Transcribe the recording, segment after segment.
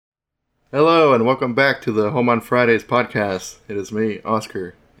Hello and welcome back to the Home on Fridays podcast. It is me,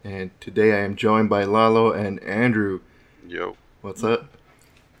 Oscar, and today I am joined by Lalo and Andrew. Yo. What's up?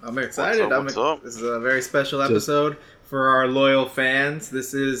 I'm excited. What's up? This is a very special episode for our loyal fans.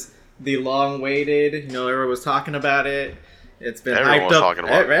 This is the long-awaited. Everyone was talking about it. It's been hyped up.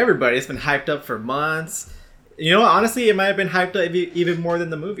 Everybody. It's been hyped up for months. Honestly, it might have been hyped up even more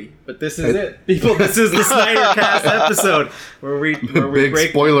than the movie. But this is it. People, this is the Snyder Cast episode where we Big break...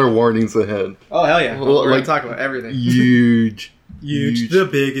 spoiler warnings ahead. Oh, hell yeah. We're going to talk about everything. Huge. The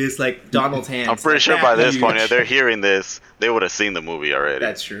biggest, like Donald's hands. I'm pretty sure by this point, if they're hearing this, they would have seen the movie already.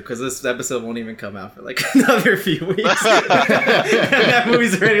 That's true, because this episode won't even come out for like another few weeks. And that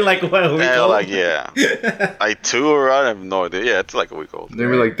movie's already like, what, a week old? Like, yeah. Like 2 or I have no idea. Yeah, it's like a week old. They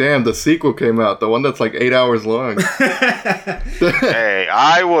were like, damn, the sequel came out. The one that's like 8 hours long. Hey,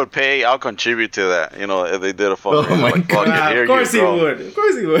 I'll contribute to that. If they did a fucking God. fuck it, here Of course you he go. would. Of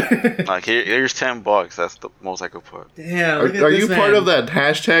course he would. Like, here's $10. That's the most I could put. Damn, Are you part of that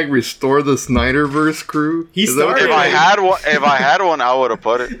hashtag Restore the Snyderverse crew? He started. If I had one, I would have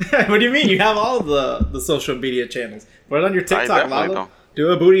put it. What do you mean? You have all the social media channels. Put it on your TikTok, Lalo. Don't. Do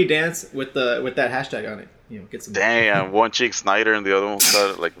a booty dance with that hashtag on it. Get some. Damn, one cheek Snyder and the other one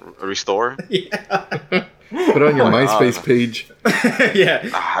got like restore. Yeah. Put it on your MySpace page. Yeah.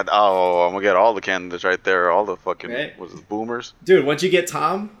 I'm gonna get all the candidates right there, all the fucking Right. what's it, boomers. Dude, once you get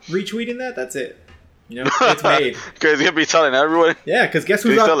Tom retweeting that's it. It's made. Because he'll be telling everyone. Yeah, because guess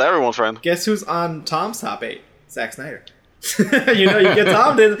He's who's still everyone's friend. Guess who's on Tom's top 8? Zack Snyder. You get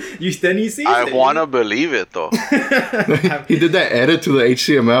Tom, then you see. I wanna believe it though. He did that edit to the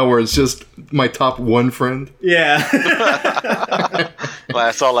HTML where it's just my top one friend. Yeah.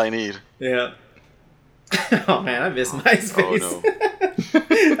 That's all I need. Yeah. Oh man, I miss MySpace. Oh, no.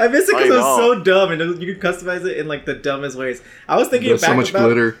 I miss it because it was so dumb, and you could customize it in like the dumbest ways. I was thinking There's back so much about,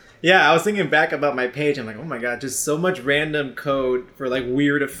 glitter. Yeah, I was thinking back about my page. I'm like, oh my god, just so much random code for like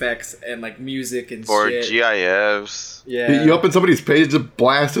weird effects and like music and For shit. GIFs. Yeah. You open somebody's page, it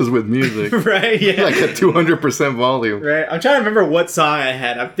blasts us with music. Right, yeah. Like at 200% volume. Right. I'm trying to remember what song I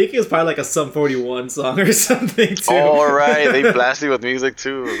had. I'm thinking it was probably like a Sum 41 song or something too. All right, they blast you with music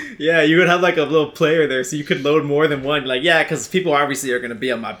too. Yeah, you would have like a little player there, so you could load more than one. Like, yeah, because people obviously are going to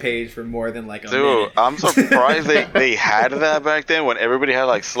be on my page for more than like a minute. I'm surprised they had that back then when everybody had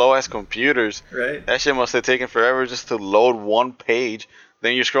like slow ass computers. Right. That shit must have taken forever just to load one page.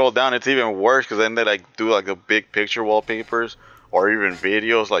 Then you scroll down, it's even worse because then they like do like the big picture wallpapers or even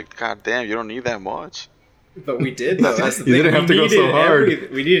videos. Like, god damn, you don't need that much. But we did though. That's the thing. You didn't have to go so hard.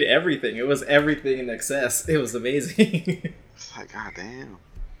 We needed everything. It was everything in excess. It was amazing. It's like, god damn.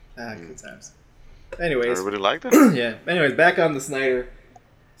 Good times. Anyways. Everybody liked it? Yeah. Anyways, back on the Snyder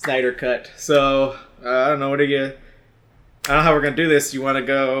Cut. So, I don't know, I don't know how we're going to do this. You want to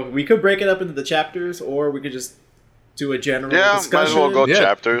go... We could break it up into the chapters, or we could just do a general discussion. Might as well go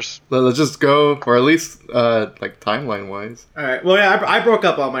chapters. Let's just go, or at least like timeline-wise. All right. Well, yeah, I broke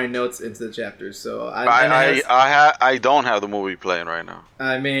up all my notes into the chapters, so... I don't have the movie playing right now.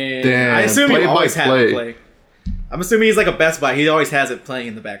 I mean... Damn, I assume he always has play. it playing. I'm assuming he's like a Best Buy. He always has it playing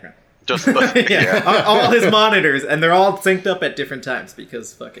in the background. Just yeah. All his monitors, and they're all synced up at different times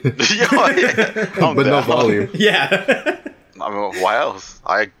because fuck it. But no volume. Yeah. I mean, why else?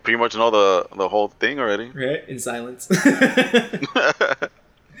 I pretty much know the whole thing already. Right? In silence.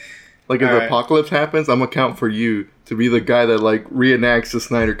 Like if the apocalypse happens, I'm gonna count for you to be the guy that like reenacts the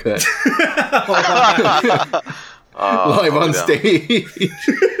Snyder Cut. Live on stage.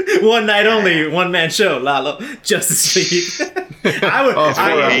 One night only, one man show, Lalo. Justice League. I would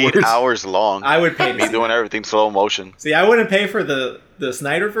 8 hours long. I would pay me doing everything slow motion. See, I wouldn't pay for the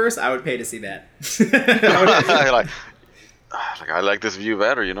Snyderverse. I would pay to see that. I like this view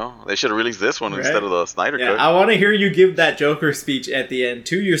better, They should have released this one instead of the Snyder Cut. I want to hear you give that Joker speech at the end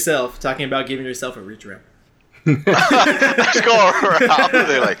to yourself, talking about giving yourself a reach around. Let's go around.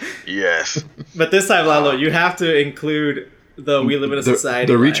 They're like, yes. But this time, Lalo, you have to include the "We live in a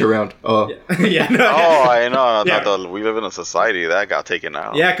society." The reach around. Oh, yeah. No, oh, I know. I thought the "We live in a society" that got taken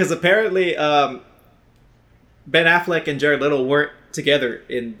out. Yeah, because apparently Ben Affleck and Jared Leto weren't together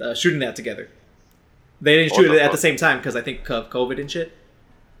in shooting that together. They didn't shoot it at the same time because I think of COVID and shit.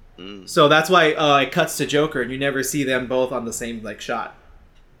 So that's why it cuts to Joker and you never see them both on the same like shot.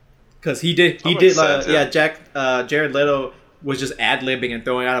 Because Jared Leto was just ad-libbing and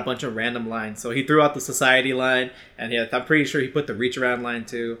throwing out a bunch of random lines. So he threw out the society line, and I'm pretty sure he put the reach around line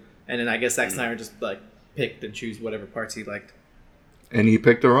too. And then I guess Zack Snyder just like picked and choose whatever parts he liked. And he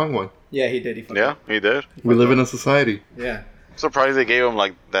picked the wrong one. Yeah, he did. He did. We live in a society. Yeah. I'm surprised they gave him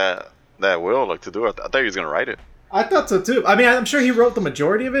like that will like to do it. I thought he was gonna write it. I thought so too. I mean, I'm sure he wrote the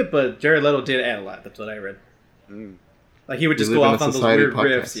majority of it, but Jared Leto did add a lot. That's what I read. Like he would just go off on those weird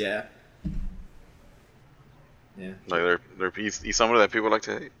riffs. Yeah. Yeah. Like he's someone that people like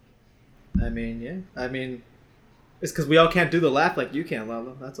to hate. I mean, yeah. I mean, it's because we all can't do the laugh like you can,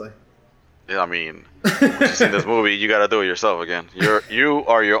 Lalo. That's why. Yeah, I mean, when you see this movie, you gotta do it yourself again. You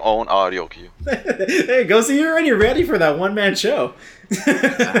are your own audio cue. Hey, go see you're already ready for that one-man show.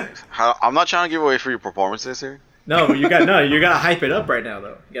 I'm not trying to give away free performances here. No, but you gotta hype it up right now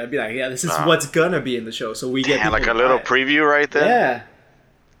though. You gotta be like, yeah, this is what's gonna be in the show, so we get like a little preview right there. Yeah.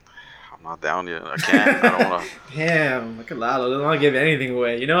 I'm not down yet. I can't. I don't wanna. Damn, look at Lalo. Doesn't want to give anything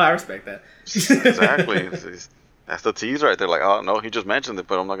away. You know, I respect that. Exactly. That's the tease right there. Like, oh no, he just mentioned it,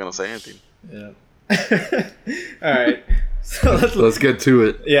 but I'm not gonna say anything. Yeah. All right. So let's get to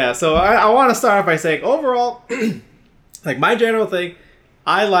it. Yeah. So I want to start off by saying overall, like my general thing,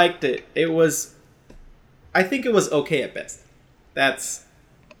 I liked it. I think it was okay at best. That's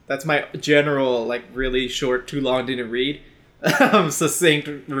my general, like, really short, too long, didn't read, succinct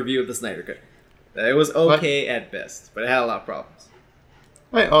review of the Snyder Cut. It was okay at best, but it had a lot of problems.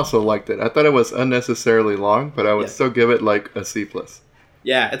 I also liked it. I thought it was unnecessarily long, but I would still give it like a C+.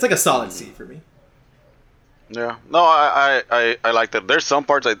 Yeah, it's like a solid C for me. Yeah. No, I liked it. There's some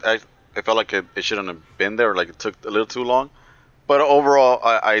parts I felt like it shouldn't have been there, like it took a little too long. But overall,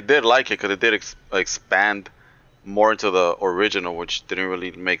 I did like it because it did expand more into the original, which didn't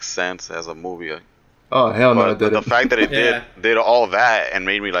really make sense as a movie. Oh, hell no, it didn't. The fact that it did all that and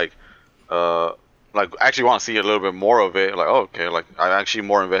made me actually want to see a little bit more of it. Like, oh, okay, like I'm actually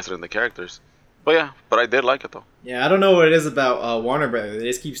more invested in the characters. But I did like it though. Yeah, I don't know what it is about Warner Brothers. They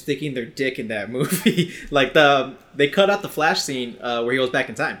just keep sticking their dick in that movie. Like they cut out the Flash scene where he goes back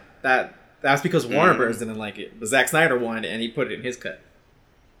in time. That's because Warner Bros. Didn't like it. But Zack Snyder wanted it, and he put it in his cut.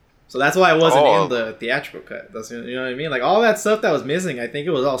 So that's why it wasn't in the theatrical cut. You know what I mean? Like, all that stuff that was missing, I think it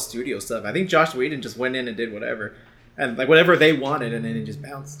was all studio stuff. I think Joss Whedon just went in and did whatever. And, like, whatever they wanted, and then it just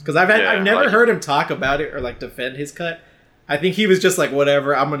bounced. Because I've never heard him talk about it or, like, defend his cut. I think he was just like,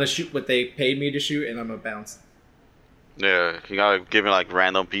 whatever, I'm going to shoot what they paid me to shoot, and I'm going to bounce. Yeah, he got given like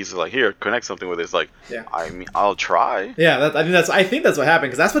random pieces, like here, connect something with this. Like, yeah, I mean, I'll try. Yeah, I think that's what happened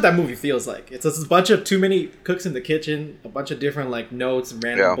because that's what that movie feels like. It's a bunch of too many cooks in the kitchen, a bunch of different like notes and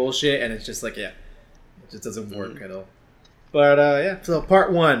random bullshit, and it's just like it just doesn't work at all. But so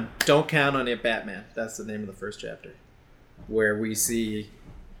part 1, don't count on it, Batman. That's the name of the first chapter, where we see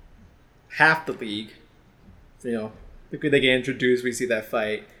half the League. You know, they get introduced. We see that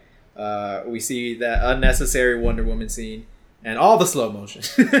fight. We see that unnecessary Wonder Woman scene and all the slow motion.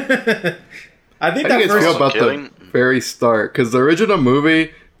 I think that first feel about the very start because the original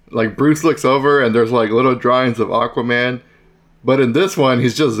movie, like Bruce looks over and there's like little drawings of Aquaman, but in this one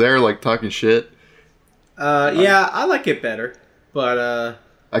he's just there like talking shit. Yeah, I like it better, but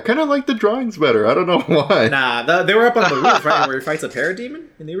I kind of like the drawings better. I don't know why. Nah, they were up on the roof, right, where he fights a parademon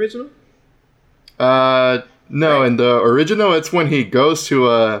in the original. No, right. In the original, it's when he goes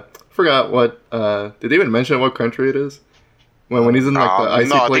to forgot what. Did they even mention what country it is? When he's in like the icy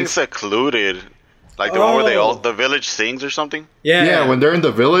place. No, I think secluded. Like the one where the village sings or something. Yeah, when they're in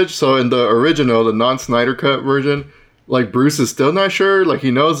the village. So in the original, the non-Snyder Cut version, like Bruce is still not sure. Like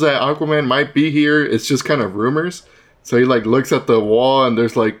he knows that Aquaman might be here. It's just kind of rumors. So he like looks at the wall and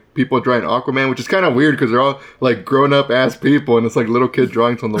there's like people drawing Aquaman, which is kind of weird because they're all like grown up ass people and it's like little kid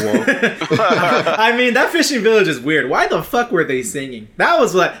drawings on the wall. I mean, that fishing village is weird. Why the fuck were they singing? That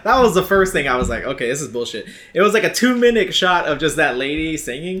was the first thing I was like, okay, this is bullshit. It was like a 2-minute shot of just that lady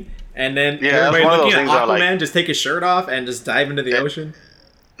singing and then everybody looking at Aquaman just take his shirt off and just dive into the ocean.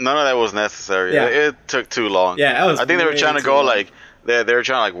 None of that was necessary. Yeah. It took too long. Yeah, that was I think they were trying to go long. Like they were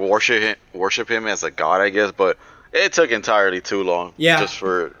trying to like worship him as a god, I guess, but it took entirely too long. Yeah. Just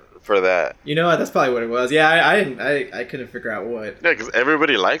for that. You know what? That's probably what it was. Yeah, I couldn't figure out what. Yeah, because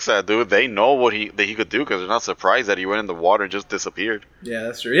everybody likes that dude. They know what he could do because they're not surprised that he went in the water and just disappeared. Yeah,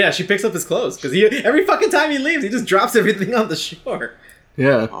 that's true. Yeah, she picks up his clothes because every fucking time he leaves, he just drops everything on the shore.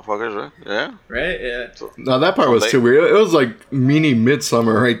 Yeah. Motherfuckers, right? Yeah. Right? Yeah. So, no, that part was too weird. It was like mini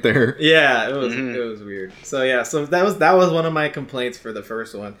Midsummer right there. Yeah, it was. It was weird. So yeah, so that was one of my complaints for the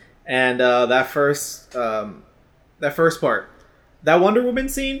first one, and that first part, that Wonder Woman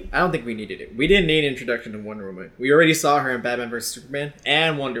scene, I don't think we needed it. We didn't need an introduction to Wonder Woman. We already saw her in Batman vs Superman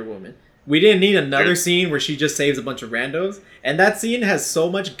and Wonder Woman. We didn't need another scene where she just saves a bunch of randos. And that scene has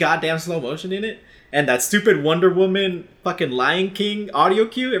so much goddamn slow motion in it. And that stupid Wonder Woman fucking Lion King audio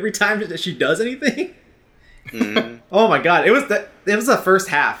cue every time that she does anything. Mm-hmm. Oh my god, it was the first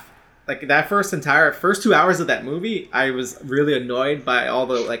half. Like that first 2 hours of that movie, I was really annoyed by all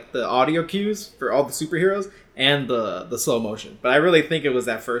the like the audio cues for all the superheroes. and the slow motion. But I really think it was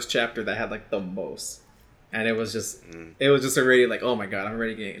that first chapter that had like the most, and it was just already like, oh my god, I'm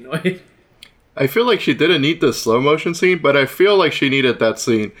already getting annoyed. I feel like she didn't need the slow motion scene, but I feel like she needed that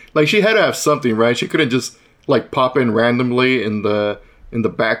scene. Like she had to have something, right? She couldn't just like pop in randomly in the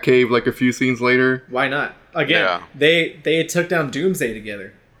back cave like a few scenes later. Why not? Again, they took down Doomsday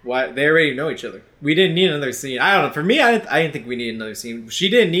together. Why? They already know each other. We didn't need another scene. I don't know. For me, I didn't think we needed another scene. She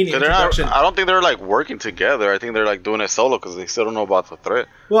didn't need an introduction. I don't think they're like working together. I think they're like doing it solo because they still don't know about the threat.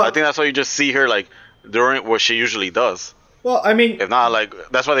 Well, I think that's why you just see her like during what she usually does. Well, I mean, if not, like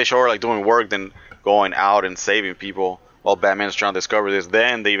that's why they show her like doing work, then going out and saving people while Batman's trying to discover this.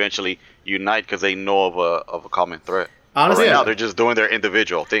 Then they eventually unite because they know of a common threat. Honestly, right now they're just doing their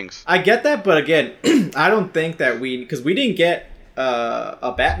individual things. I get that, but again, I don't think that because we didn't get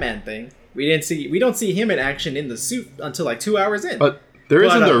a Batman thing. We don't see him in action in the suit until like 2 hours in. But there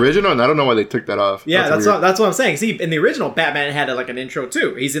is in the original, and I don't know why they took that off. Yeah, that's what I'm saying. See, in the original, Batman had like an intro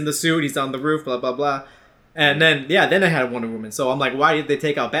too. He's in the suit, he's on the roof, blah blah blah, and then I had Wonder Woman. So I'm like, why did they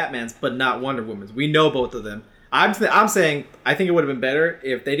take out Batman's but not Wonder Woman's? We know both of them. I'm saying I think it would have been better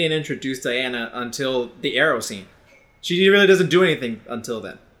if they didn't introduce Diana until the arrow scene. She really doesn't do anything until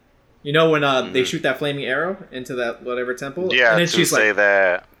then. You know when they shoot that flaming arrow into that whatever temple? Yeah, and then to she's say like,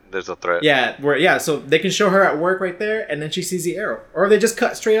 that there's a threat. Yeah, so they can show her at work right there, and then she sees the arrow. Or they just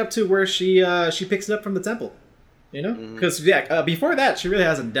cut straight up to where she picks it up from the temple. You know? Because, before that, she really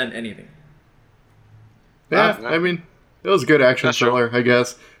hasn't done anything. Yeah, I mean, it was a good action thriller, I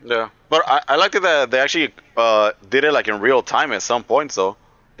guess. Yeah, but I liked it that they actually did it like in real time at some point, so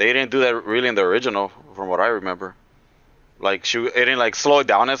they didn't do that really in the original, from what I remember. Like it didn't like slow it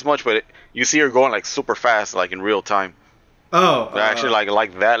down as much, but you see her going like super fast, like in real time. Oh, I actually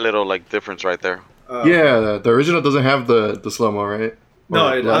like that little like difference right there. Yeah, the original doesn't have the slow mo, right? No,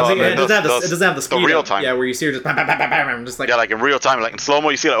 it doesn't have the speed. The real time. Yeah, where you see her just bam, bam, bam, bam, bam, just like like in real time, like in slow mo,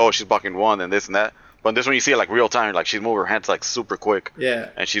 you see like she's blocking one and this and that. But in this one, you see it like real time, like she's moving her hands like super quick. Yeah,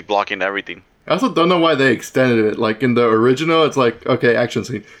 and she's blocking everything. I also don't know why they extended it. Like in the original, it's like okay, action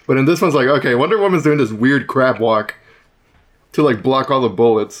scene, but in this one's like okay, Wonder Woman's doing this weird crab walk to like block all the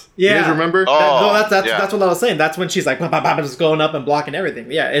bullets. Yeah, you guys remember? That's what I was saying. That's when she's like just going up and blocking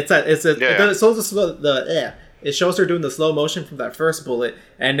everything. Yeah, it shows her doing the slow motion from that first bullet,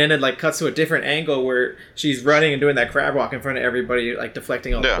 and then it like cuts to a different angle where she's running and doing that crab walk in front of everybody, like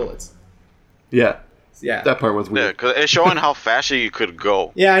deflecting all the bullets. Yeah, yeah, that part was weird. Yeah, because it's showing how fast she could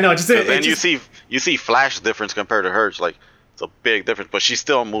go. Yeah, I know. Then you see Flash difference compared to hers. Like it's a big difference, but she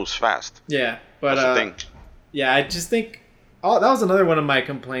still moves fast. Yeah, but that's the thing. Yeah, I just think. Oh, that was another one of my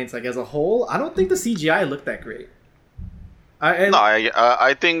complaints. Like as a whole, I don't think the CGI looked that great.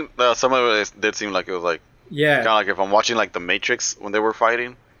 I think some of it did seem like it was like kind of like if I'm watching like the Matrix when they were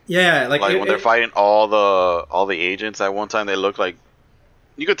fighting. Yeah, when they're fighting all the agents at one time, they look like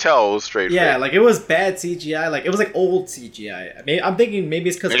you could tell it was straight. Yeah, like it was bad CGI. Like it was like old CGI. I'm thinking maybe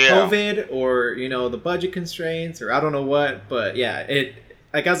it's because of COVID or the budget constraints or I don't know what. But yeah, it.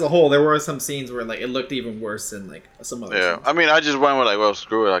 Like as a whole, there were some scenes where like it looked even worse than like some other scenes. I mean, I just went with like, well,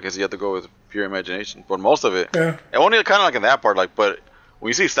 screw it. I guess you have to go with pure imagination. But most of it, and only kind of like in that part, like, but when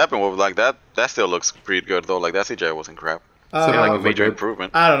you see Steppenwolf like that still looks pretty good though. Like that CGI wasn't crap. Like a major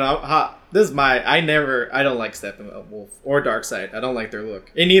improvement. I don't know. This is I don't like Steppenwolf or Darkseid. I don't like their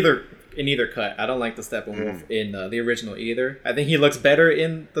look in either cut. I don't like the Steppenwolf in the original either. I think he looks better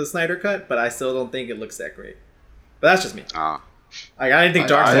in the Snyder cut, but I still don't think it looks that great. But that's just me. I didn't think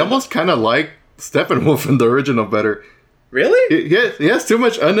Darkseid. I almost kind of like Steppenwolf in the original better. Really? He has too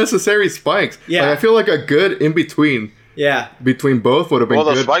much unnecessary spikes. Yeah. Like, I feel like a good in between. Yeah. Between both would have been good.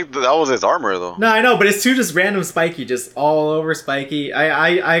 Well, the spike, that was his armor, though. No, I know, but it's too just random spiky, just all over spiky.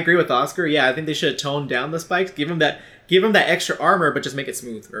 I agree with Oscar. Yeah, I think they should have toned down the spikes, give him that extra armor, but just make it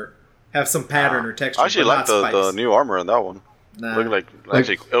smooth or have some pattern or texture. I actually like the new armor in that one. Nah. Looked like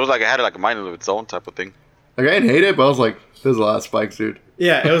actually, it was like it had like a mind of its own type of thing. Like I didn't hate it, but I was like, "There's a lot of spikes, dude."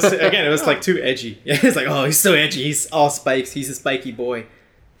 Yeah, it was like too edgy. Yeah, it's like, oh, he's so edgy. He's all spikes. He's a spiky boy.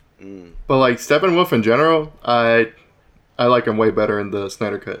 But like Steppenwolf in general, I like him way better in the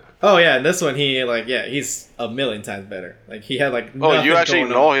Snyder Cut. Oh yeah, in this one he's a million times better. Like he had like you actually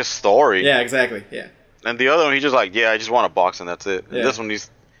know his story. Yeah, exactly. Yeah. And the other one, he's just like, I just want a box and that's it. And this one,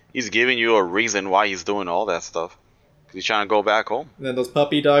 he's giving you a reason why he's doing all that stuff. He's trying to go back home. And then those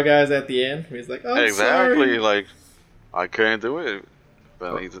puppy dog eyes at the end. He's like, oh, exactly. Sorry. Like, I couldn't do it.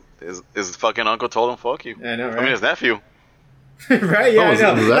 But his fucking uncle told him, fuck you. I know, right? I mean, his nephew. Right? Yeah, I know. Was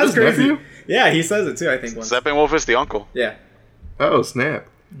that That's his crazy. nephew? Yeah, he says it too, I think. Steppenwolf is the uncle. Yeah. Oh, snap.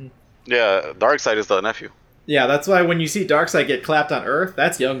 Yeah, Darkseid is the nephew. Yeah, that's why when you see Darkseid get clapped on Earth,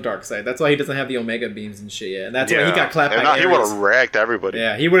 that's young Darkseid. That's why he doesn't have the Omega beams and shit yet. And that's why he got clapped by Ares. He would have wrecked everybody.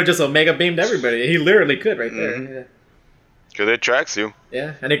 Yeah, he would have just Omega beamed everybody. He literally could right there. Yeah. Because it tracks you.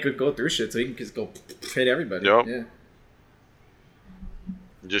 Yeah, and it could go through shit, so he can just go hit everybody. Yep. Yeah.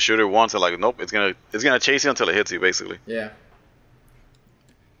 Just shoot it once and nope, it's gonna chase you until it hits you, basically. Yeah.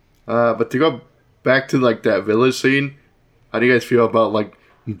 But to go back to that village scene, how do you guys feel about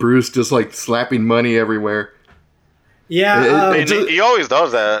Bruce just slapping money everywhere? Yeah, he always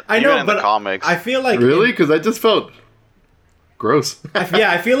does that. I know, even in but the comics. I feel like really, because I just felt gross.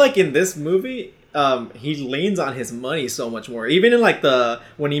 I feel like in this movie, he leans on his money so much more. Even in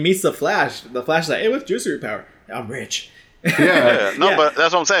when he meets the Flash is like, "Hey, what's your superpower? I'm rich." Yeah. But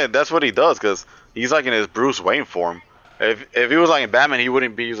that's what I'm saying. That's what he does because he's in his Bruce Wayne form. If he was in Batman, he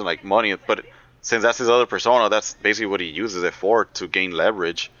wouldn't be using money. But since that's his other persona, that's basically what he uses it for, to gain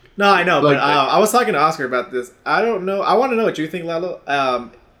leverage. No, I know, but I was talking to Oscar about this. I don't know. I want to know what you think, Lalo.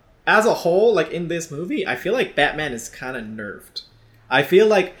 As a whole, in this movie, I feel like Batman is kind of nerfed. I feel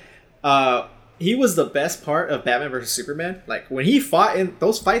like he was the best part of Batman vs Superman. When he fought in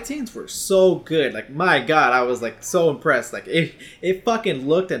those fight scenes were so good. My God, I was so impressed. It fucking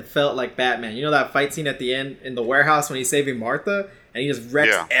looked and felt like Batman. You know that fight scene at the end in the warehouse when he's saving Martha and he just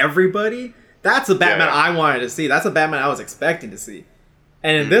wrecks everybody? That's the Batman I wanted to see. That's the Batman I was expecting to see.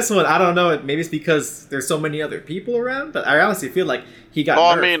 And in this one, I don't know. Maybe it's because there's so many other people around, but I honestly feel like he got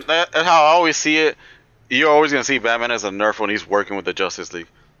nerfed. I mean, that's how I always see it. You're always going to see Batman as a nerf when he's working with the Justice League.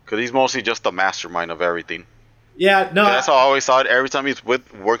 Because he's mostly just the mastermind of everything. Yeah, no. That's how I always saw it. Every time he's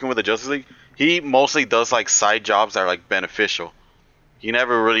working with the Justice League, he mostly does side jobs that are beneficial. He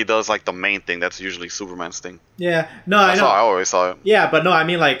never really does the main thing. That's usually Superman's thing. Yeah, no, That's I know. how I always saw it. Yeah, but no, I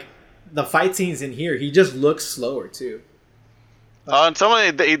mean the fight scenes in here, he just looks slower too. And some of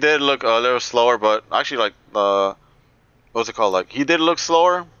it, he did look a little slower, but actually what's it called? He did look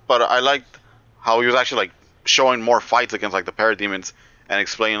slower, but I liked how he was actually showing more fights against the parademons and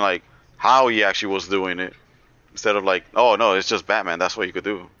explaining how he actually was doing it instead of oh no, it's just Batman, that's what you could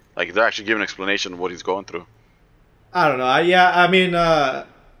do. They're actually giving an explanation of what he's going through. I don't know.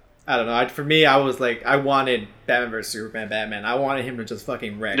 I don't know. For me, I was I wanted Batman vs Superman Batman. I wanted him to just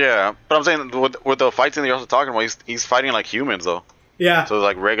fucking wreck. Yeah, but I'm saying with the fights that you're also talking about, he's fighting like humans though. Yeah. So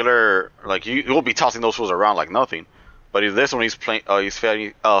regular, you'll be tossing those fools around like nothing. But in this one, he's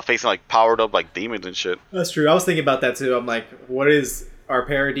facing powered up demons and shit. That's true. I was thinking about that too. I'm what is our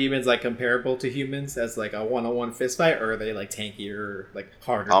parademons comparable to humans as a one-on-one fist fight, or are they tankier,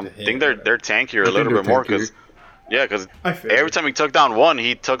 harder to hit? I think they're tankier a little bit more because every time he took down one,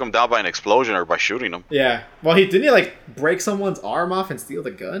 he took him down by an explosion or by shooting him. Yeah. Well, didn't he break someone's arm off and steal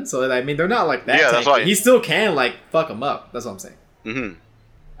the gun? So I mean, they're not that. Yeah, that's why he still can fuck him up. That's what I'm saying. Mm-hmm.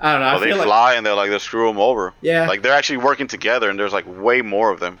 I don't know. Well, they fly and they screw him over. Yeah. They're actually working together, and there's way more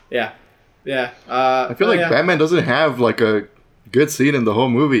of them. Yeah. Yeah. I feel Batman doesn't have a good scene in the whole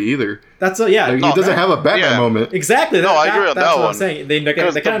movie either. That's he doesn't have a Batman moment. Exactly. I agree with that one. I'm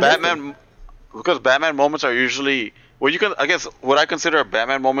saying. Because Batman moments are usually I guess what I consider a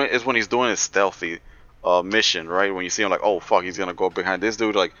Batman moment is when he's doing his stealthy mission, right? When you see him oh fuck, he's gonna go behind this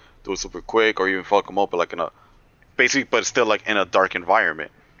dude, do it super quick, or even fuck him up, but in a basically, but still in a dark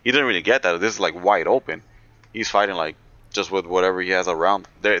environment. He didn't really get that. This is wide open. He's fighting just with whatever he has around.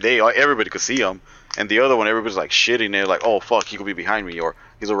 Everybody could see him, and the other one, everybody's shitting it, oh fuck, he could be behind me, or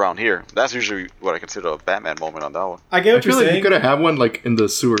he's around here. That's usually what I consider a Batman moment on that one. I get what you're saying. He could have had one in the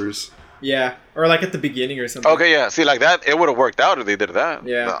sewers. Yeah, or at the beginning or something. Okay, yeah. See, that it would have worked out if they did that.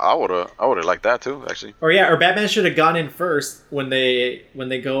 Yeah, I would have liked that too, actually. Or Batman should have gone in first when they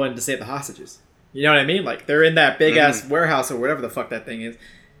go in to save the hostages. You know what I mean? They're in that big ass warehouse or whatever the fuck that thing is.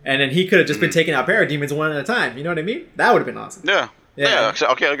 And then he could have just been taking out parademons one at a time. You know what I mean? That would have been awesome. Yeah.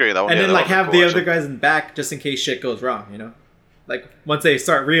 Actually, okay, I agree with that one. And then have the other guys in the back just in case shit goes wrong, you know? Once they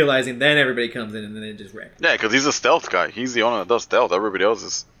start realizing, then everybody comes in and then they just wreck. Yeah, because he's a stealth guy. He's the only one that does stealth. Everybody else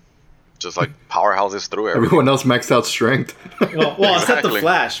is just powerhouses through everything. Everyone else maxed out strength. well, except the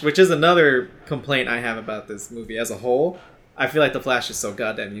Flash, which is another complaint I have about this movie as a whole. I feel the Flash is so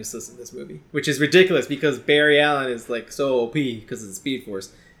goddamn useless in this movie, which is ridiculous because Barry Allen is so OP because of the Speed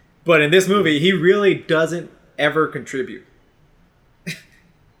Force. But in this movie, he really doesn't ever contribute.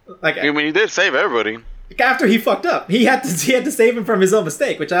 He did save everybody. After he fucked up, he had to save him from his own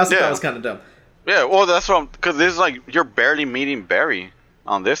mistake, which I also thought was kind of dumb. Yeah, well, that's what because this is you're barely meeting Barry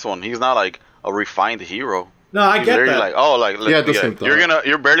on this one. He's not a refined hero. No, I get that.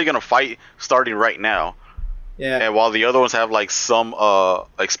 You're barely gonna fight starting right now. Yeah. And while the other ones have some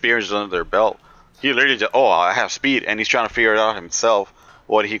experience under their belt, he literally just I have speed, and he's trying to figure it out himself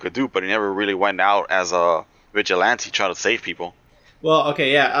what he could do, but he never really went out as a vigilante trying to save people. Well,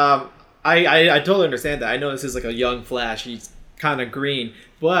 okay, yeah. I totally understand that. I know this is like a young Flash. He's kind of green,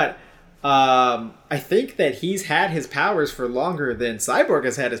 but I think that he's had his powers for longer than Cyborg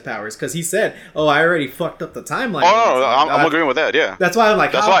has had his powers, because he said, "Oh, I already fucked up the timeline." Oh no, I'm agreeing with that. Yeah, that's why I'm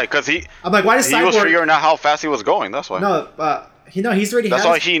like, that's why, because I'm like, why does Cyborg? He was figuring out how fast he was going. That's why. No, he's already.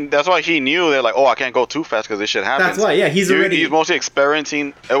 That's why he knew that, like, oh, I can't go too fast because this shit happens. That's why, yeah, he's mostly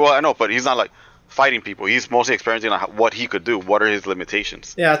experimenting. Well, I know, but he's not like fighting people. He's mostly experimenting on what he could do. What are his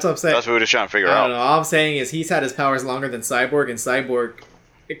limitations? Yeah, that's what I'm saying. That's what we're just trying to figure out. I don't know. All I'm saying is he's had his powers longer than Cyborg, and Cyborg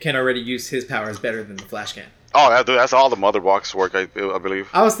can already use his powers better than the Flash can. Oh, that's all the Mother Box work, I believe.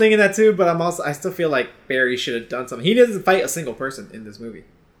 I was thinking that too, but I still feel like Barry should have done something. He doesn't fight a single person in this movie.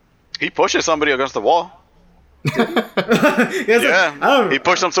 He pushes somebody against the wall. Yeah, he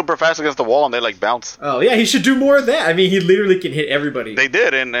pushed them super fast against the wall and they like bounce. Oh yeah, he should do more of that. I mean, he literally can hit everybody. They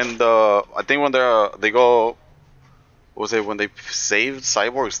did, and I think when they go, was it when they saved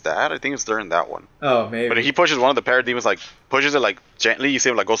Cyborg's dad? I think it's during that one. Oh, maybe. But he pushes one of the parademons, like pushes it like gently. You see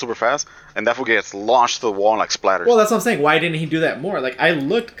him like go super fast, and that fool gets launched to the wall and like splatters. Well, that's what I'm saying. Why didn't he do that more? Like, I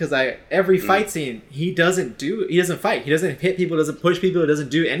looked, because every fight scene he doesn't fight. He doesn't hit people. Doesn't push people. He doesn't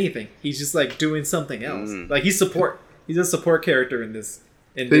do anything. He's just like doing something else. Like he's support. He's a support character in this.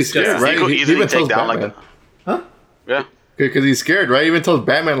 He's scared, right? He even take down Batman. Huh? Yeah. Because he's scared, right? He even tells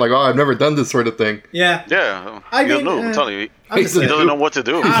Batman, like, "Oh, I've never done this sort of thing." Yeah. Yeah. I'm telling you, he doesn't know what to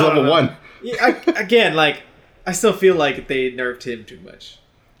do. He's level 1. Yeah, again, like, I still feel like they nerfed him too much.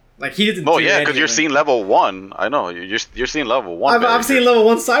 Like, he didn't. Oh yeah, because you're seeing level 1. I know you're seeing level 1. I'm seeing level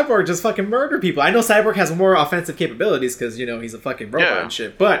 1 Cyborg just fucking murder people. I know Cyborg has more offensive capabilities because he's a fucking robot and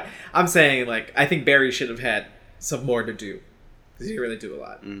shit. But I'm saying, like, I think Barry should have had some more to do because he didn't really do a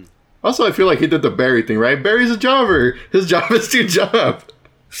lot. Also, I feel like he did the Barry thing, right? Barry's a jobber. His job is to job.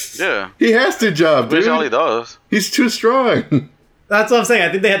 Yeah. He has to job, dude. Which all he does. He's too strong. That's what I'm saying. I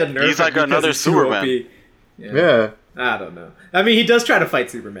think they had to nerf him. He's like another Superman. Yeah. I don't know. I mean, he does try to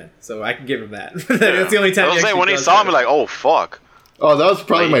fight Superman, so I can give him that. That's the only time. I was saying, when he saw him, like, oh fuck. Oh, that was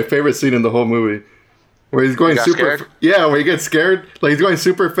probably my favorite scene in the whole movie. Where he's going super... Yeah, where he gets scared. Like, he's going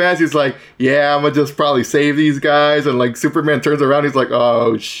super fast. He's like, yeah, I'm going to just probably save these guys. And, like, Superman turns around. He's like,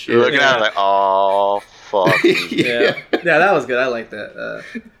 oh, shit. You're looking at him like, oh, fuck. Yeah, that was good. I like that.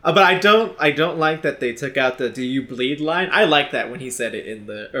 But I don't like that they took out the "do you bleed" line. I like that when he said it in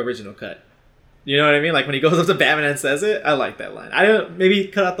the original cut. You know what I mean? Like, when he goes up to Batman and says it, I like that line. Maybe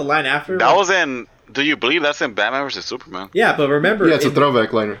cut out the line after. That was in... Do you believe that's in Batman vs Superman? Yeah, but remember... Yeah, it's a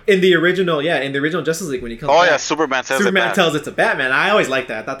throwback line. In the original Justice League, when he comes back... Oh, yeah, Superman tells it to Batman. I always liked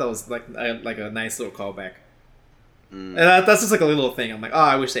that. I thought that was like a nice little callback. And that's just like a little thing. I'm like, oh,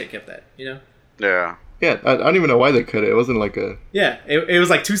 I wish they had kept that, you know? Yeah. Yeah, I don't even know why they cut it. It wasn't like a... Yeah, it was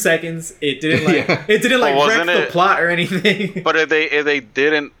like 2 seconds. It didn't like... It didn't like wreck the plot or anything. But if they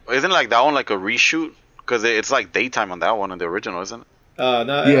didn't... Isn't like that one like a reshoot? Because it's like daytime on that one in the original, isn't it?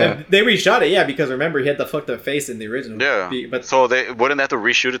 No, yeah. They reshot it, because remember, he had the fucked up face in the original. Yeah. But so they wouldn't have to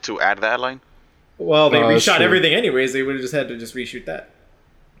reshoot it to add that line? Well, they reshot everything anyways. They would have just had to just reshoot that.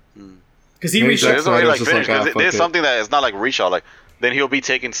 Because he reshot... There's already like finished. There's something that is not like reshot. Like, then he'll be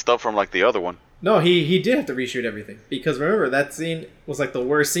taking stuff from like the other one. No, he did have to reshoot everything. Because remember, that scene was like the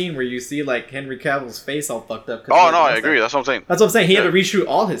worst scene where you see like Henry Cavill's face all fucked up. Oh, no, I agree. That's what I'm saying. That's what I'm saying. He had to reshoot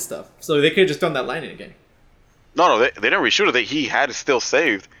all his stuff. So they could have just done that line in again. No, they didn't reshoot it. He had it still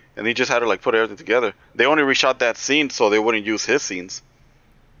saved. And he just had to like put everything together. They only reshot that scene so they wouldn't use his scenes.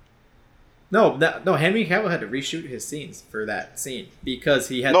 No, Henry Cavill had to reshoot his scenes for that scene because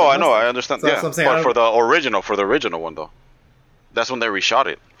he had. No, I know, I understand. So yeah, that's what I'm saying. But for the original one though, that's when they reshot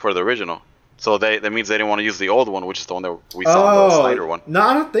it for the original. So that means they didn't want to use the old one, which is the one that we saw in the Snyder one. No,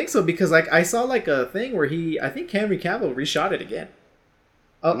 I don't think so because like I saw like a thing where I think Henry Cavill reshot it again,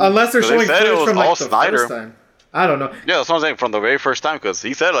 unless they're showing footage from like the first time. I don't know. Yeah, that's what I'm saying from the very first time because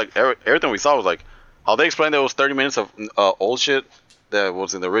he said like everything we saw was like how they explained there was 30 minutes of old shit that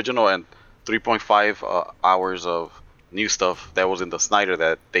was in the original and 3.5 hours of new stuff that was in the Snyder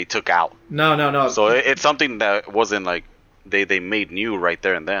that they took out. No. So it's something that wasn't like they made new right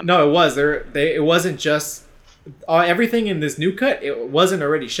there and then. No, it was it wasn't just everything in this new cut. It wasn't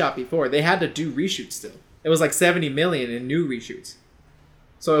already shot before. They had to do reshoots still. It was like 70 million in new reshoots.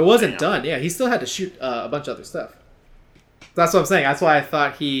 So it wasn't done. Yeah, he still had to shoot a bunch of other stuff. That's what I'm saying. That's why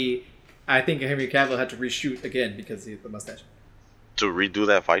I think Henry Cavill had to reshoot again because he had the mustache. To redo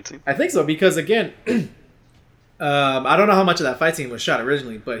that fight scene? I think so because again, I don't know how much of that fight scene was shot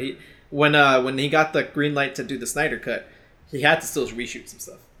originally, but when he got the green light to do the Snyder cut, he had to still reshoot some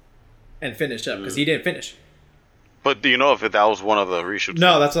stuff and finish up because he didn't finish. But do you know if that was one of the reshoots?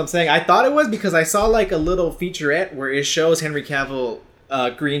 No, that's what I'm saying. I thought it was because I saw like a little featurette where it shows Henry Cavill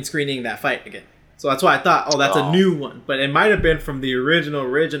green screening that fight again. So that's why I thought, oh, that's a new one. But it might have been from the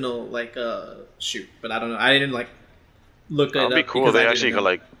original like shoot. But I don't know. I didn't like look it up. That'd be cool if they actually could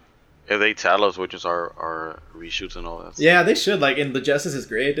like, if they tell us which is our reshoots and all that. Yeah, they should, like in the Justice is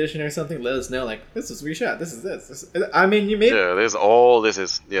Gray edition or something. Let us know, like, this is reshot. This is this. I mean, you made. Yeah, there's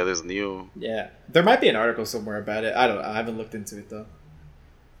new. Yeah, there might be an article somewhere about it. I don't know. I haven't looked into it though.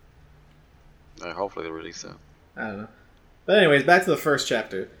 Hopefully they release that. I don't know. But anyways, back to the first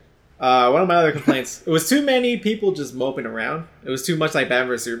chapter. One of my other complaints, it was too many people just moping around. It was too much like Batman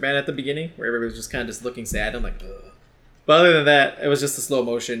vs Superman at the beginning, where everybody was just kind of just looking sad. I'm like, ugh. But other than that, it was just the slow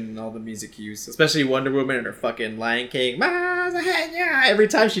motion and all the music cues, especially Wonder Woman and her fucking Lion King. Every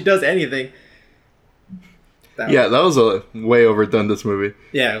time she does anything. That was a way overdone, this movie.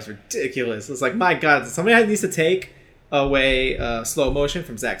 Yeah, it was ridiculous. It's like, my God, somebody needs to take away slow motion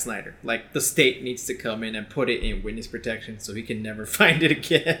from Zack Snyder. Like, the state needs to come in and put it in witness protection so he can never find it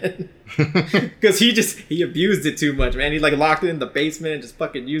again. Because he abused it too much, man. He like locked it in the basement and just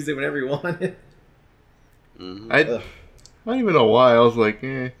fucking used it whenever he wanted. I don't even know why. I was like,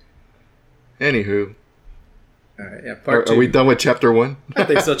 Anywho. Alright, yeah, part 2. Are we done with chapter 1? I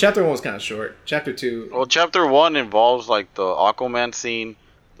think so. Chapter 1 was kind of short. Chapter 2... Well, chapter 1 involves, like, the Aquaman scene,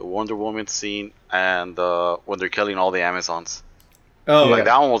 the Wonder Woman scene, and when they're killing all the Amazons. Oh, like,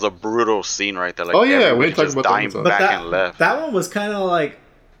 that one was a brutal scene right there. Like, we talked about dying that. back and left. That one was kind of like...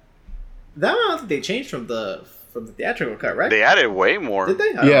 That one I don't think they changed from the theatrical cut, right? They added way more. Did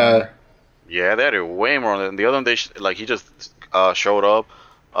they? Yeah. Yeah, they added way more than the other one. He just showed up,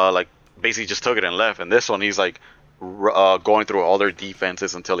 like basically just took it and left. And this one, he's like going through all their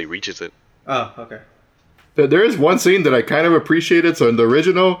defenses until he reaches it. Oh, okay. There is one scene that I kind of appreciated. So in the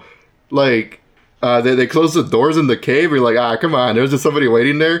original, like they closed the doors in the cave. You're like, come on, there's just somebody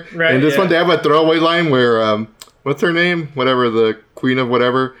waiting there. Right. And this one, they have a throwaway line where what's her name? Whatever, the Queen of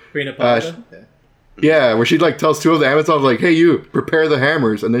whatever. Queen of Panda. Yeah, where she like tells 2 of the Amazons like, "Hey, you prepare the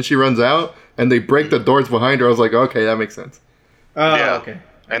hammers," and then she runs out. And they break the doors behind her. I was like, okay, that makes sense. Oh, yeah. Okay.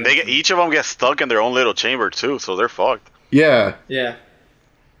 And each of them get stuck in their own little chamber too, so they're fucked. Yeah. Yeah.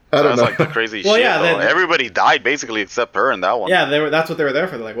 I don't know. That's like the crazy shit. Yeah, everybody died basically except her in that one. Yeah, that's what they were there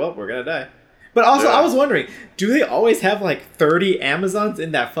for. They're like, well, we're gonna die. But also, I was wondering, do they always have like 30 Amazons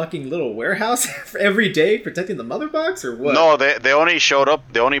in that fucking little warehouse every day protecting the mother box, or what? No, they only showed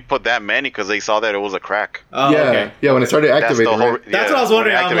up. They only put that many because they saw that it was a crack. Oh, yeah, okay. Yeah. When it started activating, that's what I was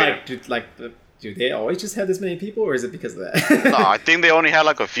wondering. I'm like, do they always just have this many people, or is it because of that? No, I think they only had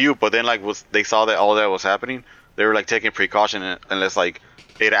like a few, but then like they saw that all that was happening, they were like taking precaution unless like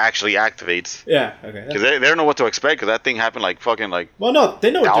it actually activates. Yeah, okay. Because they don't know what to expect, because that thing happened like fucking like. Well, no,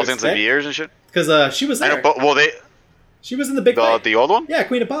 they know what thousands of years and shit. Because she was there. I know, but, she was in the big fight. The old one? Yeah,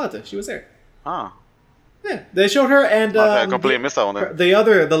 Queen Hippolyta. She was there. Oh. Yeah, they showed her and I completely missed that one.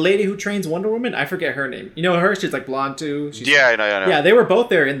 The lady who trains Wonder Woman, I forget her name. You know her? She's like blonde too. I know. Yeah, they were both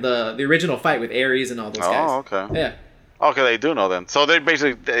there in the original fight with Ares and all those guys. Oh, okay. Yeah. Okay, they do know then. So they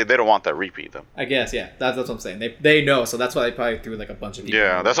basically they don't want that repeat then. I guess, yeah. That's what I'm saying. They know, so that's why they probably threw like a bunch of people.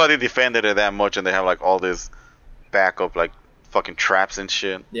 Yeah, that's why they defended it that much, and they have like all this backup like fucking traps and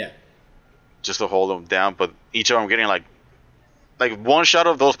shit. Yeah. Just to hold them down, but each of them getting like one shot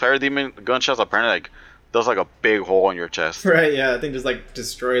of those parademon gunshots apparently like does like a big hole in your chest. Right, yeah, I think just like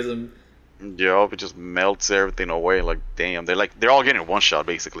destroys them. Yeah, it just melts everything away. Like, damn, they're all getting one shot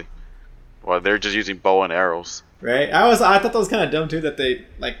basically. Well, they're just using bow and arrows. Right, I thought that was kind of dumb too. That they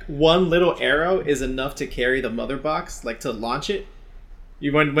like one little arrow is enough to carry the mother box, like to launch it. I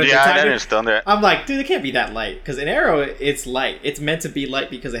understand that. I'm like, dude, it can't be that light. Because an arrow, it's light. It's meant to be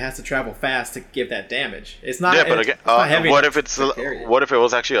light because it has to travel fast to give that damage. It's not. Yeah, but again, what if it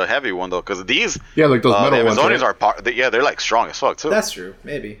was actually a heavy one though? Because these, like those metal ones, Amazonians are they're like strong as fuck too. That's true.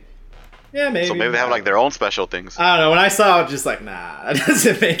 Maybe. Yeah, maybe. So maybe they have like their own special things. I don't know. When I saw it, I was just like, nah, that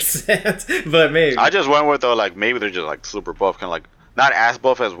doesn't make sense. But maybe. I just went with like maybe they're just like super buff, kind of like not as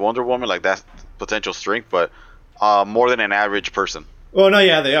buff as Wonder Woman, like that's potential strength, but more than an average person. Well, no,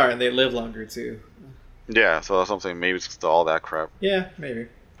 yeah, they are, and they live longer too. Yeah, so that's what I'm saying. Maybe it's just all that crap. Yeah, maybe.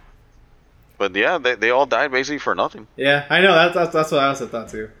 But yeah, they all died basically for nothing. Yeah, I know. That's what I also thought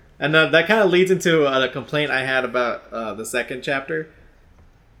too. And that kind of leads into a complaint I had about the second chapter,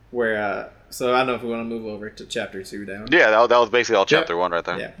 where so I don't know if we want to move over to chapter 2 now. Yeah, that was basically all chapter 1 right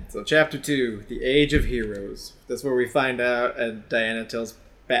there. Yeah, so chapter 2, the Age of Heroes. That's where we find out, and Diana tells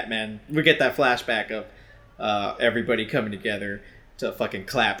Batman, we get that flashback of everybody coming together to fucking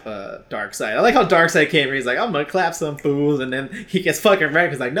clap Darkseid. I like how Darkseid came here. He's like, I'm gonna clap some fools, and then he gets fucking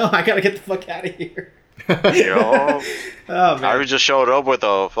wrecked. He's like, no, I gotta get the fuck out of here. Yo. Oh man. Ares just showed up with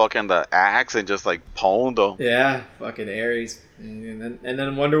the axe and just like pwned him. Yeah, fucking Ares, and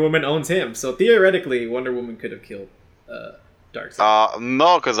then Wonder Woman owns him. So theoretically, Wonder Woman could have killed Darkseid.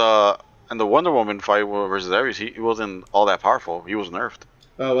 No, because in the Wonder Woman fight versus Ares, he wasn't all that powerful. He was nerfed.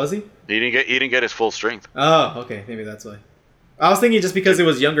 Oh, was he? He didn't get his full strength. Oh, okay, maybe that's why. I was thinking just because it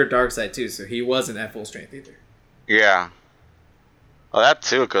was younger Darkseid too, so he wasn't at full strength either. Yeah. Well, that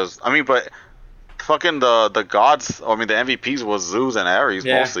too, because but fucking the gods, the MVPs was Zeus and Ares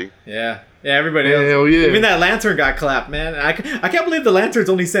mostly. Yeah, everybody else. Hell yeah. Even that Lantern got clapped, man. I can't believe the Lanterns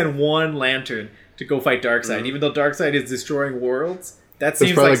only sent one Lantern to go fight Darkseid, even though Darkseid is destroying worlds. That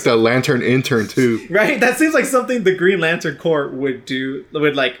seems probably like the Lantern intern too, right? That seems like something the Green Lantern Corps would do.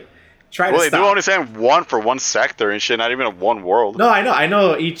 Would like try to stop. Well, they do only send one for one sector and shit, not even one world. No, I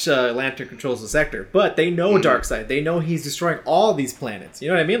know. Each Lantern controls a sector, but they know Darkseid. They know he's destroying all these planets. You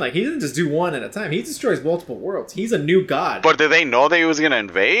know what I mean? Like he doesn't just do one at a time. He destroys multiple worlds. He's a new god. But did they know that he was gonna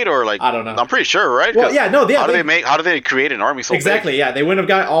invade, or like I don't know. I'm pretty sure, right? Well, yeah, no. Yeah, how do they create an army so exactly? big? Yeah, they wouldn't have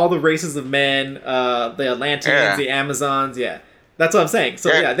got all the races of men, the Atlanteans, the Amazons. Yeah. That's what I'm saying.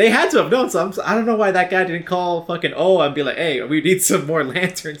 So yeah, they had to have known. So I don't know why that guy didn't call fucking and be like, "Hey, we need some more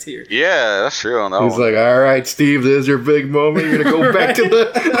lanterns here." Yeah, that's true. He's like, "All right, Steve, this is your big moment. You're gonna go back to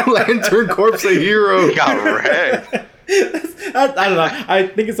the Lantern Corps, a hero." He got wrecked. I don't know. I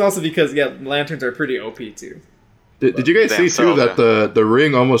think it's also because lanterns are pretty OP too. Did you guys see too that the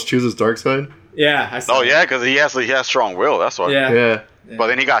Ring almost chooses Darkseid? Yeah, I saw. Oh yeah, because he has strong will. That's why. Yeah. But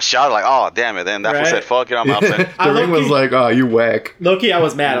then he got shot. Like, oh damn it! Then that one said, "Fuck it, I'm out." The Ring was like, "Oh, you whack." Low-key, I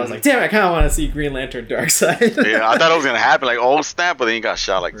was mad. I was like, "Damn, I kind of want to see Green Lantern Darkseid." Yeah, I thought it was gonna happen. Like, oh snap! But then he got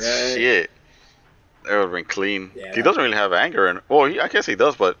shot. Like, shit. That would have been clean. Yeah. He doesn't really have anger, I guess he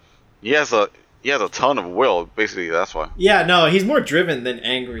does, but he has a ton of will. Basically, that's why. Yeah, no, he's more driven than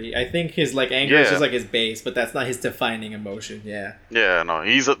angry. I think his anger is just like his base, but that's not his defining emotion. Yeah. Yeah, no,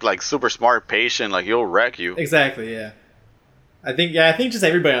 he's like super smart, patient. Like he'll wreck you. Exactly. Yeah. I think just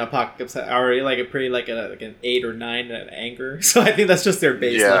everybody on Apocalypse are already like a pretty like an 8 or 9 at anger. So I think that's just their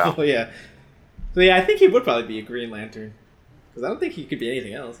base level. Yeah. So yeah, I think he would probably be a Green Lantern because I don't think he could be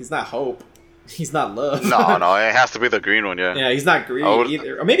anything else. He's not hope. He's not love. No, it has to be the green one. Yeah. Yeah, he's not greed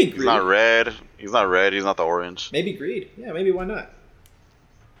either, or maybe greed. He's not red. He's not the orange. Maybe greed. Yeah, maybe why not?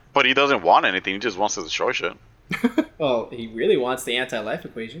 But he doesn't want anything. He just wants to destroy shit. Well, he really wants the anti-life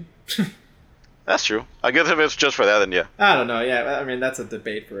equation. That's true. I guess if it's just for that, then yeah. I don't know. Yeah, I mean that's a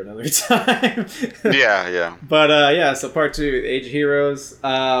debate for another time. Yeah. But yeah, so part 2, Age of Heroes.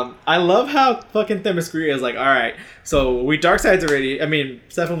 I love how fucking Themyscira is like, all right, so Darkseid's already. I mean,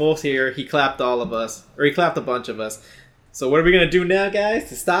 Steppenwolf's here. He clapped all of us, or he clapped a bunch of us. So what are we gonna do now, guys,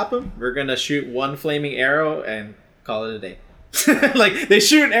 to stop him? We're gonna shoot one flaming arrow and call it a day. Like they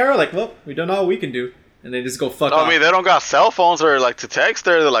shoot an arrow, like, well, we done all we can do. And they just go fuck off. I mean, they don't got cell phones or like to text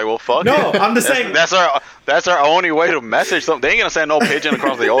there. They're like, well, fuck. No, I'm just saying. That's our only way to message something. They ain't gonna send no pigeon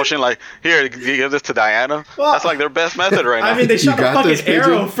across the ocean. Like, here, give this to Diana. Well, that's like their best method right now. I mean, they shot a fucking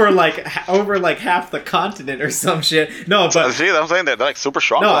arrow for like over like half the continent or some shit. No, but see, I'm saying that they're like super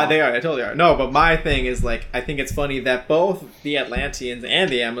strong. No, they are. I totally are. No, but my thing is like, I think it's funny that both the Atlanteans and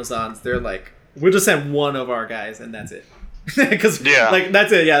the Amazons, they're like, we'll just send one of our guys and that's it. Because like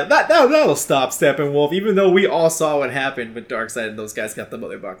that's it, that'll stop Steppenwolf. Even though we all saw what happened with Darkseid and those guys got the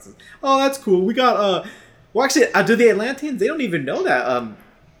mother boxes. Oh, that's cool. We got well, actually, do the Atlanteans? They don't even know that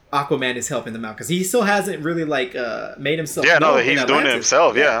Aquaman is helping them out because he still hasn't really like made himself. Yeah, no, he's doing it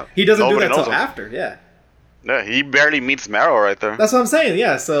himself. Yeah, he doesn't do that till after. Yeah. Yeah, he barely meets Mara right there. That's what I'm saying.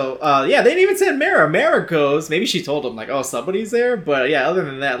 Yeah, so they didn't even send Mara. Mara goes. Maybe she told him like, oh, somebody's there. But yeah, other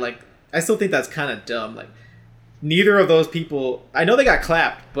than that, like, I still think that's kind of dumb. Like. Neither of those people. I know they got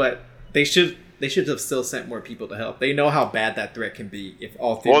clapped, but they should have still sent more people to help. They know how bad that threat can be if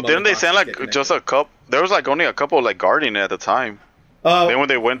all three. Well, didn't they send like just a couple? There was like only a couple like guarding at the time. Then when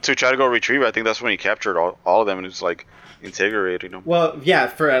they went to try to go retrieve, I think that's when he captured all of them and it's like integrating them. Well, yeah,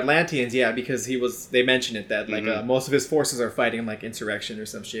 for Atlanteans, yeah, because they mentioned it that like most of his forces are fighting like insurrection or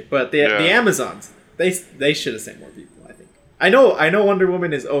some shit. But the Amazons, they should have sent more people. I think. I know Wonder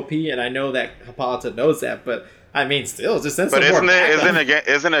Woman is OP, and I know that Hippolyta knows that, but. I mean, still, just send some more. But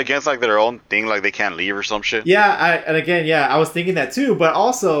isn't it against like their own thing, like they can't leave or some shit? Yeah, I was thinking that too. But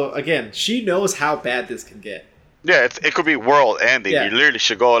also, again, she knows how bad this can get. Yeah, it could be world ending. Yeah. You literally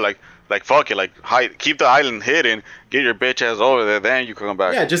should go like fuck it, like keep the island hidden, get your bitch ass over there, then you can come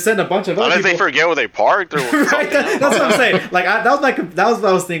back. Yeah, just send a bunch of other people. Unless they forget where they parked or right, that's what I'm saying. Like that was what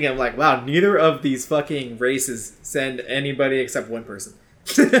I was thinking. I'm like, wow, neither of these fucking races send anybody except one person.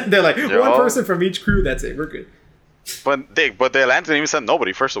 They're like one person from each crew. That's it. We're good. But the Atlanteans didn't even send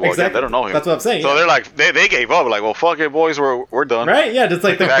nobody. First of all, exactly. They don't know him. That's what I'm saying. So they're like, they gave up. Like, well, fuck it, boys, we're done. Right? Yeah, just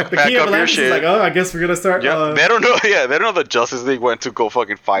like the key of Atlantis is like, oh, I guess we're gonna start. Yeah, they don't know. Yeah, they don't know the Justice League went to go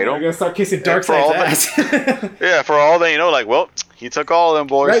fucking fight them. We're gonna start kissing Darkseid's ass. Yeah, for all they know, like, well, he took all of them,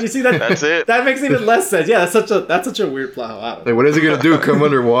 boys. Right? You see that? That's it. That makes even less sense. Yeah, that's such a weird plot. Wow. Like, what is he gonna do? Come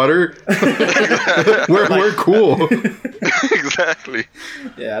underwater? we're cool. Exactly.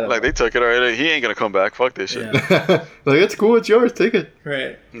 Yeah. Like they took it already. He ain't gonna come back. Fuck this shit. Yeah. Like, it's cool. It's yours. Take it.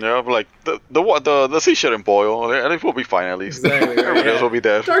 Right. Yeah, but like the sea shouldn't boil. I think we'll be fine at least. Exactly. Right, Everybody else will be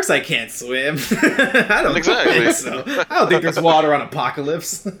dead. Darkseid can't swim. I don't think so. I don't think there's water on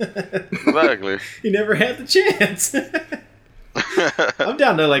Apocalypse. Exactly. He never had the chance. I'm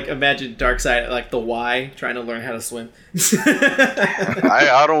down to like imagine Darkseid like the Y trying to learn how to swim.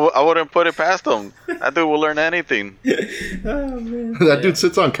 I wouldn't put it past him. That dude will learn anything. Oh man. That dude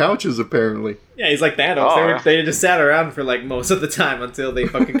sits on couches apparently. Yeah, he's like Thanos. They just sat around for like most of the time until they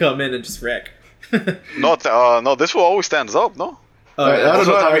fucking come in and just wreck. No, this will always stands up. No, I don't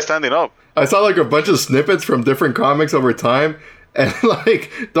know. Time he's standing up. I saw like a bunch of snippets from different comics over time, and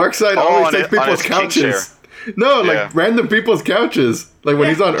like Darkseid always takes people's couches. No, like random people's couches. Like when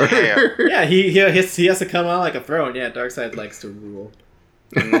he's on Earth. Yeah, he has to come on like a throne. Yeah, Darkseid likes to rule.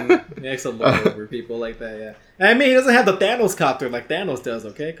 He likes to lord over people like that, yeah. I mean, he doesn't have the Thanos copter like Thanos does,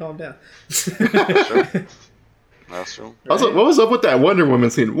 okay? Calm down. That's true. Also, what was up with that Wonder Woman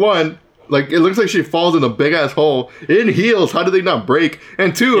scene? One, like, it looks like she falls in a big-ass hole. In heels, how did they not break?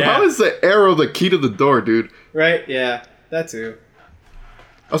 And two, how is the arrow the key to the door, dude? Right, yeah. That too.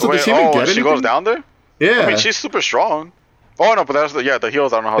 Also, did she even get anything? She goes down there? Yeah. I mean, she's super strong. Oh, no, but that's the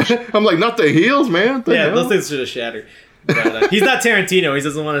heels. I don't know how I'm like, not the heels, man. Those things should have shattered. But, he's not Tarantino. He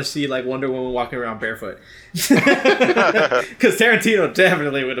doesn't want to see like Wonder Woman walking around barefoot. Because Tarantino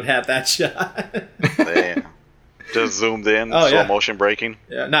definitely would have had that shot. Damn. Just zoomed in, slow motion breaking.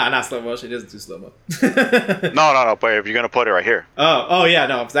 Yeah, not slow motion. He doesn't do slow mo. No. But if you're gonna put it right here. Oh yeah,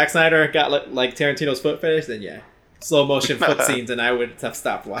 no. If Zack Snyder got like Tarantino's foot fetish, then yeah. Slow motion foot scenes, and I would have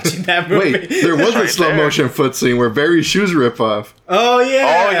stopped watching that movie. Wait, there was a slow motion foot scene where Barry's shoes rip off. Oh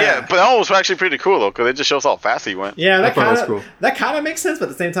yeah. But that was actually pretty cool though, because it just shows how fast he went. Yeah, that cool. That kind of makes sense, but at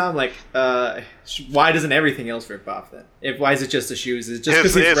the same time, like, why doesn't everything else rip off then? Why is it just the shoes? Is it just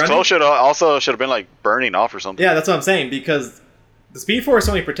because he's running? His clothes should have been like burning off or something. Yeah, that's what I'm saying, because the Speed Force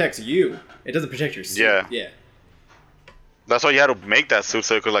only protects you; it doesn't protect your suit. Yeah. That's why you had to make that suit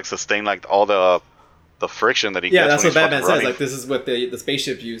so it could like sustain like all the friction that he gets. Yeah, that's when what Batman says. Like, this is what the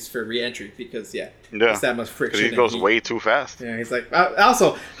spaceship used for re-entry because it's that much friction. Because he goes way too fast. Yeah, he's like.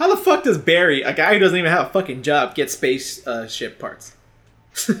 Also, how the fuck does Barry, a guy who doesn't even have a fucking job, get spaceship parts?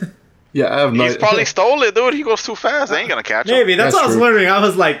 Yeah, I have no. He's probably stole it, dude. He goes too fast. They ain't gonna catch him. Maybe that's what I was wondering. I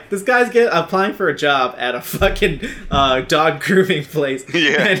was like, this guy's applying for a job at a fucking dog grooming place,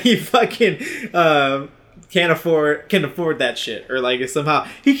 and he fucking. Can afford that shit, or like somehow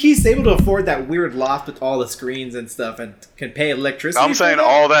he's able to afford that weird loft with all the screens and stuff, and can pay electricity. I'm saying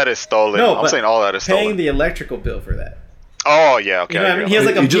all that is stolen. No, I'm saying all that is paying stolen. the electrical bill for that. Oh yeah, okay. You know what I mean? He has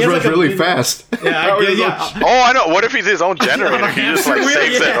like he just runs really fast. Yeah, Oh, I know. What if he's his own generator? He just like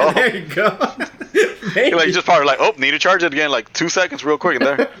saves it. Oh. There you go. Maybe. Like, just probably like, need to charge it again, like 2 seconds, real quick, in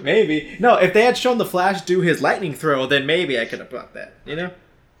there. Maybe. No, if they had shown the Flash do his lightning throw, then maybe I could have bought that. You know?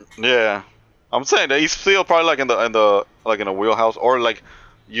 Yeah. I'm saying that he's still probably like in the wheelhouse, or like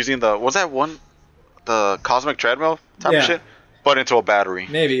using the cosmic treadmill type of shit, but into a battery.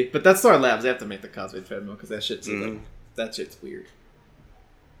 Maybe, but that's Star Labs. They have to make the cosmic treadmill because that shit's that shit's weird.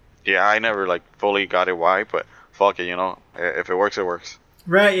 Yeah, I never like fully got it why, but fuck it, if it works, it works.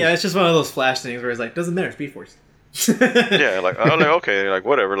 Right? Yeah, it's just one of those Flash things where it's like doesn't matter, Speed Force. Yeah, like okay, like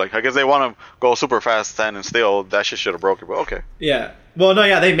whatever. Like I guess they want to go super fast, standing still. That shit should have broken, but okay. Yeah. Well, no,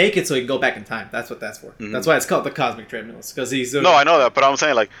 yeah, they make it so he can go back in time. That's what that's for. Mm-hmm. That's why it's called the cosmic treadmills, because he's. No, I know that, but I'm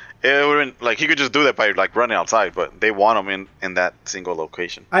saying like it would like he could just do that by like running outside, but they want him in that single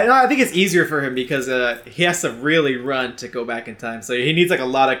location. I think it's easier for him because he has to really run to go back in time, so he needs like a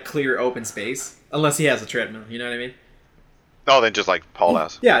lot of clear open space, unless he has a treadmill. You know what I mean? No, then just like haul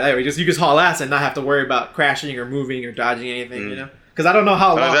ass. Yeah, you just haul ass and not have to worry about crashing or moving or dodging anything. You know, because I don't know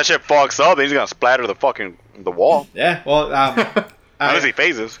how long. If that shit fucks up, then he's gonna splatter the wall. Yeah, well. Unless he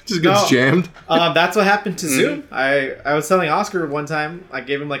phases. Just gets jammed. That's what happened to Zoom. I was telling Oscar one time, I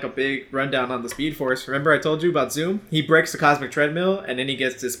gave him like a big rundown on the Speed Force. Remember I told you about Zoom? He breaks the cosmic treadmill and then he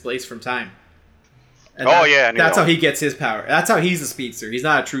gets displaced from time. And that's how he gets his power. That's how he's a speedster. He's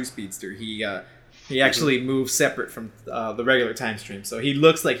not a true speedster. He actually moves separate from the regular time stream. So he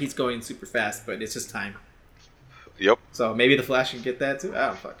looks like he's going super fast, but it's just time. Yep. So maybe the Flash can get that too? I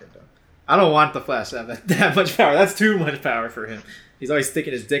don't fucking know. I don't want the Flash to have that much power. That's too much power for him. He's always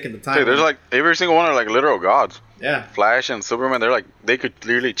sticking his dick in the time. Dude, there's like every single one are like literal gods. Yeah. Flash and Superman, they're like they could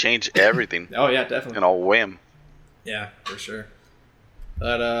clearly change everything. Oh yeah, definitely. In a whim. Yeah, for sure.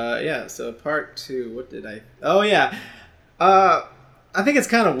 But yeah, so part 2, what did I... Oh yeah. I think it's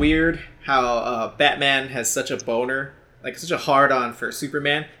kind of weird how Batman has such a boner, like such a hard-on for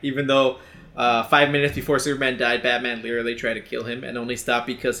Superman, even though 5 minutes before Superman died, Batman literally tried to kill him and only stopped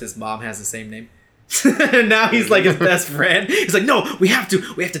because his mom has the same name. And now he's like his best friend. He's like, no, we have to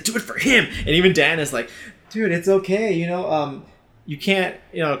do it for him. And even Dan is like, dude, it's okay, you can't,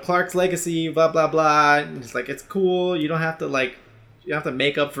 Clark's legacy, blah blah blah. And it's like, it's cool. You don't have to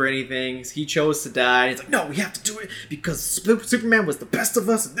make up for anything. He chose to die. And it's like, no, we have to do it because Superman was the best of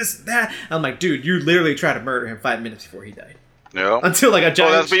us and this and that. I'm like, dude, you literally tried to murder him 5 minutes before he died. Yeah. Until like a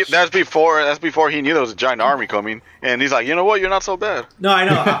giant. Oh, that's before he knew there was a giant army coming, and he's like, you know what, you're not so bad. No, I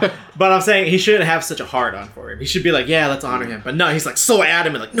know, but I'm saying he shouldn't have such a hard on for him. He should be like, yeah, let's honor him. But no, he's like so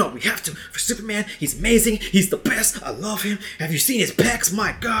adamant, like, no, we have to for Superman. He's amazing. He's the best. I love him. Have you seen his pecs?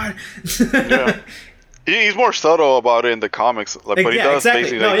 My God. Yeah. He's more subtle about it in the comics, but he does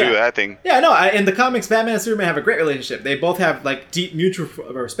basically do that thing. Yeah, no. In the comics, Batman and Superman have a great relationship. They both have like deep mutual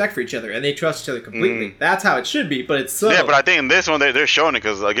respect for each other, and they trust each other completely. That's how it should be, but it's subtle. Yeah, but I think in this one they're showing it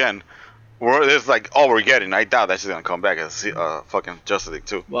because again, it's like all we're getting. I doubt that's just gonna come back as fucking Justice League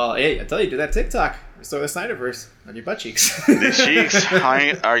 2. Well, hey, I tell you, do that TikTok. Restore the Snyderverse on your butt cheeks. These cheeks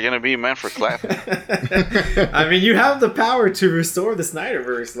are gonna be meant for clapping. I mean, you have the power to restore the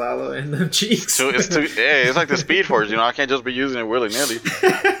Snyderverse, Lalo, and the cheeks. It's like the Speed Force, I can't just be using it willy nilly.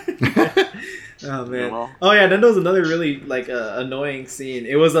 Oh man! Oh yeah, then there was another really annoying scene.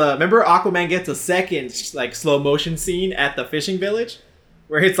 It was remember Aquaman gets a second slow motion scene at the fishing village.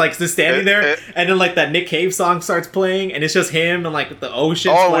 Where it's like just standing there, and then like that Nick Cave song starts playing, and it's just him and like the ocean.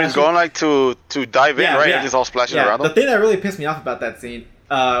 Oh, splashing. When he's going like to dive in, right? And he's all splashing around him. The thing that really pissed me off about that scene,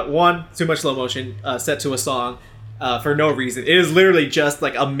 one, too much slow motion set to a song for no reason. It is literally just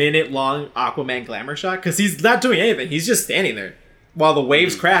like a minute long Aquaman glamour shot because he's not doing anything. He's just standing there while the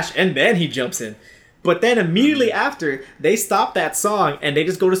waves crash, and then he jumps in. But then immediately after, they stop that song and they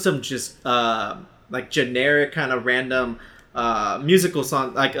just go to some just generic kind of random. Musical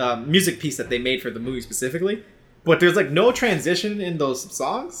song, music piece that they made for the movie specifically, but there's like no transition in those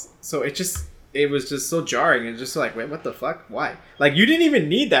songs, so it was just so jarring and just like, wait, what the fuck? Why? Like, you didn't even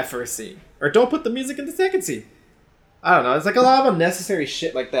need that first scene, or don't put the music in the second scene. I don't know. It's like a lot of unnecessary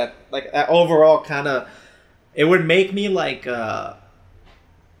shit like that. Like that overall kind of, it would make me like,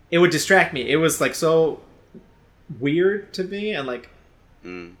 it would distract me. It was like so weird to me and like.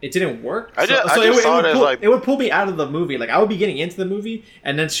 It didn't work. It would pull me out of the movie. Like I would be getting into the movie,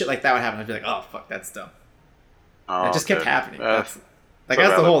 and then shit like that would happen. I'd be like, "Oh fuck, that's dumb." It just kept happening. That's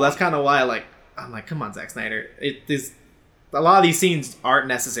the whole. That's kind of why, I'm like, come on, Zack Snyder. A lot of these scenes aren't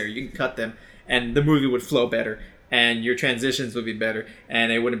necessary. You can cut them, and the movie would flow better, and your transitions would be better,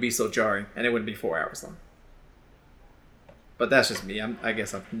 and it wouldn't be so jarring, and it wouldn't be 4 hours long. But that's just me. I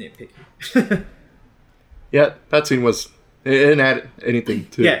guess I'm nitpicky. Yeah, that scene was. It didn't add anything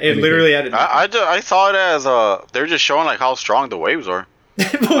to it. Yeah, it literally added nothing. I saw it as they're just showing like how strong the waves are.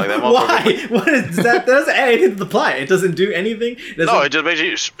 Why? What is that? That doesn't add anything to the plot. It doesn't do anything. No, it just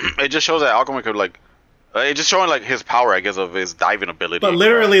basically it just shows that Aquaman could it's just showing like his power, I guess, of his diving ability. But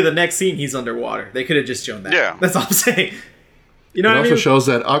literally, the next scene he's underwater. They could have just shown that. Yeah, that's all I'm saying. You know what I mean? It also shows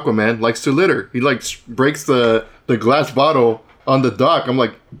that Aquaman likes to litter. He breaks the glass bottle on the dock. I'm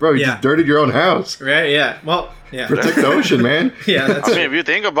like, bro, you just dirtied your own house. Right? Yeah. Well. Yeah. Protect the ocean, man. Yeah, that's I mean, if you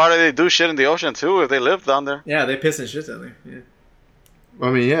think about it, they do shit in the ocean too if they live down there. Yeah, they piss and shit down there. Yeah.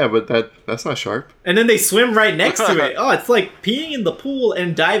 I mean, yeah, but that's not sharp. And then they swim right next to it. Oh, it's like peeing in the pool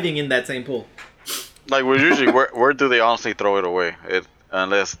and diving in that same pool. Like, we're usually, where do they honestly throw it away?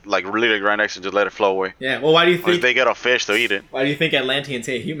 Unless, really right next and just let it flow away. Yeah, well, why do you think... Unless they get a fish to eat it. Why do you think Atlanteans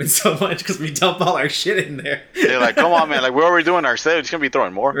hate humans so much? Because we dump all our shit in there. They're like, come on, man. Like, we're already doing ourselves. We're just going to be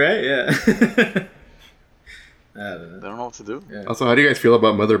throwing more. Right, yeah. I don't know what to do. Yeah. Also, how do you guys feel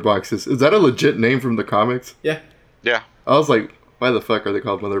about mother boxes? Is that a legit name from the comics? Yeah. Yeah. I was like, why the fuck are they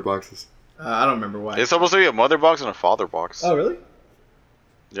called mother boxes? I don't remember why. It's supposed to be a mother box and a father box. Oh, really?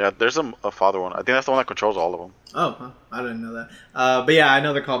 Yeah, there's a father one. I think that's the one that controls all of them. Oh, huh. I didn't know that. But yeah, I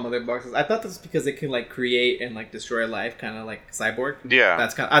know they're called mother boxes. I thought that's because they can create and destroy life, kind of like Cyborg. Yeah.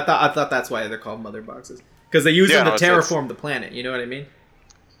 That's kind. I thought that's why they're called mother boxes, because they use them to terraform the planet. You know what I mean?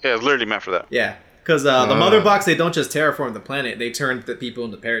 Yeah, it's literally meant for that. Yeah. Because the mother box, they don't just terraform the planet; they turn the people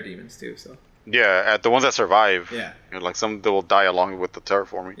into parademons too. So. Yeah, the ones that survive. Yeah. Some they will die along with the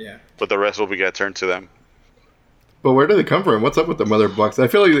terraforming. Yeah. But the rest will get turned to them. But where do they come from? What's up with the mother box? I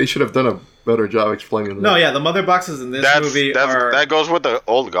feel like they should have done a better job explaining that. No, yeah, the mother boxes in this movie are... That goes with the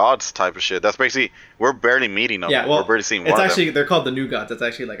old gods type of shit. That's basically... We're barely meeting them. Yeah, well, we're barely seeing one of them. They're called the New Gods. That's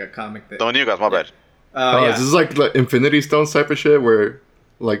actually like a comic thing. The New Gods, my bad. This is like Infinity Stones type of shit where...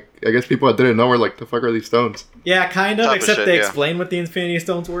 Like, I guess people that didn't know were like, the fuck are these stones? Yeah, kind of, except they explain what the Infinity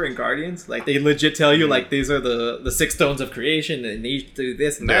Stones were in Guardians. Like, they legit tell you, like, these are the 6 stones of creation, and they each do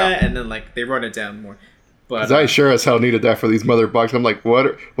this and that, and then, like, they run it down more. But I sure as hell needed that for these mother boxes. I'm like,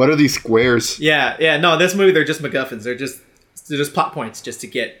 what are these squares? Yeah, no, this movie, they're just MacGuffins. They're just plot points just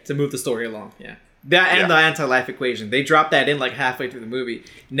to move the story along, yeah. That and the anti-life equation. They dropped that in like halfway through the movie.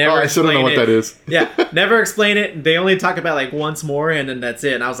 I still don't know what that is. Yeah, never explain it. They only talk about like once more and then that's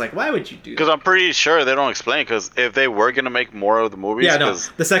it. And I was like, why would you do that? Because I'm pretty sure they don't explain. Because if they were going to make more of the movies,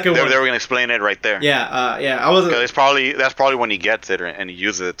 the second one. They were going to explain it right there. Yeah. I wasn't. Because that's probably when he gets it and he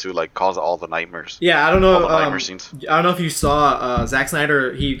uses it to like cause all the nightmares. Yeah, I don't know. All the nightmare scenes. I don't know if you saw Zack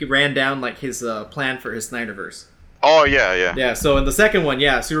Snyder. He ran down like his plan for his Snyderverse. Oh, yeah. Yeah, so in the second one,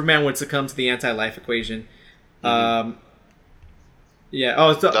 Superman would succumb to the anti-life equation. Mm-hmm.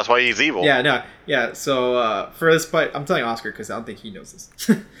 So that's why he's evil. Yeah. So for this part, I'm telling Oscar because I don't think he knows this.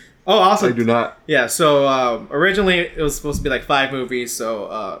 Also, I do not. Yeah. So originally it was supposed to be like 5 movies.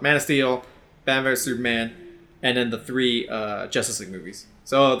 So Man of Steel, Batman vs Superman, and then the 3 Justice League movies.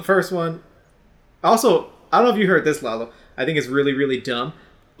 So the first one. Also, I don't know if you heard this, Lalo. I think it's really, really dumb.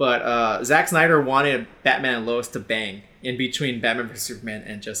 But Zack Snyder wanted Batman and Lois to bang in between Batman vs Superman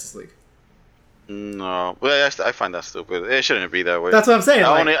and Justice League. No, well, I find that stupid. It shouldn't be that way. That's what I'm saying.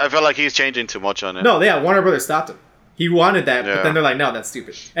 I feel like he's changing too much on it. No, Warner Brothers stopped him. He wanted that, but then they're like, no, that's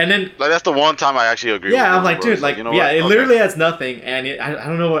stupid. And then like that's the one time I actually agree. Yeah, with I'm like, dude, like, it literally has nothing, and I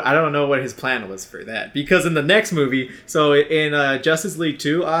don't know what his plan was for that because in the next movie, so in Justice League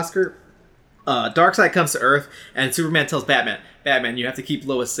 2, Oscar, Darkseid comes to Earth, and Superman tells Batman, you have to keep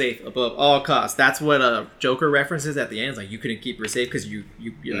Lois safe above all costs. That's what Joker references at the end. It's like you couldn't keep her safe because you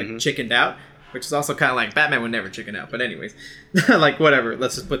like chickened out. Which is also kind of like Batman would never chicken out. But anyways, like whatever.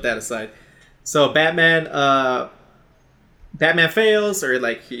 Let's just put that aside. So Batman fails or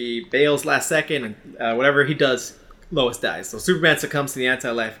like he bails last second and whatever he does, Lois dies. So Superman succumbs to the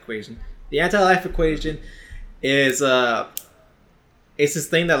anti-life equation. The anti-life equation is it's this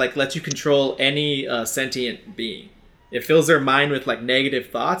thing that like lets you control any sentient being. It fills their mind with like negative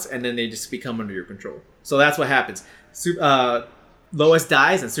thoughts and then they just become under your control. So that's what happens. Lois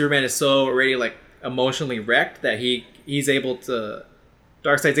dies and Superman is so already like emotionally wrecked that he's able to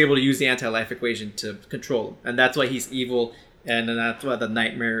Darkseid's able to use the anti-life equation to control him, and that's why he's evil, and then that's why the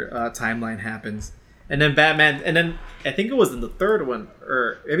nightmare timeline happens. And then Batman, and then I think it was in the third one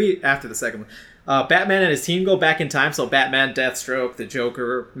or maybe after the second one, Batman and his team go back in time. So Batman, Deathstroke, the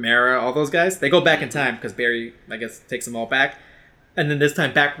Joker, Mara, all those guys, they go back in time because Barry, I guess, takes them all back. And then this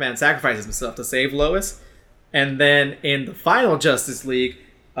time Batman sacrifices himself to save Lois. And then in the final Justice League,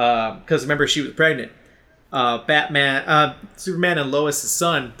 because remember she was pregnant, Superman and Lois'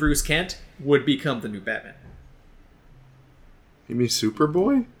 son, Bruce Kent, would become the new Batman. You mean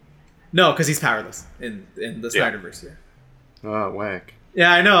Superboy? No, because he's powerless in the Snyderverse. Yeah. Oh, whack.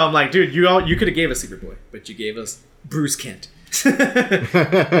 Yeah, I know. I'm like, dude, you could have gave us Superboy, but you gave us Bruce Kent.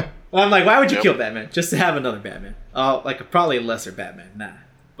 I'm like, why would you kill Batman just to have another Batman? Like probably a lesser Batman. Nah.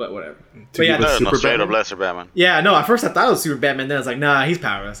 But whatever. But yeah, no, straight up lesser Batman. Yeah, no. At first I thought it was Super Batman. Then I was like, nah, he's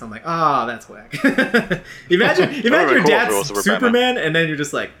powerless. I'm like, oh, that's whack. imagine your dad's Superman, and then you're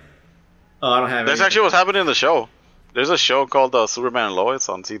just like, oh, I don't have. That's actually what's happening in the show. There's a show called Superman and Lois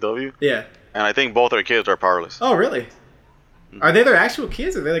on CW. Yeah. And I think both their kids are powerless. Oh, really? Are they their actual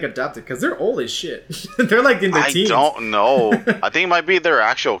kids or are they like adopted? Because they're old as shit. They're like in their teens. I don't know. I think it might be their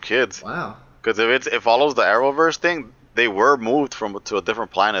actual kids. Wow. Because if it follows the Arrowverse thing, they were moved to a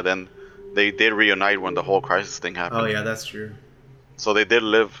different planet, and they did reunite when the whole crisis thing happened. Oh yeah, that's true. So they did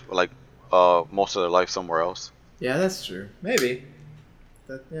live like most of their life somewhere else. Yeah, that's true. Maybe.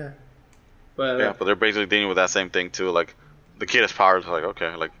 But but they're basically dealing with that same thing too. Like the kid is powered. Like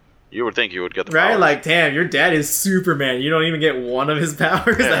okay, like you would think you would get the right. powers. Like damn, your dad is Superman. You don't even get one of his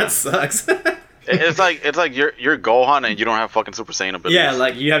powers. Yeah. That sucks. It's like you're Gohan and you don't have fucking Super Saiyan abilities. Yeah,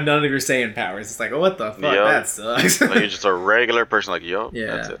 like you have none of your Saiyan powers. It's like, oh, what the fuck? Yep. That sucks. Like you're just a regular person. Like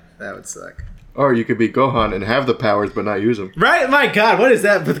that's it. That would suck. Or you could be Gohan and have the powers but not use them. Right? My God, what is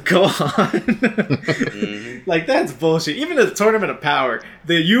that with Gohan? Like that's bullshit. Even the Tournament of Power,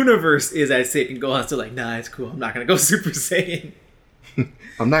 the universe is at stake, and Gohan's still like, nah, it's cool. I'm not gonna go Super Saiyan.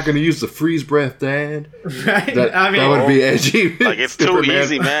 I'm not gonna use the freeze breath, Dad. Right? That would be edgy. Like it's too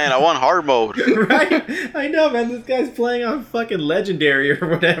easy, man. I want hard mode. Right? I know, man. This guy's playing on fucking Legendary or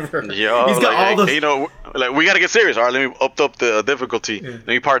whatever. Yo, he's got all the. You know, Like, we gotta get serious. All right, let me up the difficulty. Yeah. Let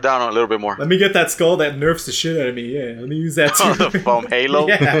me part down a little bit more. Let me get that skull that nerfs the shit out of me. Yeah, let me use that too. The foam halo.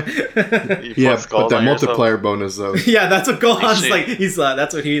 Yeah, but that multiplier bonus though. Yeah, that's what Gohan's like.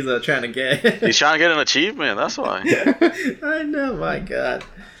 That's what he's trying to get. He's trying to get an achievement. That's why. I know. My God.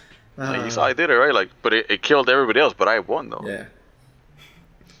 Like, you saw I did it right. Like, but it killed everybody else. But I won though.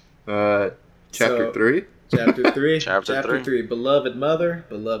 Yeah. Chapter 3. Chapter 3. Chapter 3. Beloved mother,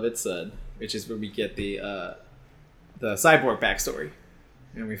 beloved son, which is where we get the cyborg backstory,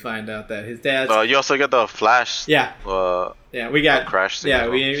 and we find out that his dad's. You also get the Flash. Yeah. We got crash. Yeah,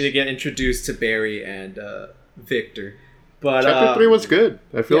 we get introduced to Barry and Victor. But Chapter 3 was good.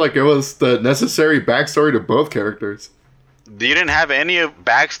 I feel like it was the necessary backstory to both characters. You didn't have any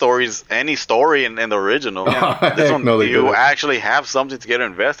backstories, any story in the original. Yeah. This one, you actually have something to get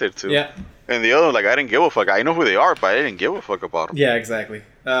invested to. Yeah. And the other one, like, I didn't give a fuck. I know who they are, but I didn't give a fuck about them. Yeah, exactly.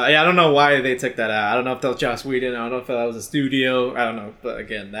 I don't know why they took that out. I don't know if that was Joss Whedon. I don't know if that was a studio. I don't know. But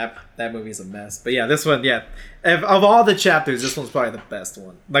again, that movie's a mess. But yeah, this one, yeah. Of all the chapters, this one's probably the best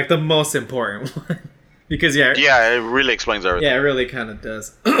one. Like, the most important one. Because, yeah. Yeah, it really explains everything. Yeah, it really kind of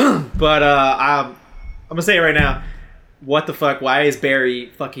does. But I'm going to say it right now. What the fuck? Why is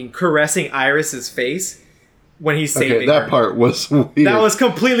Barry fucking caressing Iris's face when he's saving that her? part was weird. That was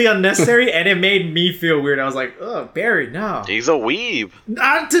completely unnecessary, and it made me feel weird. I was like, "Oh, Barry, no." He's a weeb.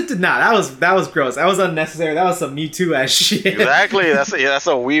 Nah, that was gross. That was unnecessary. That was some Me Too ass shit. Exactly. That's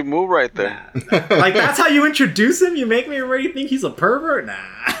a weeb move right there. Nah. Like, that's how you introduce him? You make me already think he's a pervert? Nah.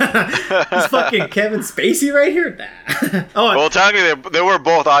 He's fucking Kevin Spacey right here? Nah. Well, technically, they were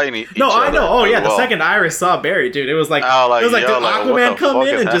both eyeing each other. I know. Oh, yeah. The second Iris saw Barry, dude, it was like, did Aquaman come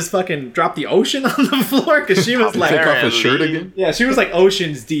in and just fucking drop the ocean on the floor? Because she was like, take off his shirt again? Yeah, she was like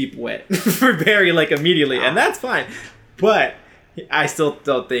oceans deep wet for Barry, like, immediately. And that's fine. But I still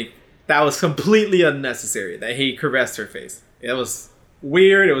don't think that was completely unnecessary that he caressed her face. It was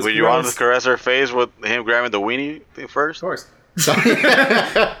weird. It was gross. You wanted to caress her face with him grabbing the weenie thing first? Of course. I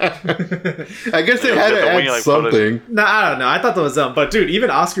guess they had to add something. No, I don't know. I thought that was dumb. But dude, even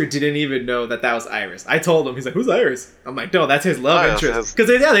Oscar didn't even know that was Iris. I told him. He's like, "Who's Iris?" I'm like, "No, that's his love interest." Because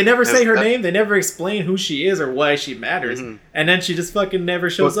they never say her name. They never explain who she is or why she matters. Mm-hmm. And then she just fucking never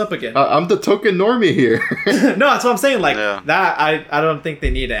shows up again. I'm the token normie here. No, that's what I'm saying. Like that, I don't think they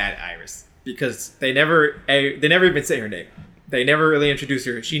need to add Iris because they never even say her name. They never really introduce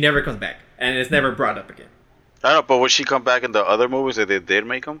her. She never comes back, and it's never brought up again. I don't know, but would she come back in the other movies that they did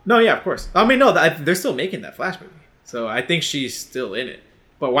make them? No, yeah, of course. I mean, no, they're still making that Flash movie. So I think she's still in it.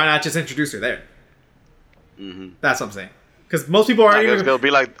 But why not just introduce her there? Mm-hmm. That's what I'm saying. Because most people are... I guess it'll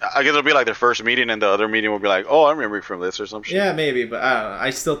be like their first meeting, and the other meeting will be like, oh, I remember you from this or some shit. Yeah, maybe, but I don't know. I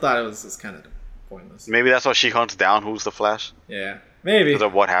still thought it was kind of pointless. Maybe that's why she hunts down who's the Flash? Yeah, maybe. Because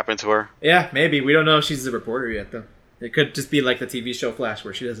of what happened to her? Yeah, maybe. We don't know if she's a reporter yet, though. It could just be like the TV show Flash,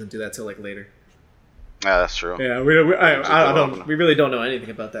 where she doesn't do that till like later. Yeah, that's true. Yeah, we really don't know anything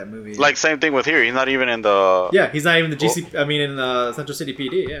about that movie. Like, same thing with here. He's not even in the... Yeah, he's not even the GC... I mean, in Central City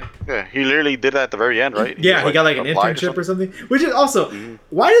PD, yeah. Yeah, he literally did that at the very end, right? Yeah, he got like an internship or something. Which is also... Mm-hmm.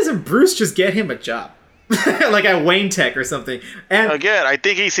 Why doesn't Bruce just get him a job? Like at Wayne Tech or something. And again, I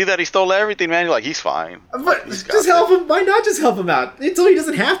think he see that he stole everything, man. He's like, he's fine. But just help him. Why not just help him out? Until he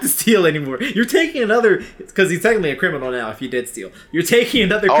doesn't have to steal anymore. You're taking another, because he's technically a criminal now if he did steal. You're taking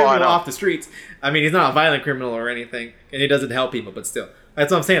another criminal off the streets. I mean, he's not a violent criminal or anything, and he doesn't help people, but still.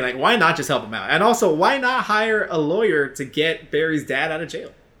 That's what I'm saying. Like, why not just help him out? And also, why not hire a lawyer to get Barry's dad out of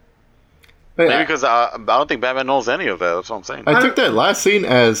jail? Maybe because I don't think Batman knows any of that. That's what I'm saying. I took that last scene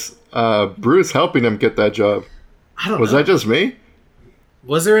as Bruce helping him get that job. I don't know. Was that just me?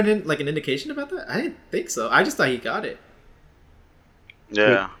 Was there an indication about that? I didn't think so. I just thought he got it.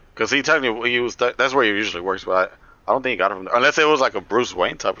 Yeah, because he technically that's where he usually works, but I don't think he got it from there. Unless it was like a Bruce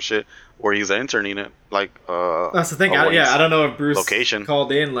Wayne type of shit where he's interning it, like that's the thing. I don't know if Bruce location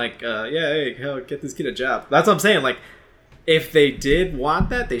called in like, hey, hell, get this kid a job. That's what I'm saying. Like, if they did want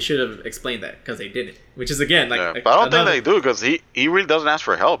that, they should have explained that because they didn't. Which is again like, but I don't think they do because he really doesn't ask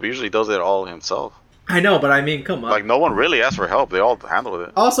for help. He usually does it all himself. I know, but I mean, come on. Like, no one really asks for help. They all handle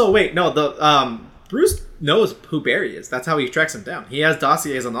it. Also, wait, no, the Bruce knows who Barry is. That's how he tracks him down. He has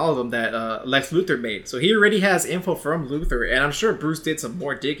dossiers on all of them that Lex Luthor made. So he already has info from Luthor, and I'm sure Bruce did some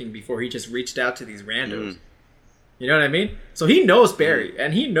more digging before he just reached out to these randos. You know what I mean? So he knows Barry,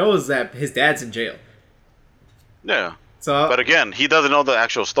 and he knows that his dad's in jail. Yeah. So, but again, he doesn't know the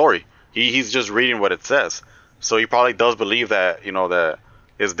actual story. He's just reading what it says. So he probably does believe that, that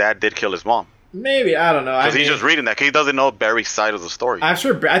his dad did kill his mom. Maybe, I don't know. Because he's just reading that. Cause he doesn't know Barry's side of the story. I'm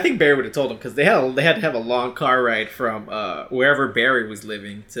sure. I think Barry would have told him because they had to have a long car ride from wherever Barry was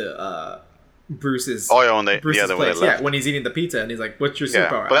living to Bruce's when Bruce's when place. they left. Yeah, when he's eating the pizza and he's like, "What's your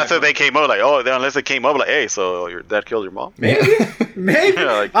superpower?" But that's if they came up like, unless they came up like, hey, so your dad killed your mom? Maybe.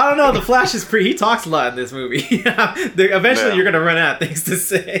 I don't know. The Flash is he talks a lot in this movie. Eventually, you're gonna run out of things to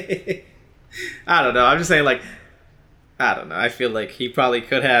say. I don't know. I'm just saying, like, I don't know. I feel like he probably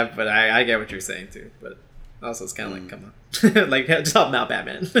could have, but I get what you're saying too. But also, it's kind of like, come on, like, just help him out,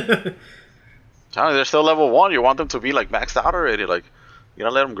 Batman. Johnny, they're still level 1. You want them to be like maxed out already? Like, you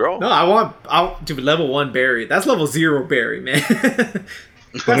don't let them grow. No, I want to level 1 Barry. That's level 0 Barry, man.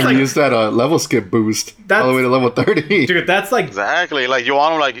 When you use that level skip boost all the way to level 30. Dude, that's like exactly like you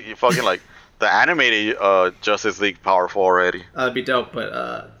want them like you fucking like the animated Justice League powerful already. That'd be dope,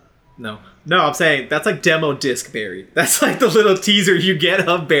 but no, I'm saying that's like demo disc Barry. That's like the little teaser you get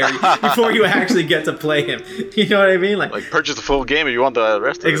of Barry before you actually get to play him. You know what I mean? Like purchase the full game if you want the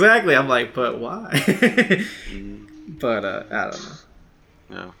rest of it. Exactly. I'm like, but why? But I don't know.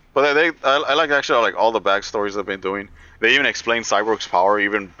 Yeah, but I like actually like all the backstories they've been doing. They even explain Cyborg's power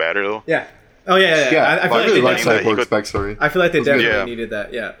even better though. Yeah. Oh yeah. I feel like they Cyborg's backstory. I feel like they definitely needed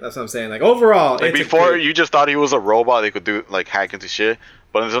that. Yeah, that's what I'm saying. Like overall, like before you just thought he was a robot. They could do like hack into shit,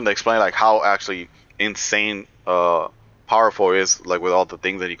 but then they explain like how actually insane powerful he is, like with all the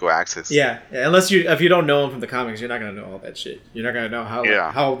things that he could access. Yeah. Unless if you don't know him from the comics, you're not gonna know all that shit. You're not gonna know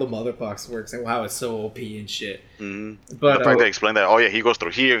how the mother box works and how it's so OP and shit. Mm-hmm. But the fact they explain that, he goes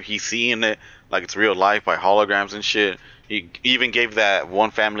through here, he's seeing it like it's real life by holograms and shit. He even gave that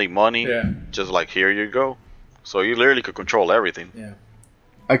one family money, just like here you go. So you literally could control everything. Yeah.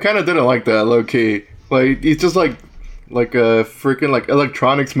 I kind of didn't like that low key. Like he's just like a freaking like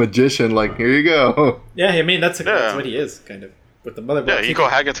electronics magician. Like here you go. Yeah, I mean that's what he is kind of with the motherboard. Yeah, he can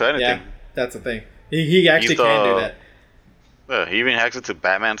hack into anything. Yeah, that's the thing. He actually can do that. Yeah, he even hacks into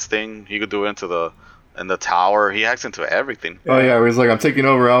Batman's thing. He could do it into the tower. He hacks into everything. Oh yeah, he's like, I'm taking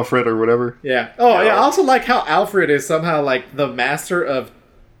over Alfred or whatever. Yeah. Oh yeah. I also like how Alfred is somehow like the master of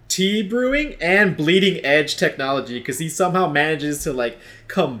tea brewing and bleeding edge technology because he somehow manages to like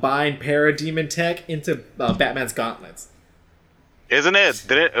combine parademon tech into Batman's gauntlets. Isn't it?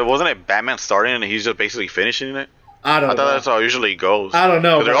 Wasn't it Batman starting and he's just basically finishing it? I thought that's how it usually goes. I don't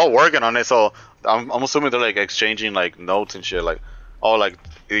know. Because they're all working on it, so I'm assuming they're like exchanging like notes and shit. Like, like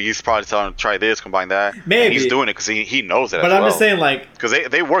he's probably telling him try this, combine that. Maybe and he's doing it because he knows it. But I'm just saying like because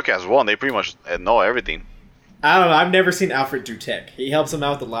they work as one. They pretty much know everything. I don't know. I've never seen Alfred do tech. He helps him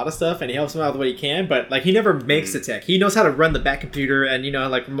out with a lot of stuff, and he helps him out with what he can. But like, he never makes the tech. He knows how to run the back computer and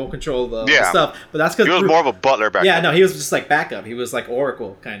like remote control the stuff. But that's because he was more of a butler back. Yeah, no, he was just like backup. He was like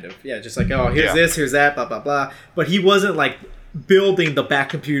Oracle kind of. Yeah, just like here's this, here's that, blah blah blah. But he wasn't like building the back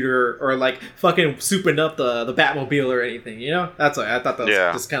computer or like fucking souping up the Batmobile or anything. You know, that's why I thought that was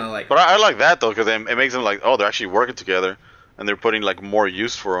just kind of like. But I like that though because it makes them like they're actually working together and they're putting like more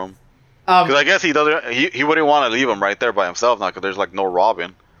use for him. Because I guess he doesn't. He wouldn't want to leave him right there by himself now because there's like no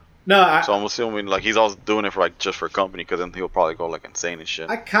Robin. No, so I'm assuming like he's also doing it for like just for company because then he'll probably go like insane and shit.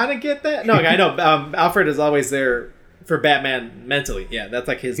 I kind of get that. No, I know Alfred is always there for Batman mentally. Yeah, that's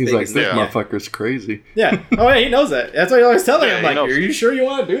like his. He's biggest like, this motherfucker's crazy. Yeah. Oh yeah, he knows that. That's what he always telling him. Like, are you sure you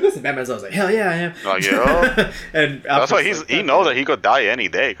want to do this? And Batman's always like, hell yeah, I am. Like, yeah. And that's why he knows that he could die any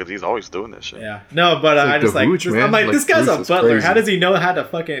day because he's always doing this shit. Yeah. No, but I just like I'm like this guy's a butler. How does he know how to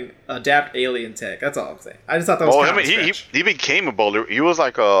fucking adapt alien tech? That's all I'm saying. I just thought that was. I mean, he became a butler. He was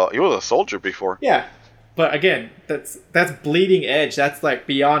like he was a soldier before. Yeah. But again, that's bleeding edge. That's like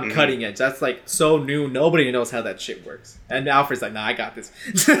beyond cutting edge. That's like so new. Nobody knows how that shit works. And Alfred's like, nah, I got this.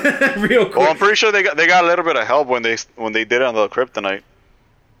 Real quick. Well, I'm pretty sure they got a little bit of help when they did it on the Kryptonite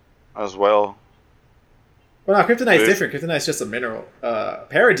as well. Well, no, Kryptonite's different. Kryptonite's just a mineral.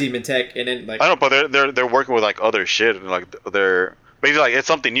 Parademon tech, and then like I don't know, but they're working with like other shit, and like they're basically like it's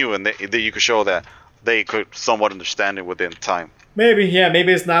something new, and you could show that they could somewhat understand it within time. Maybe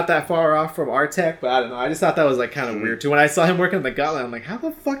it's not that far off from our tech, but I don't know. I just thought that was like kind of weird too. When I saw him working on the gauntlet, I'm like, how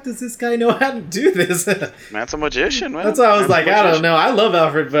the fuck does this guy know how to do this? Man's a magician, man. That's why I was like, I don't know. I love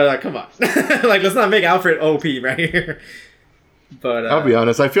Alfred, but come on, like let's not make Alfred OP right here. But I'll be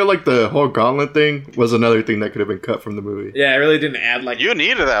honest, I feel like the whole gauntlet thing was another thing that could have been cut from the movie. Yeah, it really didn't add like. You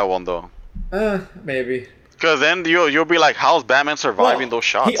needed that one though. Maybe. Because then you'll be like, how's Batman surviving those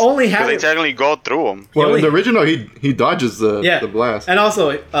shots? He only has. Because they technically go through them. Well, in the original, he dodges the blast. And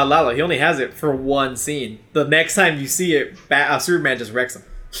also, Lala, he only has it for one scene. The next time you see it, Superman just wrecks him.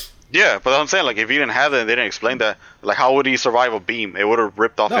 Yeah, but I'm saying, like, if he didn't have it and they didn't explain that, like, how would he survive a beam? It would have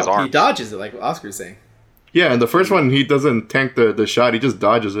ripped off his arm. He dodges it, like Oscar's saying. Yeah, in the first one, he doesn't tank the shot. He just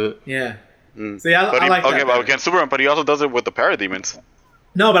dodges it. Yeah. See, I like that. Okay, but against Superman, but he also does it with the parademons.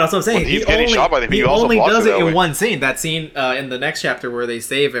 No, but that's what I'm saying. He's getting shot by them. He only does it in one scene. That scene in the next chapter where they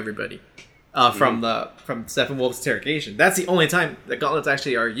save everybody. from Steppenwolf's interrogation. That's the only time the gauntlets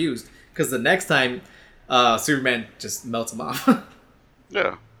actually are used, because the next time Superman just melts them off.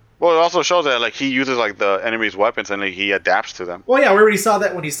 Yeah. Well, it also shows that like he uses like the enemy's weapons and like, he adapts to them. Well, yeah, we already saw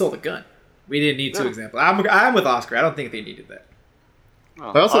that when he stole the gun. We didn't need two examples. I'm with Oscar. I don't think they needed that.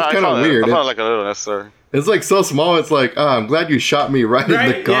 Oh. Also, it's kind of weird. I found it like a little necessary. It's like so small. It's like, I'm glad you shot me right in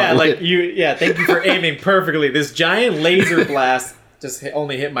the gauntlet. Yeah, thank you for aiming perfectly. This giant laser blast just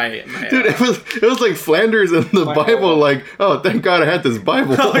only hit my dude, it was like Flanders in the Bible. Like, oh, thank God I had this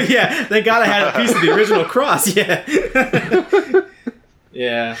Bible. Oh yeah, thank God I had a piece of the original cross. Yeah.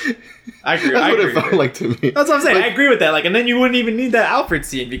 Yeah, I agree. That's what it felt like to me. That's what I'm saying. Like, I agree with that. Like, and then you wouldn't even need that Alfred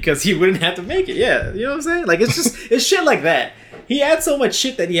scene because he wouldn't have to make it. Yeah, you know what I'm saying? Like, it's shit like that. He adds so much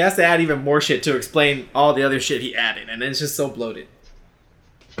shit that he has to add even more shit to explain all the other shit he added, and it's just so bloated.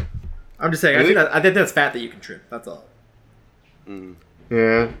 I'm just saying. Really? I think that's fat that you can trim. That's all.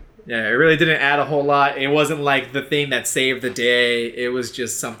 Yeah. Yeah, it really didn't add a whole lot. It wasn't like the thing that saved the day. It was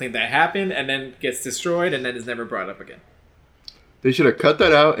just something that happened and then gets destroyed and then is never brought up again. They should have cut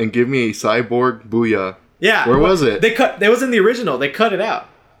that out and give me a cyborg booyah. Yeah. Where was it? It was in the original. They cut it out.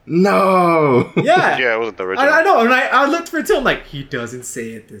 No. Yeah. Yeah, it wasn't the original. I know. And I looked for it too. I'm like, he doesn't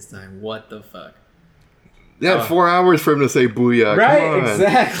say it this time. What the fuck? They had 4 hours for him to say booyah. Right? Come on.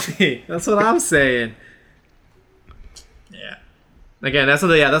 Exactly. That's what I'm saying. Yeah. Again, that's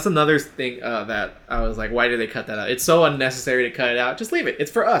another thing that I was like, why did they cut that out? It's so unnecessary to cut it out. Just leave it. It's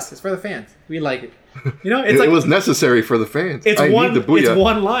for us. It's for the fans. We like it. You know, it was necessary for the fans. Need the booyah. It's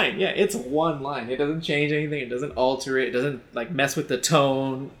one line. Yeah, it's one line. It doesn't change anything. It doesn't alter it. It doesn't like mess with the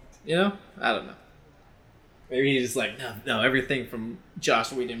tone. You know, I don't know. Maybe he's just like, no, everything from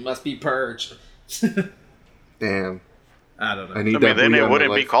Joss Whedon must be purged. Damn. I don't know. I mean, then it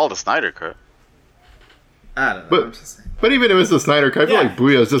wouldn't be called a Snyder Cut. I don't know. But even if it's the Snyder Cut, I feel like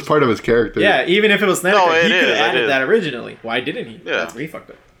Booyah is just part of his character. Yeah, even if it was Snyder Cut, he could have added that originally. Why didn't he? Yeah. That's where he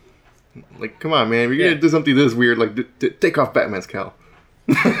fucked up. Like, come on, man. We're going to do something this weird. Like, take off Batman's cowl.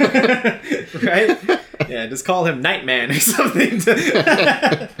 Right? Yeah, just call him Nightman or something.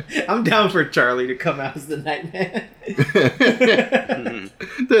 I'm down for Charlie to come out as the Nightman.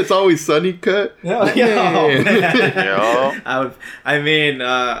 That's always Sunny cut. Maddie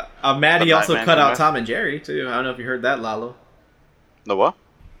also cut out Tom and Jerry too. I don't know if you heard that, Lalo. The what?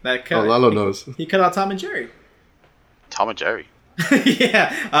 That cut. Oh, Lalo knows. He cut out Tom and Jerry. Tom and Jerry.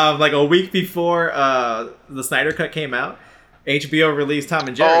 Yeah, like a week before the Snyder Cut came out, HBO released Tom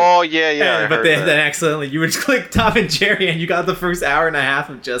and Jerry. Oh yeah. But then accidentally you would click Tom and Jerry and you got the first hour and a half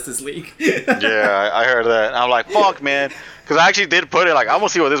of Justice League. Yeah, I heard that. I'm like, fuck, man. Because I actually did put it like, I'm gonna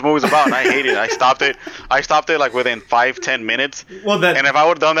see what this movie's about, and I hate it. I stopped it like within 5-10 minutes. And if I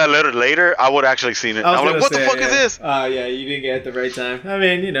would have done that later, I would have actually seen it. I'm like, what the fuck is this? Yeah, you didn't get it at the right time. I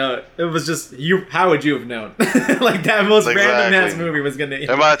mean, you know, it was just you. How would you have known? Like that most random ass movie was gonna.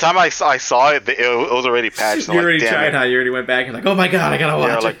 And by the time I saw it, it was already patched. So you already tried, huh? You already went back and like, oh my god, I gotta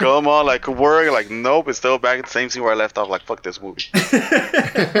watch it. Like come on, like work. Like nope, it's still back at the same scene where I left off. Like fuck this movie.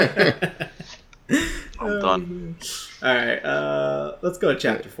 I'm done. All right, let's go to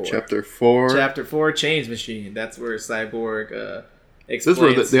chapter 4. Chapter 4, Change Machine. That's where Cyborg explains. This is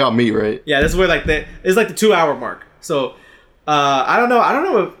where they all meet, right? Yeah, this is where it's like the 2-hour mark. So I don't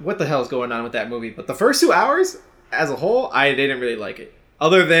know what the hell is going on with that movie, but the first 2 hours as a whole, I didn't really like it.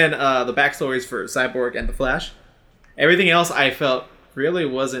 Other than the backstories for Cyborg and the Flash, everything else I felt really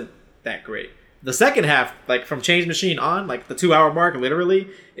wasn't that great. The second half, like from Change Machine on, like the 2-hour mark,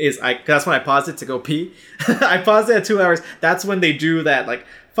 literally that's when I paused it to go pee. I paused it at 2 hours. That's when they do that like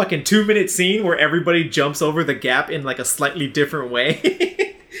fucking 2-minute scene where everybody jumps over the gap in like a slightly different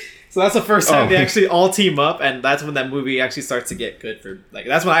way. So that's the first time they actually all team up, and that's when that movie actually starts to get good for like.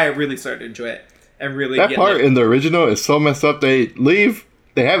 That's when I really started to enjoy it and really. That part in the original is so messed up. They leave.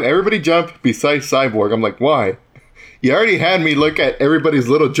 They have everybody jump besides Cyborg. I'm like, why? You already had me look at everybody's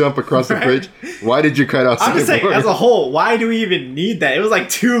little jump across the bridge. Why did you cut out Cyborg? I'm just saying, as a whole, why do we even need that? It was like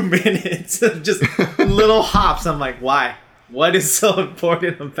 2 minutes of just little hops. I'm like, why? What is so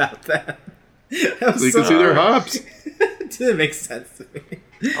important about that? So you can see their hops. It didn't make sense to me.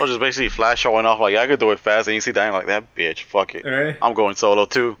 I was just basically Flash showing off like, I could do it fast. And you see Diane like, that bitch, fuck it. Right. I'm going solo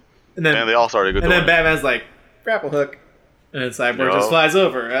too. And then they all started doing it. And then Batman's like, grapple hook. And then Cyborg just flies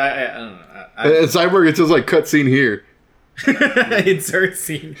over. I don't know. And Cyborg, it's just like cutscene here. Insert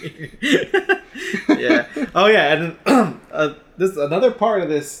scene here. Yeah. Oh yeah, and this is another part of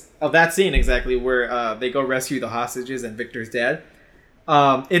that scene exactly where they go rescue the hostages and Victor's dad.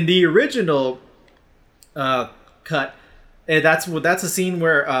 In the original cut, that's a scene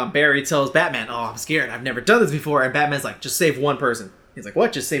where Barry tells Batman, "Oh, I'm scared. I've never done this before," and Batman's like, "Just save one person. He's like,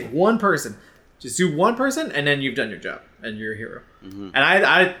 what? Just save one person. Just do one person, and then you've done your job, and you're a hero. Mm-hmm. And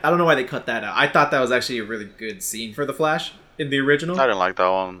I don't know why they cut that out. I thought that was actually a really good scene for the Flash in the original. I didn't like that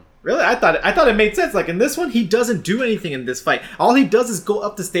one. Really? I thought it made sense. Like, in this one, he doesn't do anything in this fight. All he does is go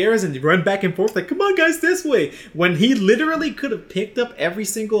up the stairs and run back and forth like, come on, guys, this way. When he literally could have picked up every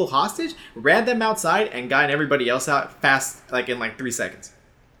single hostage, ran them outside, and gotten everybody else out fast, like, in, 3 seconds.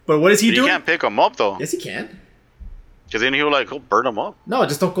 But what is he doing? You can't pick them up, though. Yes, he can. Because then he'll burn them up. No,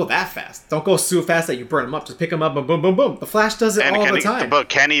 just don't go that fast. Don't go so fast that you burn them up. Just pick them up and boom, boom, boom. The Flash does it all the time. But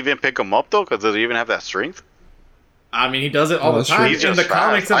can he even pick them up, though? Because does he even have that strength? I mean, he does it all the time in the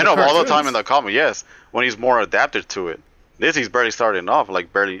comics. I know, all the time in the comic, yes. When he's more adapted to it. This, he's barely starting off,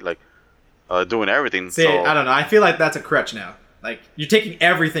 barely doing everything. See, I don't know. I feel like that's a crutch now. Like, you're taking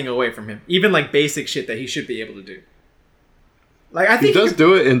everything away from him. Even, basic shit that he should be able to do. I think he does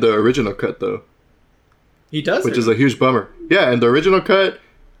do it in the original cut, though. He does? Which is a huge bummer. Yeah, in the original cut,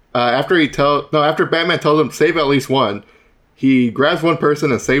 after Batman tells him, save at least one, he grabs one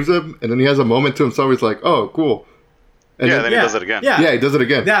person and saves him, and then he has a moment to himself where he's like, oh, cool. And then he does it again. Yeah, he does it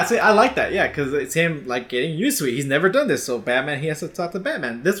again. Yeah, see, I like that. Yeah, because it's him getting used to it. He's never done this, so Batman, he has to talk to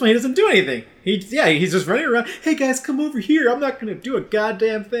Batman. This one, he doesn't do anything. He's just running around. Hey guys, come over here. I'm not gonna do a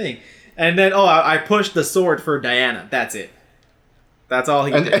goddamn thing. And then, I pushed the sword for Diana. That's it. That's all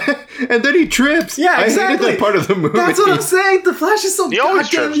he did. And then he trips. Yeah, exactly. I hated that part of the movie. That's what I'm saying. The Flash is so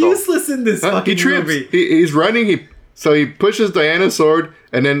goddamn useless in this fucking movie. He's running. So he pushes Diana's sword,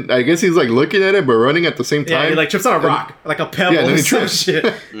 and then I guess he's looking at it, but running at the same time. Yeah, he trips on a rock, like a pebble or some shit.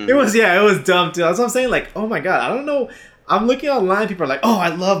 It was dumb too. That's what I'm saying. Oh my god, I don't know. I'm looking online. People are like, oh, I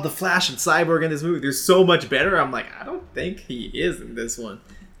love the Flash and Cyborg in this movie. They're so much better. I'm like, I don't think he is in this one.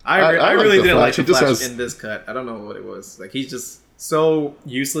 I really didn't like the Flash in this cut. I don't know what it was. He's just so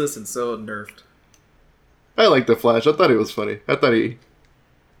useless and so nerfed. I like the Flash. I thought it was funny. I thought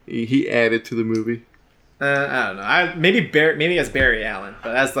he added to the movie. I don't know. Maybe as Barry Allen,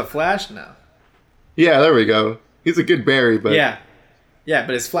 but as the Flash, no. Yeah, there we go. He's a good Barry, but yeah, but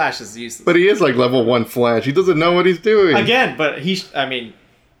his Flash is useless. But he is level 1 Flash. He doesn't know what he's doing again. But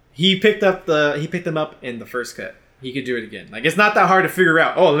he picked them up in the first cut. He could do it again. It's not that hard to figure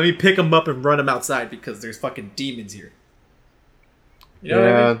out. Oh, let me pick them up and run them outside because there's fucking demons here. You know what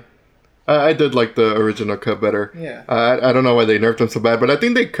I mean? I did like the original cut better. Yeah. I don't know why they nerfed him so bad, but I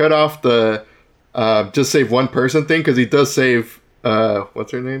think they cut off the just save one person thing because he does save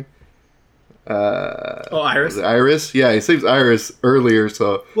what's her name? Iris. Iris? Yeah, he saves Iris earlier,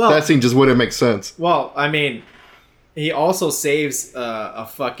 so that scene just wouldn't make sense. Well, I mean, he also saves a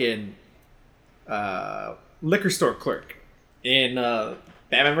fucking liquor store clerk in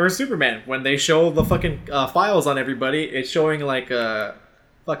Batman vs Superman when they show the fucking files on everybody. It's showing a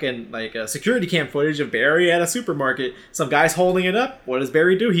security cam footage of Barry at a supermarket. Some guy's holding it up. What does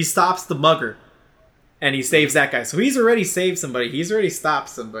Barry do? He stops the mugger. And he saves that guy. So he's already saved somebody. He's already stopped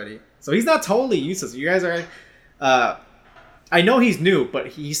somebody. So he's not totally useless. You guys are... I know he's new, but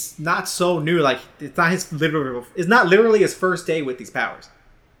he's not so new. It's not literally his first day with these powers.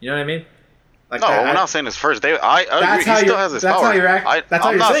 You know what I mean? We're not saying his first day. I agree. He still has his powers. That's how you're acting.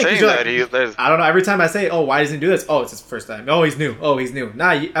 I'm not saying that I don't know. Every time I say, oh, why doesn't he do this? Oh, it's his first time. Oh, he's new.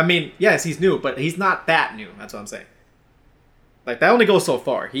 I mean, yes, he's new, but he's not that new. That's what I'm saying. That only goes so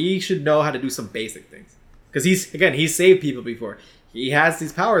far. He should know how to do some basic things. Because he's saved people before. He has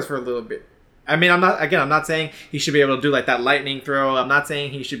these powers for a little bit. I mean, I'm not saying he should be able to do that lightning throw. I'm not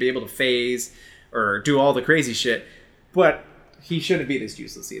saying he should be able to phase or do all the crazy shit. But he shouldn't be this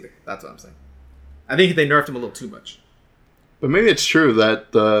useless either. That's what I'm saying. I think they nerfed him a little too much. But maybe it's true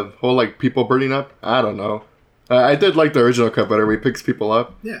that the whole people burning up. I don't know. I did like the original cut better where he picks people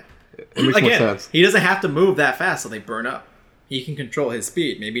up. Yeah. It makes more sense. He doesn't have to move that fast so they burn up. He can control his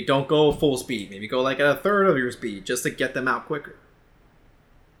speed. Maybe don't go full speed. Maybe go at a third of your speed just to get them out quicker.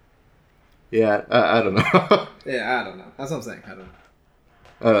 Yeah, I don't know. Yeah, I don't know. That's what I'm saying. I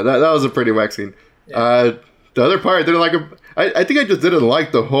don't know. That was a pretty whack scene. Yeah. The other part, I didn't like. I think I just didn't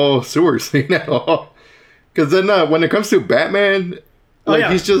like the whole sewer scene at all. Because then when it comes to Batman,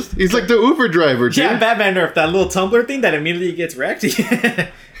 he's like the Uber driver, dude. Yeah, Batman nerfed that little tumbler thing that immediately gets wrecked.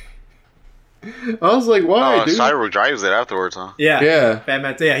 I was like, why, dude? Cyborg drives it afterwards, huh? Yeah.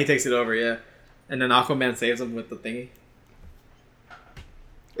 Batman, he takes it over, yeah. And then Aquaman saves him with the thingy.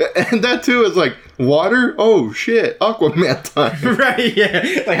 And that, too, is water? Oh, shit. Aquaman time. Right,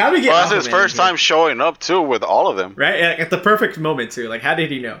 yeah. How do we get that's his first time showing up, too, with all of them. Right? At the perfect moment, too. How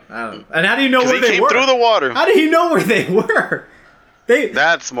did he know? I don't know. And how do you know where they were? He came through the water. How did he know where they were?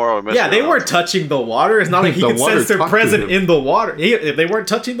 That's more of a mystery. Yeah, they weren't touching the water. It's not like he could sense their presence in the water. They weren't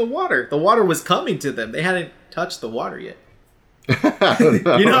touching the water was coming to them. They hadn't touched the water yet.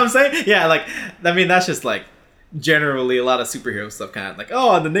 You know what I'm saying? Yeah, like, I mean, that's just like generally a lot of superhero stuff, kind of like,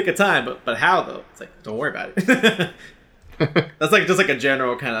 oh, in the nick of time, but how though? It's like, don't worry about it. That's like just like a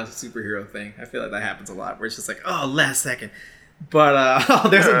general kind of superhero thing. I feel like that happens a lot, where it's just like, oh, last second. But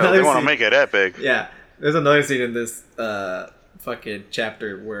there's another. They want to make it epic. Yeah, there's another scene in this fucking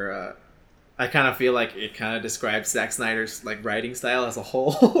chapter where I kind of feel like it kind of describes Zack Snyder's like writing style as a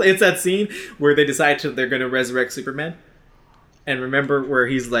whole. It's that scene where they decide they're going to resurrect Superman, and remember where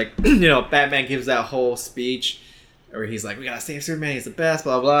he's like, you know, Batman gives that whole speech where he's like, we gotta save Superman, he's the best,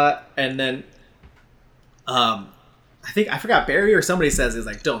 blah blah, and then I forgot Barry or somebody says is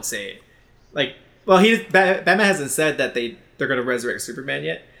like, don't say it. Like, well, Batman hasn't said that they're gonna resurrect Superman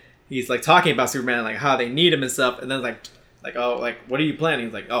yet. He's like talking about Superman, like how they need him and stuff, and then like oh, like what are you planning?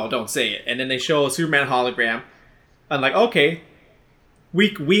 He's like, oh, don't say it. And then they show a Superman hologram. I'm like, okay,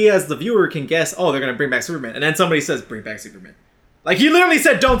 we as the viewer can guess, oh, they're gonna bring back Superman, and then somebody says, bring back Superman. Like, he literally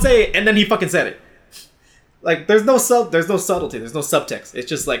said, don't say it, and then he fucking said it. Like, there's no subtlety, there's no subtext. It's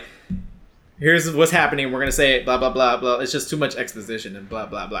just like, here's what's happening, we're gonna say it, blah blah blah blah. It's just too much exposition and blah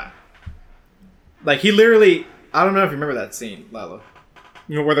blah blah. Like, he literally, I don't know if you remember that scene, Lalo.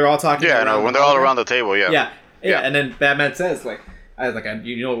 You know, where they're all talking. Yeah, no, when they're all around the table, yeah, and then Batman says, like,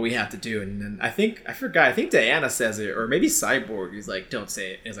 you know what we have to do, and then I think Diana says it, or maybe Cyborg. He's like, don't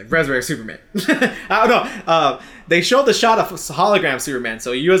say it. And it's like, resurrect Superman. I don't know. They showed the shot of hologram Superman,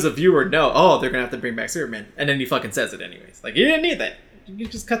 so you as a viewer know, oh, they're gonna have to bring back Superman, and then he fucking says it anyways. Like, you didn't need that. You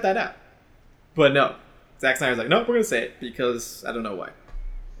just cut that out. But no, Zack Snyder's like, nope, we're gonna say it because I don't know why.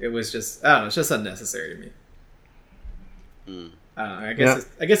 It was just, I don't know, it's just unnecessary to me. I don't know.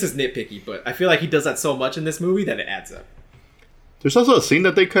 I guess it's nitpicky, but I feel like he does that so much in this movie that it adds up. There's also a scene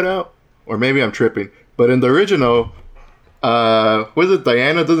that they cut out, or maybe I'm tripping, but in the original,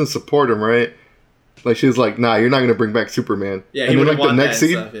 Diana doesn't support him, right? Like, she's like, nah, you're not going to bring back Superman. Yeah, and then, like, the next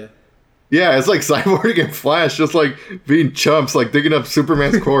scene, stuff, yeah, it's like Cyborg and Flash just, like, being chumps, like, digging up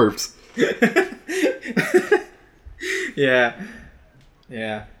Superman's corpse. Yeah.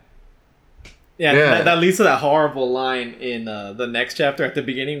 That leads to that horrible line in the next chapter at the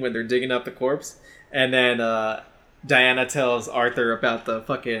beginning when they're digging up the corpse, and then Diana tells Arthur about the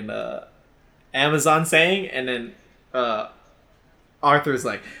fucking Amazon saying, and then Arthur's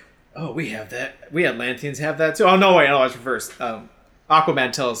like, oh, we have that. We Atlanteans have that too. Oh, no, wait, no, it's reversed.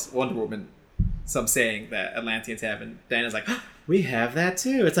 Aquaman tells Wonder Woman some saying that Atlanteans have, and Diana's like, oh, we have that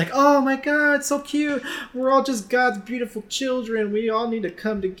too. It's like, oh my god, so cute. We're all just God's beautiful children. We all need to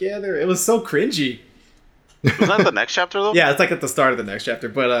come together. It was so cringy. Was that the next chapter though? Yeah, it's like at the start of the next chapter.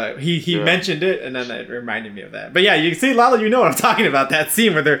 But he mentioned it, and then it reminded me of that. But yeah, you see, Lalo, you know what I'm talking about. That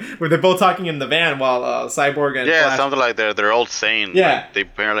scene where they're both talking in the van while Cyborg and Flash. Something like their old saying. Yeah, like, they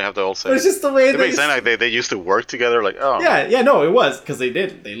apparently have the old saying. It's just the way they saying like they used to work together. Like, oh yeah, no, it was because they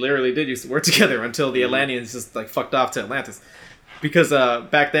literally did used to work together until the Atlanteans just like fucked off to Atlantis. Because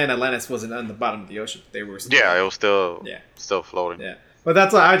back then Atlantis wasn't on the bottom of the ocean. They were still, it was still floating. Yeah. But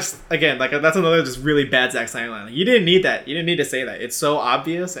that's why that's another just really bad Zack Snyder line. You didn't need that. You didn't need to say that. It's so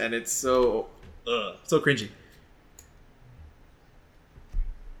obvious and it's so cringy.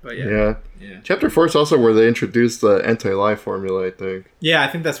 But yeah. Chapter 4 is also where they introduced the anti-life formula, I think. Yeah, I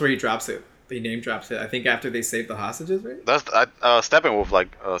think that's where he drops it. He name drops it. I think after they save the hostages, right? That's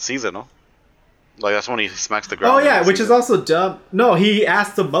Steppenwolf season, no? Like, that's when he smacks the ground. Oh yeah, which is also dumb. No, he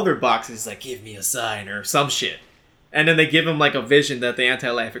asked the mother box. He's like, give me a sign or some shit. And then they give him like a vision that the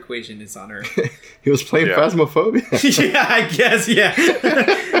anti-life equation is on Earth. He was playing Phasmophobia. Yeah, I guess, yeah.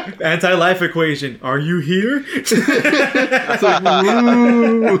 Anti-life equation. Are you here? I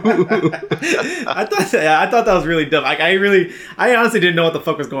thought that was really dumb. Like, I honestly didn't know what the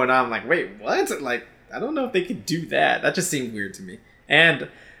fuck was going on. I'm like, wait, what? Like, I don't know if they could do that. That just seemed weird to me. And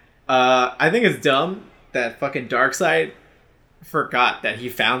I think it's dumb that fucking Darkseid forgot that he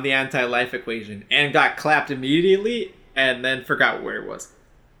found the anti-life equation and got clapped immediately and then forgot where it was.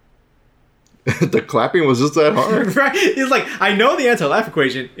 The clapping was just that hard. Right? He's like, I know the anti-life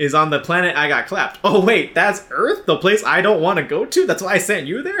equation is on the planet I got clapped. Oh wait, that's Earth? The place I don't want to go to? That's why I sent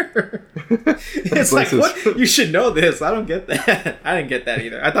you there? It's like, what? You should know this. I don't get that. I didn't get that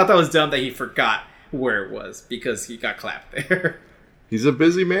either. I thought that was dumb that he forgot where it was because he got clapped there. He's a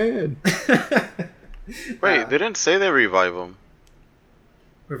busy man. Wait, they didn't say they revive him.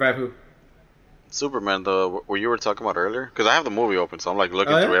 Revive who? Superman, what you were talking about earlier. Because I have the movie open, so I'm like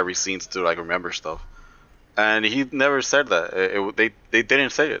looking through every scene to like remember stuff. And he never said that. They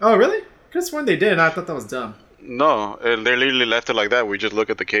didn't say it. Oh really? I could have sworn they did. I thought that was dumb. No, they literally left it like that. We just look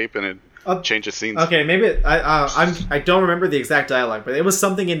at the cape and it changes scenes. Okay, maybe I don't remember the exact dialogue, but it was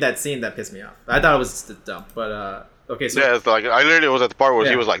something in that scene that pissed me off. I thought it was dumb, but Okay, so yeah, it's like I literally was at the part where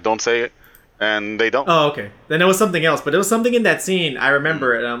he was like, "Don't say it," and they don't. Oh, okay. Then it was something else, but it was something in that scene. I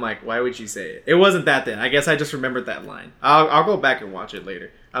remember it, and I'm like, why would she say it? It wasn't that then. I guess I just remembered that line. I'll go back and watch it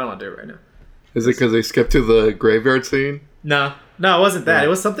later. I don't want to do it right now. Is it because they skipped to the graveyard scene? No, it wasn't that. It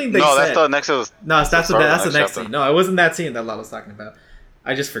was something they said. No, that's the next. That's the next scene. No, it wasn't that scene that Lalo's talking about.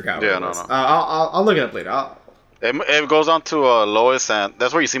 I just forgot. What it was. I'll look it up later. It goes on to Lois, and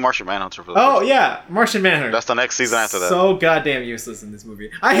that's where you see Martian Manhunter. For the first yeah, Martian Manhunter. That's the next season after that. So goddamn useless in this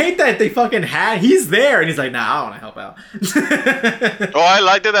movie. I hate that they fucking he's there, and he's like, nah, I want to help out. I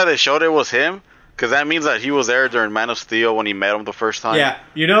liked it that they showed it was him, because that means that he was there during Man of Steel when he met him the first time. Yeah,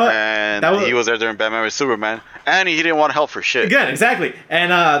 you know what? And he was there during Batman vs Superman, and he didn't want to help for shit. Good, exactly.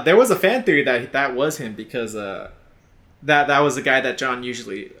 And there was a fan theory that was him, because that was the guy that John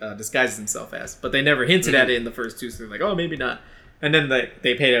usually disguises himself as, but they never hinted at it in the first two, so they're like, oh, maybe not. And then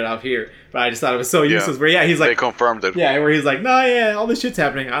they paid it off here, but I just thought it was so useless. Where he's like, they confirmed it. Yeah, where he's like, no, all this shit's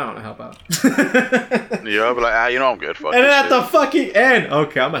happening. I don't want to help out. Yeah, but like, I'm good. Fuck and then at the fucking end,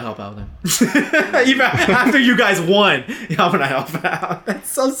 okay, I'm gonna help out then. Even after you guys won, I'm gonna help out. That's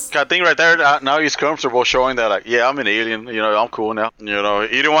so. I think right there now he's comfortable showing that, like, yeah, I'm an alien. I'm cool now. He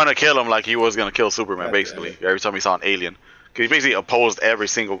didn't want to kill him like he was gonna kill Superman. Basically, every time he saw an alien, because he basically opposed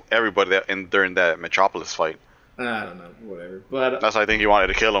everybody during that Metropolis fight. I don't know, whatever. But that's why I think he wanted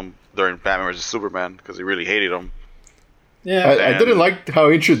to kill him during Batman vs Superman, because he really hated him. Yeah, I didn't like how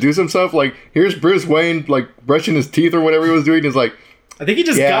he introduced himself. Like, here's Bruce Wayne, like brushing his teeth or whatever he was doing. He's like, I think he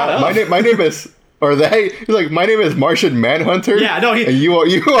just got up. My name is. Or he's like, my name is Martian Manhunter. Yeah, no, and you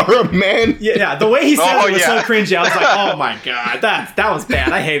are a man. Yeah, the way he said it was so cringy. I was like, oh my god, that was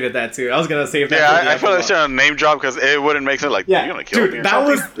bad. I hated that too. I was gonna save that. Yeah, I feel like should name drop because it wouldn't make sense. Like, you're gonna kill me. That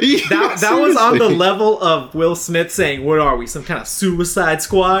was on the level of Will Smith saying, "What are we? Some kind of Suicide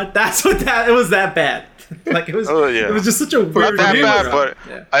Squad?" That's what it was that bad. Like it was. It was just such a weird. Not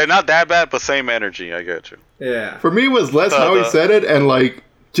that bad, but same energy. I get you. Yeah. For me, it was less how he said it and like.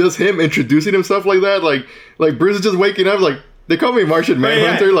 Just him introducing himself like that, like Bruce is just waking up, like they call me Martian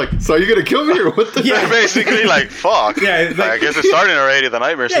Manhunter, like, so are you gonna kill me or what the? Yeah, basically, like, fuck. Yeah, like, I guess it's starting already. The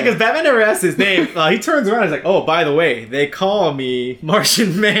nightmare. Yeah, because Batman never asks his name. He turns around, he's like, "Oh, by the way, they call me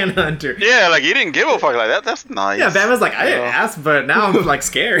Martian Manhunter." Yeah, like he didn't give a fuck like that. That's nice. Yeah, Batman's like, I didn't ask, but now I'm like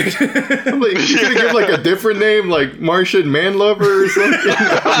scared. I'm like, you could give like a different name, like Martian Manlover or something.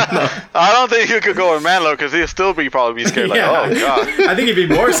 No. I don't think you could go with Manlover because he'd still probably be scared. Like, oh god. I think he'd be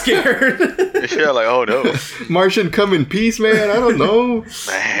more scared. Yeah, like, oh no. Martian come in peace, man. I don't know.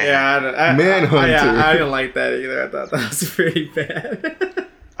 Yeah, Manhunter. I didn't like that either. I thought that was pretty bad.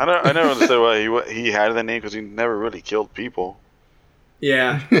 I never understood why he had the name because he never really killed people.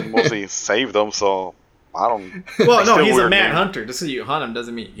 Yeah, he mostly saved them. So I don't. Well, no, he's a manhunter. Just because you hunt him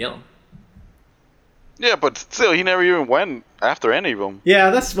doesn't mean you kill him. Yeah, but still, he never even went after any of them.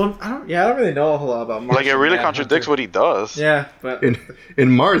 Yeah, that's one. I don't really know a whole lot about Mars. Like, it really contradicts what he does. Yeah, but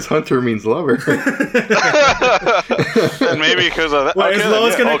in Mars, hunter means lover. And maybe because of that. Well, is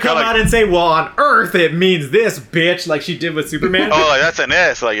Lois gonna come out and say, "Well, on Earth, it means this, bitch," like she did with Superman? Oh, like that's an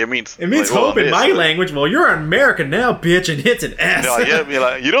S. Like it means hope in my language. Well, you're in America now, bitch, and it's an S.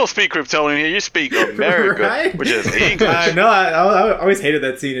 You don't speak Kryptonian here. You speak America, right? Which is English. I know. I always hated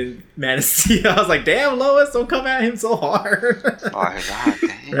that scene in Man of Steel. I was like, damn, Lois, don't come at him so hard. Oh my god,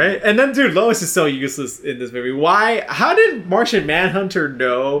 damn. Right? And then, dude, Lois is so useless in this movie. Why? How did Martian Manhunter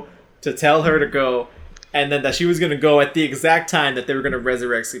know to tell her to go, and then that she was going to go at the exact time that they were going to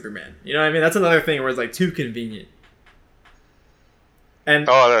resurrect Superman? You know what I mean? That's another thing where it's like too convenient. And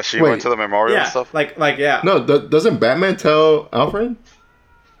that she went to the memorial and stuff? Like, yeah. No, doesn't Batman tell Alfred?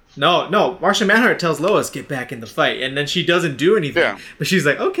 No, Martian Manhunter tells Lois, get back in the fight, and then she doesn't do anything. Yeah. But she's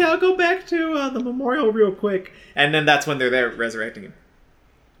like, okay, I'll go back to the memorial real quick. And then that's when they're there resurrecting him.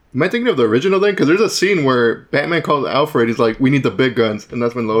 Am I thinking of the original thing? Because there's a scene where Batman calls Alfred, he's like, we need the big guns, and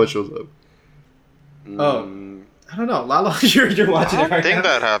that's when Lois shows up. Oh, I don't know. Lalo, you're watching it right now. I don't think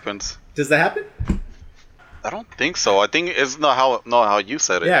that happens. Does that happen? I don't think so. I think it's not how you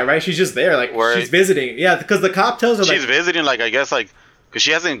said it. Yeah, right? She's just there, like, she's visiting. Yeah, because the cop tells her, she's visiting, like, I guess, like, because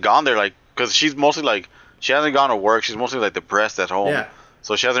she hasn't gone there, like, because she's mostly, like, she hasn't gone to work. She's mostly, like, depressed at home. Yeah.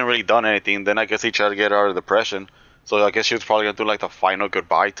 So she hasn't really done anything. Then I guess he tried to get her out of depression. So I guess she was probably going to do, like, the final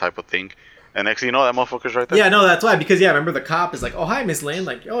goodbye type of thing. And next thing you know, that motherfucker's right there. Yeah, no, that's why. Because, remember the cop is like, oh, hi, Miss Lane.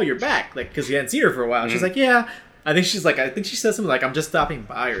 Like, oh, you're back. Like, because he hadn't seen her for a while. Mm-hmm. She's like, yeah. I think she says something like, I'm just stopping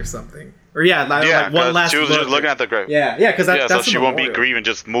by or something. Or, like one last she was just looking at the grave. Yeah, because that's so she won't be grieving,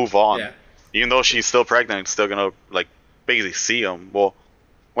 just move on. Yeah. Even though she's still pregnant, still going to, like, basically see him. Well,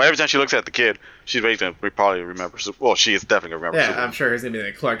 every time she looks at the kid, she's basically going to probably remember. Well, she is definitely going to remember. Yeah, Superman. I'm sure he's going to be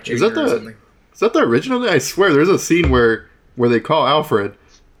like Clark Jr. or something. Is that the original? I swear, there's a scene where they call Alfred,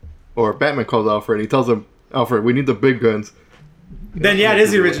 or Batman calls Alfred, and he tells him, Alfred, we need the big guns. Then yeah, it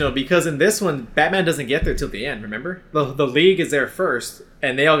is the original, because in this one, Batman doesn't get there till the end, remember? The League is there first,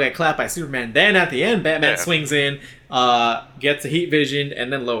 and they all get clapped by Superman. Then at the end, Batman swings in, gets a heat vision,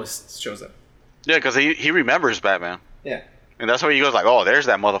 and then Lois shows up. Yeah, because he remembers Batman. Yeah. And that's why he goes like, oh, there's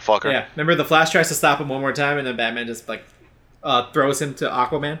that motherfucker. Yeah, remember the Flash tries to stop him one more time, and then Batman just like throws him to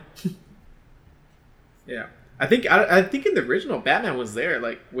Aquaman. Yeah. I think in the original, Batman was there,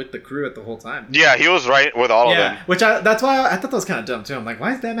 like, with the crew at the whole time. Yeah, he was right with all of them. That's why I thought that was kind of dumb, too. I'm like,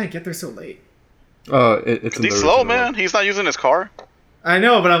 why does Batman get there so late? It's he's slow, man. He's not using his car. I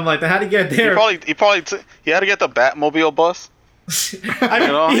know, but I'm like, how'd he get there? He had to get the Batmobile bus. I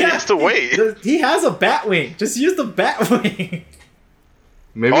mean, he has to wait. He has a Batwing. Just use the Batwing.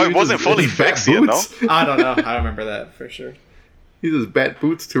 Maybe it wasn't fully fixed yet, no? I don't know. I don't remember that for sure. He uses bat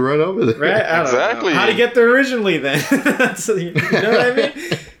boots to run over there. Right? I don't know. How'd he get there originally then? You know what I mean?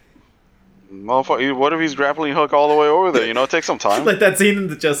 Motherfucker, what if he's grappling hook all the way over there? It takes some time. Like that scene in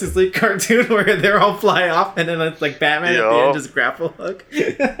the Justice League cartoon where they're all fly off and then it's like Batman at the end just grapple hook.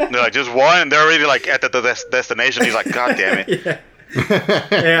 They're like, just one, and they're already like at the destination. He's like, God damn it.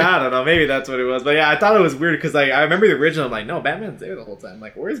 Yeah, I don't know. Maybe that's what it was. But yeah, I thought it was weird because like I remember the original. I'm like, no, Batman's there the whole time.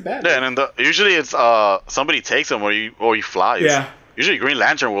 Like, where's Batman? Yeah, and then usually it's somebody takes him or he flies. Yeah. Usually Green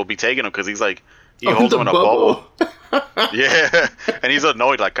Lantern will be taking him because he's like he holds him in a bubble. Yeah, and he's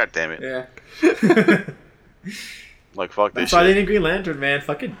annoyed like, God damn it. Yeah. Like, fuck this shit. So I didn't Green Lantern, man.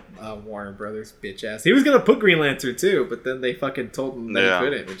 Fucking Warner Brothers, bitch ass. He was gonna put Green Lantern too, but then they fucking told him that he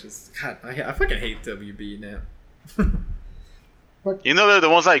couldn't, which is God. I fucking hate WB now. They're the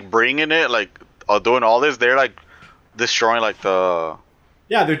ones like bringing it, like doing all this. They're like destroying like the.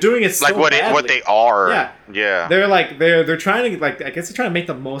 Yeah, they're doing it so like what they are. Yeah. They're like they're trying to like I guess they're trying to make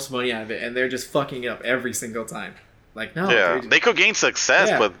the most money out of it, and they're just fucking it up every single time. Like no. Yeah, they could gain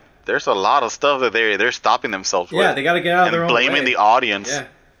success, but there's a lot of stuff that they're stopping themselves with. Yeah, they got to get out of their own way. And blaming the audience. Yeah.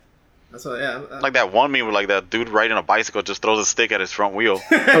 That's what. Yeah. Like that one meme where like that dude riding a bicycle just throws a stick at his front wheel.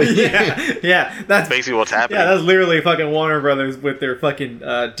 Yeah. That's basically what's happening. Yeah, that's literally fucking Warner Brothers with their fucking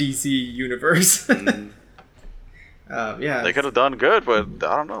DC universe. Yeah, they could have done good, but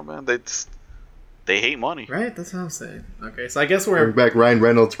I don't know, man. They hate money. Right, that's what I'm saying. Okay, so I guess we're back. Ryan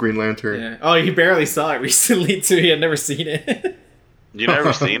Reynolds, Green Lantern. Yeah. Oh, he barely saw it recently too. He had never seen it. You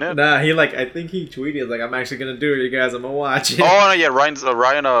never seen it? Nah, I think he tweeted like, "I'm actually gonna do it, you guys. I'm gonna watch it." Oh no, yeah, Ryan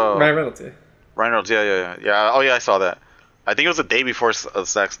Reynolds. Yeah. Ryan Reynolds, yeah. Oh yeah, I saw that. I think it was the day before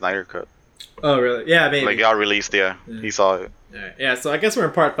Zack Snyder Cut. Oh really? Yeah, maybe. Like got released. Yeah, he saw it. Alright. Yeah, so I guess we're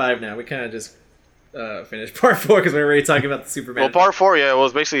in part 5 now. We kind of just finished part 4 because we were already talking about the Superman. Well, part 4, yeah, it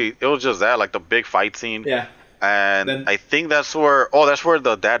was just that, like the big fight scene. Yeah. And then, I think that's where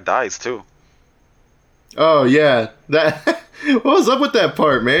the dad dies too. Oh yeah, that. What was up with that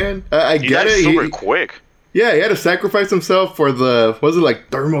part, man? I get it. Super quick. Yeah, he had to sacrifice himself for the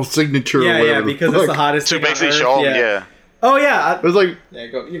thermal signature. Yeah, or whatever because it's the hottest to thing basically show him. Yeah. Oh yeah. It was like, yeah,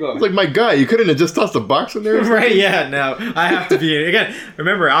 you go. It was like, my guy, you couldn't have just tossed a box in there, right? Yeah, no, I have to be in. Again,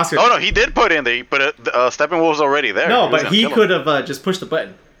 remember Oscar? Oh no, he did put in there, but Steppenwolf was already there. No, but he could have just pushed the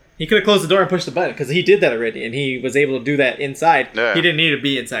button. He could have closed the door and pushed the button because he did that already, and he was able to do that inside. Yeah. He didn't need to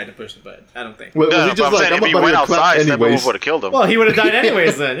be inside to push the button. I don't think. Well, was he just like, if he went outside, Steppenwolf would have killed him. Well, he would have died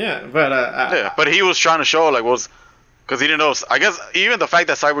anyways then. Yeah, but but he was trying to show because he didn't know. I guess even the fact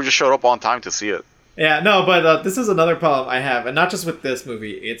that Cyborg just showed up on time to see it. Yeah, no, but this is another problem I have, and not just with this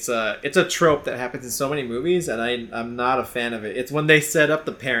movie. It's a trope that happens in so many movies, and I'm not a fan of it. It's when they set up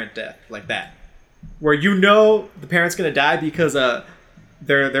the parent death like that, where the parent's gonna die because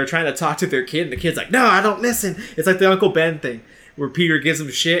they're trying to talk to their kid, and the kid's like, no, I don't listen. It's like the Uncle Ben thing, where Peter gives him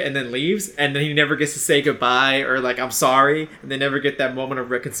shit and then leaves, and then he never gets to say goodbye or like I'm sorry, and they never get that moment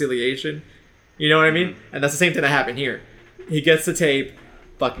of reconciliation. You know what I mean? And that's the same thing that happened here. He gets the tape.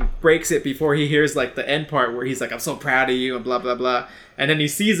 Fucking breaks it before he hears like the end part where he's like, I'm so proud of you and blah blah blah, and then he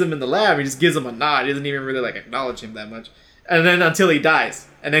sees him in the lab, he just gives him a nod. He doesn't even really like acknowledge him that much, and then until he dies,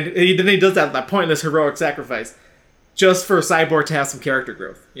 and then he does that pointless heroic sacrifice just for Cyborg to have some character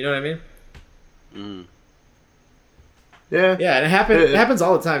growth. You know what I mean? Yeah, and it happens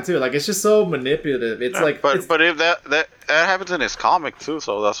all the time too. Like it's just so manipulative. It's but if that happens in his comic too,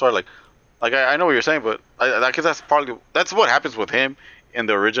 so that's why like I know what you're saying, but I guess that's what happens with him in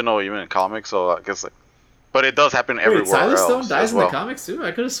the original, even in comics. So I guess but it does happen everywhere else. Silas Stone dies in the comics too.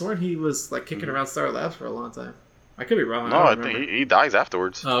 I could have sworn he was like kicking around Star Labs for a long time. I could be wrong. No, I think he dies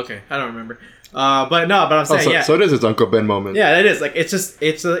afterwards. Oh, okay. I don't remember. But I'm saying So it is his Uncle Ben moment. Yeah, it is. Like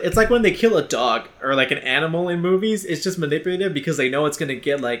it's like when they kill a dog or like an animal in movies. It's just manipulative because they know it's gonna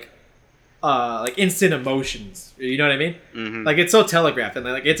get like like instant emotions. You know what I mean? Mm-hmm. Like it's so telegraphed, and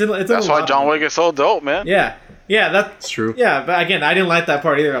like it's that's why John Wick is so dope, man. Yeah, that's true. Yeah, but again, I didn't like that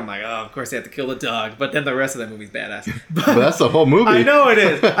part either. I'm like, oh, of course they have to kill the dog, but then the rest of that movie's badass. But that's the whole movie. I know it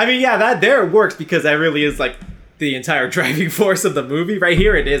is. I mean, yeah, that there it works because that really is like the entire driving force of the movie. Right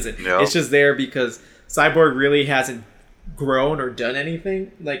here, it isn't. Yep. It's just there because Cyborg really hasn't grown or done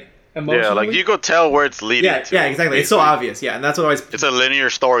anything like emotionally. Yeah, like you could tell where it's leading. Yeah, to, yeah, exactly. It's so obvious. Yeah, and that's what always. It's a linear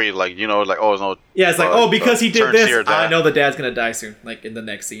story, like like oh no. Yeah, it's like because he did this, I know the dad's gonna die soon, like in the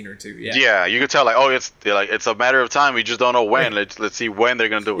next scene or two. Yeah. Yeah, you could tell like it's a matter of time. We just don't know when. Let's see when they're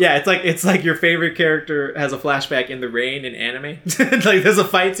gonna do it. Yeah, it's like your favorite character has a flashback in the rain in anime. Like there's a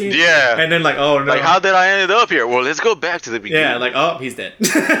fight scene. Yeah. And then like oh no. Like how did I end up here? Well, let's go back to the beginning. Yeah, like oh he's dead.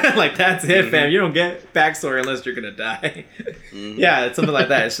 Like that's it, fam. You don't get backstory unless you're gonna die. Yeah, it's something like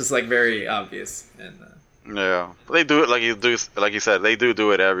that. It's just like very obvious. And yeah, they do it like you said. They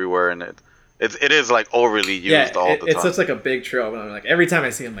do it everywhere, and it is like overly used all the time. It's such like a big trope. And I'm like every time I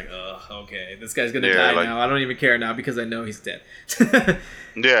see him, I'm like, oh, okay, this guy's gonna die now. I don't even care now because I know he's dead.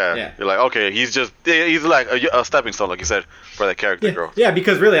 Yeah, you're like, okay, he's like a stepping stone, like you said, for that character growth. Yeah,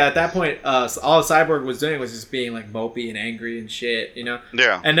 because really at that point, all Cyborg was doing was just being like mopey and angry and shit, you know.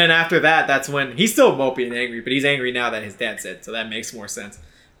 Yeah. And then after that, that's when he's still mopey and angry, but he's angry now that his dad's dead, so that makes more sense.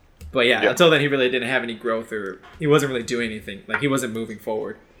 But yeah, until then he really didn't have any growth, or he wasn't really doing anything. Like he wasn't moving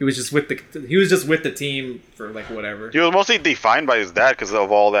forward. He was just with the team for like whatever. He was mostly defined by his dad because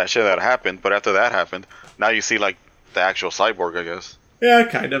of all that shit that happened. But after that happened, now you see like the actual Cyborg, I guess. Yeah,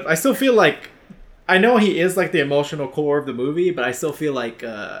 kind of. I still feel like I know he is like the emotional core of the movie, but I still feel like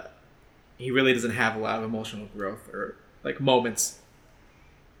he really doesn't have a lot of emotional growth or like moments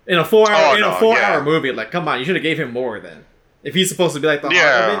in a 4-hour movie. Like, come on, you should have gave him more then. If he's supposed to be like the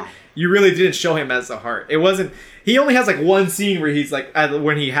heart of it, you really didn't show him as the heart. It wasn't. He only has like one scene where he's like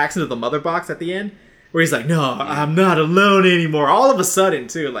when he hacks into the mother box at the end, where he's like, "No, I'm not alone anymore." All of a sudden,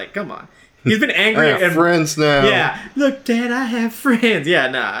 too, like, come on. He's been angry. I have friends now. Yeah, look, Dad, I have friends. Yeah,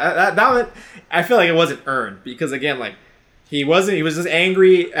 that I feel like it wasn't earned because again, like he was just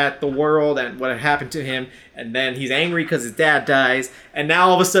angry at the world and what had happened to him, and then he's angry because his dad dies, and now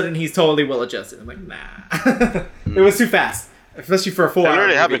all of a sudden he's totally well adjusted. I'm like, nah, it was too fast. Especially for a 4-hour movie. It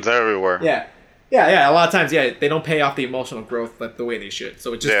really happens everywhere. Yeah. A lot of times, they don't pay off the emotional growth like the way they should.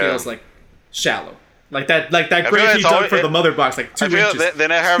 So it just feels like shallow. Like that grave he dug for the mother box, like 2 inches. They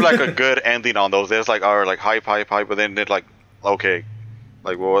didn't have like a good ending on those. There's like hype, but then they're like, okay,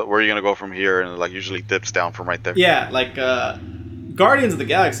 like well, where are you gonna go from here? And it like usually dips down from right there. Yeah, like Guardians of the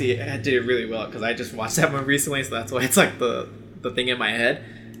Galaxy did it really well because I just watched that one recently, so that's why it's like the thing in my head.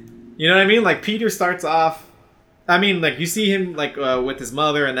 You know what I mean? Like Peter starts off. I mean, like, you see him, like, with his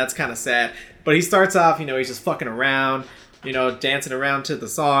mother, and that's kind of sad. But he starts off, he's just fucking around, dancing around to the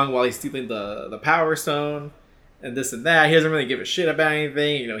song while he's stealing the Power Stone and this and that. He doesn't really give a shit about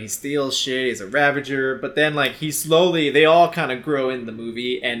anything. He steals shit. He's a Ravager. But then, like, they all kind of grow in the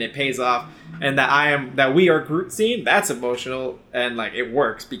movie, and it pays off. And that we are Groot scene, that's emotional. And, like, it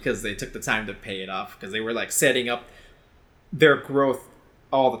works because they took the time to pay it off. Because they were, like, setting up their growth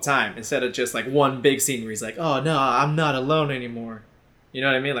all the time instead of just like one big scene where he's like, oh no, I'm not alone anymore. You know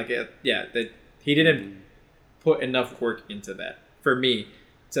what I mean? Like he didn't put enough work into that for me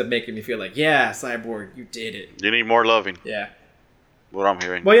to make me feel like, yeah, Cyborg, you did it. You need more loving. Yeah. What I'm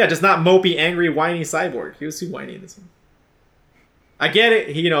hearing. Well, yeah, just not mopey, angry, whiny Cyborg. He was too whiny in this one. I get it.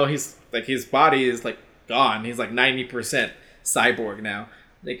 He's like his body is like gone. He's like 90% Cyborg now.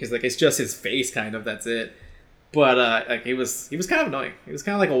 Because like it's just his face kind of. That's it. But like he was kind of annoying. He was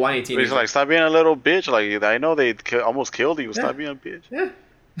kind of like a whiny teenager. He's like, stop being a little bitch. Like I know they almost killed you. Stop being a bitch.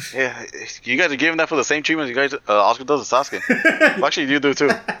 Yeah. You guys are giving that for the same treatment you guys Oscar does to Sasuke. Well, actually, you do too.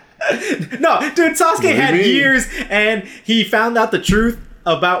 No, dude, Sasuke had years, and he found out the truth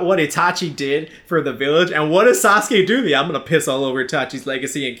about what Itachi did for the village. And what does Sasuke do? Yeah, I'm gonna piss all over Itachi's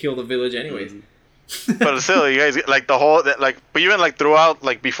legacy and kill the village anyways. Mm-hmm. But still, you guys like the whole like, but even like throughout,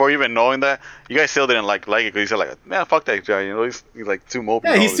 like before even knowing that, you guys still didn't like it because you said like, man, fuck that guy, he's like too mopey.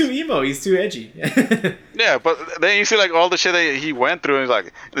 Yeah, he's too emo, he's too edgy. Yeah, but then you see like all the shit that he went through, and he's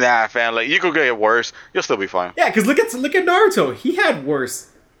like, nah, fam, like you could get worse, you'll still be fine. Yeah, because look at Naruto, he had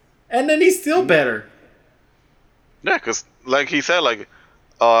worse, and then he's still better. Yeah, because like he said, like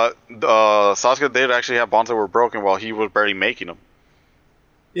Sasuke did actually have bonds that were broken while he was barely making them.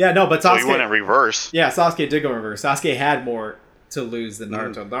 Yeah, no, but Sasuke... So he went in reverse. Yeah, Sasuke did go in reverse. Sasuke had more to lose than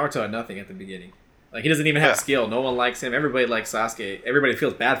Naruto. Naruto had nothing at the beginning. Like, he doesn't even have skill. No one likes him. Everybody likes Sasuke. Everybody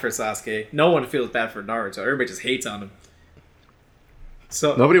feels bad for Sasuke. No one feels bad for Naruto. Everybody just hates on him.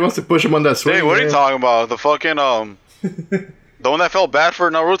 So nobody wants to push him on that swing. Hey, what are you talking about? The fucking, The one that felt bad for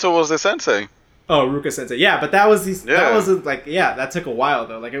Naruto was the sensei. Oh, Ruka Sensei. Yeah, but that wasn't like, that took a while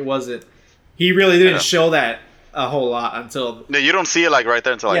though. Like it wasn't. He really didn't show that a whole lot until. Yeah, you don't see it like right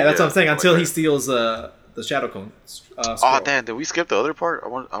there until. Like, that's what I'm saying. Until he steals the Shadow Cone. Oh damn! Did we skip the other part? I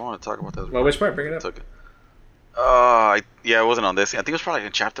want to talk about that. Well, which part? Bring it up. It wasn't on this. I think it was probably like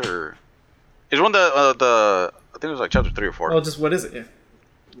in chapter. It's one of the. I think it was like chapter 3 or 4. Oh, just what is it? Yeah.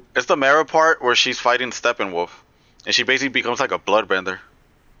 It's the Mara part where she's fighting Steppenwolf, and she basically becomes like a bloodbender.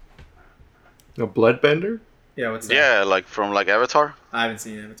 A bloodbender? Yeah, what's that? Yeah, like from like Avatar. I haven't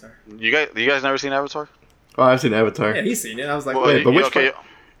seen Avatar. You guys never seen Avatar? Oh, I've seen Avatar. Yeah, he's seen it. I was like, wait, but which part?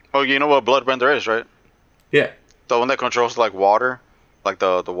 Oh, you know what bloodbender is, right? Yeah. The one that controls like water, like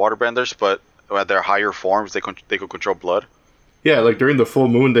the waterbenders, but at their higher forms, they could control blood. Yeah, like during the full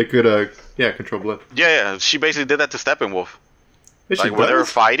moon, they could control blood. Yeah. She basically did that to Steppenwolf. Like when they were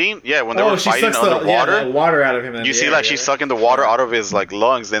fighting, when they were fighting underwater, the water out of him. You see, she's sucking the water out of his like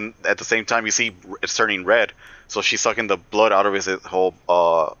lungs, and at the same time, you see it's turning red. So she's sucking the blood out of his whole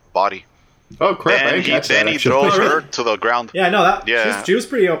body. Oh crap! Then he throws her to the ground. Yeah, no, she was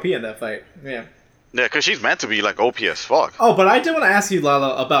pretty OP in that fight. Yeah. Yeah, because she's meant to be like OP as fuck. Oh, but I did want to ask you,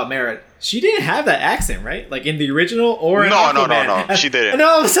 Lala, about Merritt. She didn't have that accent, right? Like in the original or in Aquaman. No, she didn't. And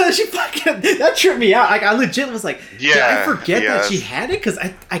all of a sudden, she fucking that tripped me out. Like I legit was like, did I forget that she had it? Because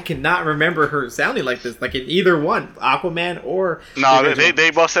I cannot remember her sounding like this, like in either one, Aquaman or. No,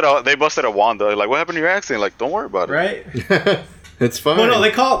 they busted a Wanda. Like, what happened to your accent? Like, don't worry about it. Right. It's fine. Well,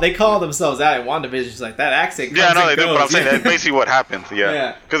 no, they call themselves out in WandaVision. She's like that accent. Yeah, no, they do. But I'm saying that's basically what happened.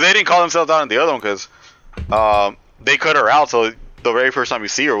 Yeah, because they didn't call themselves out in the other one because they cut her out. So the very first time you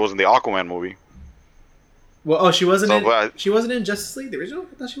see her was in the Aquaman movie. Well, she wasn't. She wasn't in Justice League, the original.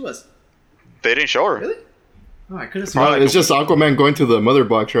 I thought she was. They didn't show her. Really? Oh, I could have sworn. It's just Aquaman going to the mother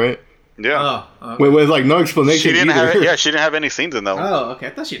box, right? Yeah. Oh, okay. With like no explanation. She didn't have any scenes in that one. Oh, okay. I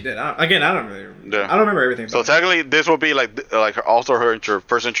thought she did. I don't really. I don't remember everything. So technically, this will be like also her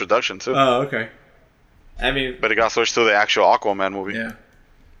first introduction too. Oh, okay. I mean, but it got switched to the actual Aquaman movie. Yeah.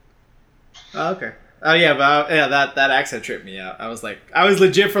 Oh, okay. Oh yeah, but that accent tripped me out. I was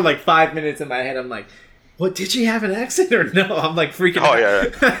legit for like 5 minutes in my head. I'm like, what? Did she have an accent or no? I'm like freaking out.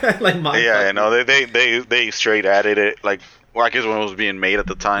 Yeah. Like yeah, no, they straight added it like. Well, I guess when it was being made at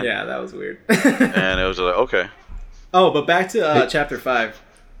the time. Yeah, that was weird. And it was like, okay. Oh, but back to chapter 5.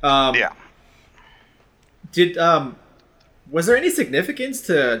 Yeah. Was there any significance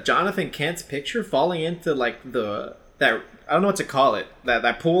to Jonathan Kent's picture falling into like that? I don't know what to call it.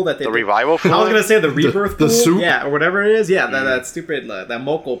 That pool that they the revival pool. I was gonna say the rebirth pool. The soup? Yeah, or whatever it is. Yeah, that stupid that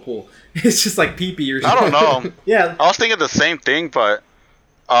Moko pool. It's just like pee-pee or something. I don't know. Yeah. I was thinking the same thing, but.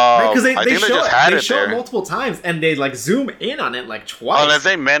 Because I think they show it multiple times and they like zoom in on it like twice. Unless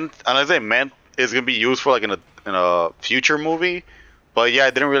they meant it's gonna be used for like in a future movie, but yeah,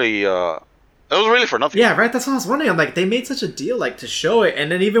 it didn't really. It was really for nothing. Yeah, right. That's what I was wondering. I'm like, they made such a deal like to show it,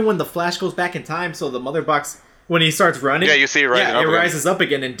 and then even when the Flash goes back in time, so the mother box when he starts running, you see it rising up. It rises up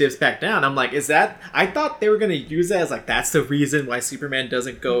again and dips back down. I'm like, is that? I thought they were gonna use that as like that's the reason why Superman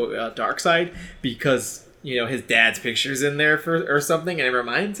doesn't go dark side because. His dad's picture's in there or something, and it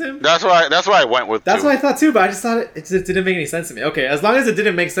reminds him. That's why I went with. That's what I thought too, but I just thought it just didn't make any sense to me. Okay, as long as it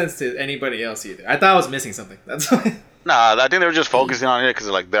didn't make sense to anybody else either. I thought I was missing something. That's why. Nah, I think they were just focusing on it because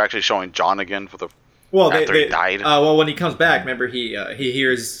like they're actually showing John again for the. Well, after he died. Well, when he comes back, remember he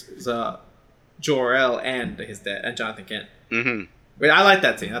hears Jor-El and his dad and Jonathan Kent. Mm-hmm. Wait, I like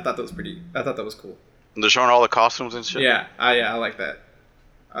that scene. I thought that was cool. And they're showing all the costumes and shit. Yeah, I like that.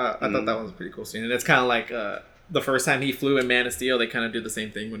 I thought that was a pretty cool scene, and it's kind of like the first time he flew in Man of Steel. They kind of do the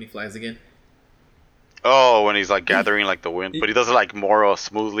same thing when he flies again. Oh, when he's like gathering like the wind, but he does it like more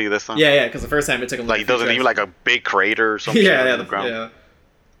smoothly this time. Yeah, because the first time it took him like he doesn't leave like a big crater or something. on the ground.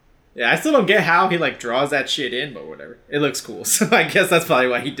 Yeah. I still don't get how he like draws that shit in, but whatever. It looks cool, so I guess that's probably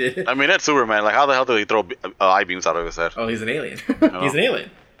why he did it. I mean, that's Superman. Like, how the hell did he throw eye beams out of his head? Oh, he's an alien. He's an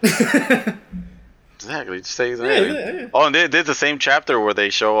alien. Exactly, just say he's an alien. Yeah. Oh, and they did the same chapter where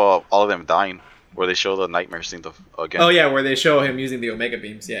they show all of them dying, where they show the nightmare scene again. Oh yeah, where they show him using the Omega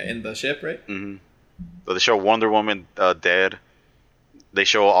beams, in the ship, right? Mm-hmm. So they show Wonder Woman dead. They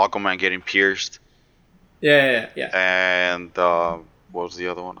show Aquaman getting pierced. Yeah. And what was the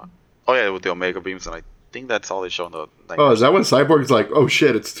other one? Oh yeah, with the Omega beams, and I think that's all they show in the. Oh, is that when Cyborg's like, "Oh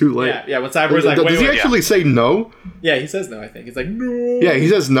shit, it's too late"? Yeah. When Cyborg's like, does he actually say no? Yeah, he says no. I think he's like, no. Yeah, he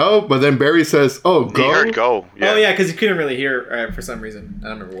says no, but then Barry says, "Oh, go." He heard go. Yeah. Oh yeah, because he couldn't really hear for some reason. I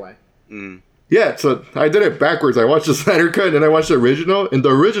don't remember why. Mm. Yeah, so I did it backwards. I watched the Snyder Cut and then I watched the original. In the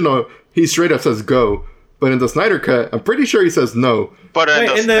original, he straight up says go. But in the Snyder Cut, I'm pretty sure he says no. But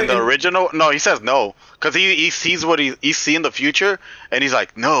in the original, no, he says no. Because he sees what he's seeing the future, and he's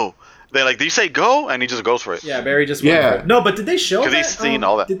like, no. They're like, do you say go? And he just goes for it. Yeah, Barry just went for it. No, but did they show that? Because he's seen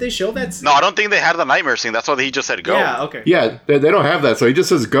all that. Did they show that scene? No, I don't think they had the nightmare scene. That's why he just said go. Yeah, okay. Yeah, they don't have that, so he just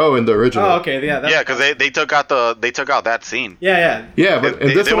says go in the original. Oh, okay, yeah. Yeah, because they took out that scene. Yeah. Yeah, but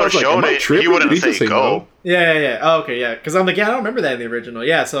in this one, I was like, am I tripping? He wouldn't say go. No? Yeah. Oh, okay, yeah. Because I'm like, I don't remember that in the original.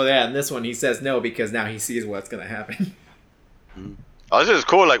 Yeah, so in this one, he says no because now he sees what's going to happen. Oh, this is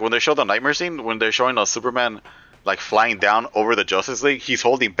cool. Like, when they show the nightmare scene, when they're showing Superman... like flying down over the Justice League, he's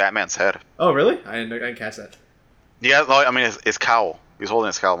holding Batman's head. Oh, really? I didn't catch that. Yeah, no, I mean his cowl. He's holding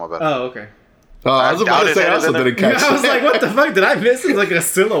his cowl. My bad. Oh, okay. Oh, I was about to say I also didn't catch that. I was like, what the fuck? Did I miss it? Like a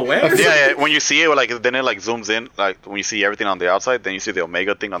silhouette? Yeah. When you see it, then it like zooms in. Like when you see everything on the outside, then you see the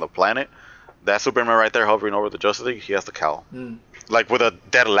Omega thing on the planet. That Superman right there hovering over the Justice League, he has the cowl. Like with a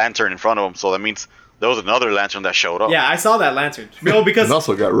dead lantern in front of him. So that means there was another lantern that showed up. Yeah, I saw that lantern. No, because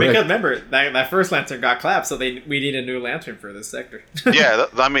also got wrecked. Because remember that first lantern got clapped, so we need a new lantern for this sector. Yeah,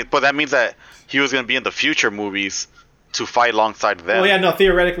 but that means that he was going to be in the future movies to fight alongside them. Well, yeah, no,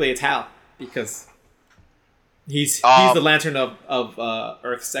 theoretically it's Hal because he's the lantern of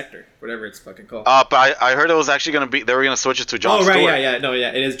Earth sector, whatever it's fucking called. But I heard it was actually going to be they were going to switch it to John. Oh, right, Stewart.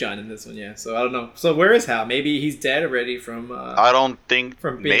 yeah, it is John in this one, yeah. So I don't know. So where is Hal? Maybe he's dead already from. I don't think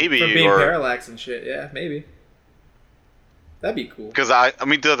from being parallax and shit. Yeah, maybe. That'd be cool. Because I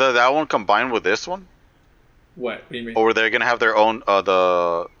mean, did that one combine with this one? What do you mean? Or they're gonna have their own I don't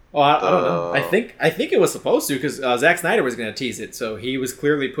know. I think it was supposed to because Zack Snyder was gonna tease it, so he was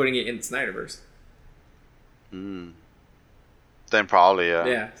clearly putting it in the Snyderverse. Then probably, yeah.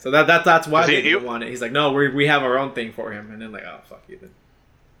 Yeah, so that's why they didn't want it. He's like, no, we have our own thing for him, and then like, oh fuck you then.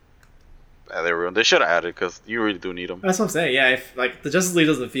 Yeah, they should have added because you really do need them. That's what I'm saying. Yeah, if like the Justice League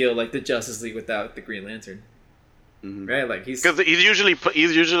doesn't feel like the Justice League without the Green Lantern, right? Like he's usually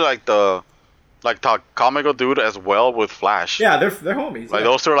like the comical dude as well with Flash. Yeah, they're homies. Like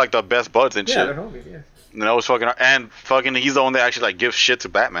those two are like the best buds and shit. Yeah, they're homies. Yeah. And that was fucking he's the one that actually like gives shit to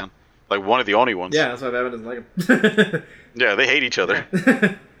Batman. Like one of the only ones. Yeah, that's why Batman doesn't like him. Yeah, they hate each other.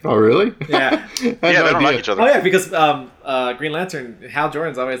 Oh, really? Yeah. Yeah, they don't like each other. Oh, yeah, because Green Lantern, Hal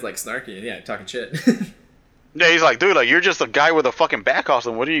Jordan's always like snarky and talking shit. Yeah, he's like, dude, like you're just a guy with a fucking back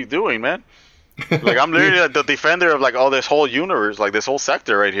costume. What are you doing, man? Like I'm literally like, the defender of like all this whole universe, like this whole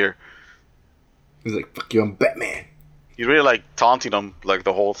sector right here. He's like, fuck you, I'm Batman. He's really like taunting them like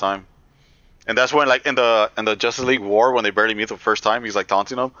the whole time. And that's when like in the Justice League War when they barely meet the first time, he's like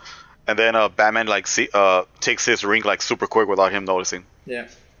taunting them. And then Batman like takes his ring like super quick without him noticing. Yeah,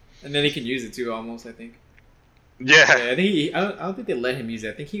 and then he can use it too, almost. I think. Yeah. I think I don't think they let him use it.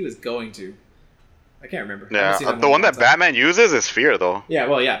 I think he was going to. I can't remember. Yeah, the one that Batman uses is Fear, though. Yeah,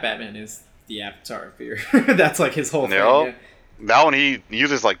 well, yeah, Batman is the avatar of Fear. That's like his whole thing. Yeah. That one he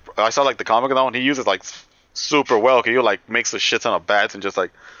uses like I saw like the comic of that one. He uses like super well. Cause he like makes a shit ton of bats and just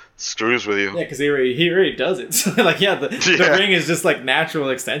like screws with you. Yeah, because he already does it. So, like, the ring is just like natural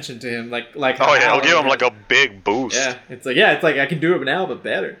extension to him. Like. Oh yeah, it'll give him like a big boost. Yeah, it's like I can do it now, but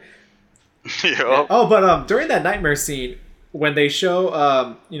better. Yeah. Oh, but during that nightmare scene when they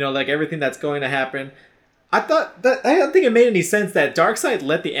show like everything that's going to happen, I don't think it made any sense that Darkseid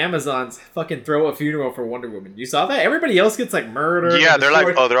let the Amazons fucking throw a funeral for Wonder Woman. You saw that? Everybody else gets like murdered. Yeah, they're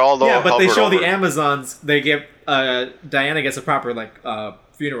like, they're all low. Yeah, but they show the Amazons. They give Diana gets a proper like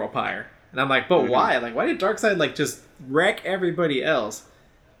funeral pyre, and I'm like, but why? Like, why did Darkseid like just wreck everybody else,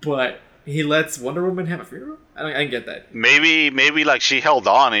 but he lets Wonder Woman have a funeral? I didn't get that. Maybe like she held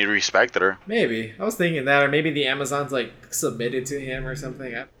on and he respected her. Maybe I was thinking that, or maybe the Amazons like submitted to him or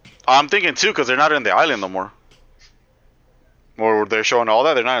something. I'm thinking too, because they're not in the island no more. Or they're showing all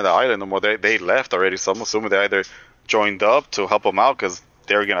that they're not in the island no more. They left already, so I'm assuming they either joined up to help them out because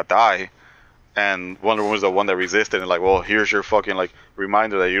they're gonna die, and Wonder Woman's the one that resisted and like, well, here's your fucking like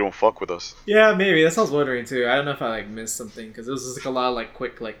reminder that you don't fuck with us. Yeah, maybe that's what I was wondering too. I don't know if I like missed something because it was just like a lot of like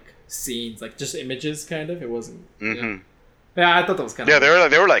quick like scenes, like just images kind of. It wasn't. Yeah, I thought that was kind of. Yeah,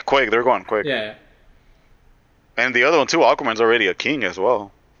 they were like quick. They were going quick. Yeah. And the other one too, Aquaman's already a king as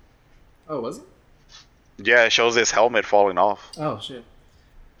well. Oh, was it? Yeah, it shows his helmet falling off. Oh shit!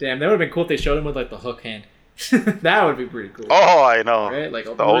 Damn, that would have been cool if they showed him with like the hook hand. That would be pretty cool. Oh, I know. Right, like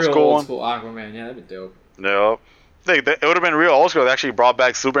the old school Aquaman. Yeah, that'd be dope. Yeah, it would have been real old school. They actually brought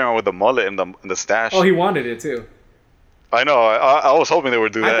back Superman with the mullet and the stash. Oh, he wanted it too. I know. I was hoping they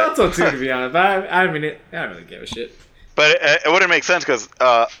would do that. I thought so too, to be honest. But I mean, I don't really give a shit. But it wouldn't make sense because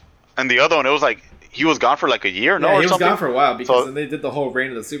in the other one, it was like he was gone for like a year, no? Yeah, he was gone for a while because then they did the whole Reign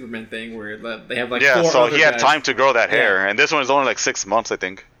of the Superman thing where they have like 4 so other he had guys. Time to grow that hair, and this one is only like 6 months, I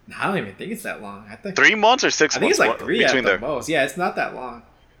think. I don't even think it's that long. I think 3 months or 6 months. I think it's like 3 at the most. Yeah, it's not that long.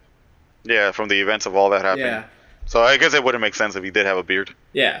 Yeah, from the events of all that happening. Yeah. So I guess it wouldn't make sense if he did have a beard.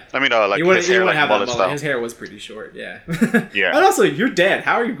 Yeah. I mean, like his hair, like mullet style. His hair was pretty short. Yeah. Yeah. And also, you're dead.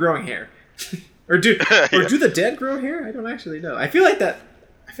 How are you growing hair? Or do the dead grow hair? I don't actually know. I feel like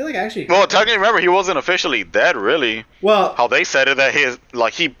actually. Well, technically, remember he wasn't officially dead, really. Well, how they said it that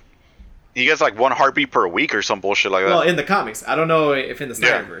he gets like 1 heartbeat per week or some bullshit like that. Well, in the comics, I don't know if in the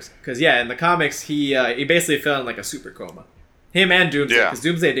Snyderverse, because in the comics he basically fell in like a super coma. Him and Doomsday, because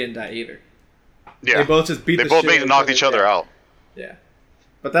Doomsday didn't die either. Yeah, they both just beat. They both knocked each other out. Yeah,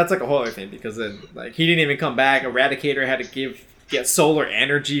 but that's like a whole other thing because then like he didn't even come back. Eradicator had to get solar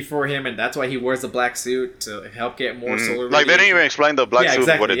energy for him, and that's why he wears the black suit to help get more solar. Like they didn't even explain the black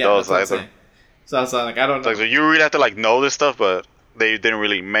suit what it does either. So I was like, I don't know. So you really have to like know this stuff, but they didn't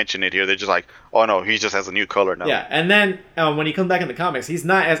really mention it here. They're just like, oh no, he just has a new color now. Yeah, and then when he comes back in the comics, he's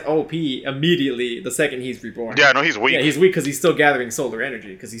not as OP immediately the second he's reborn. Yeah, no, he's weak. Yeah, he's weak because he's still gathering solar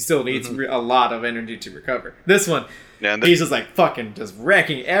energy because he still needs a lot of energy to recover. This one, he's just like fucking just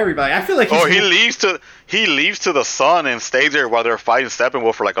wrecking everybody. I feel like he leaves to the sun and stays there while they're fighting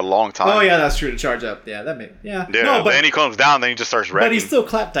Steppenwolf for like a long time. Oh yeah, that's true, to charge up. Yeah, no, but then he comes down, then he just starts wrecking. But he still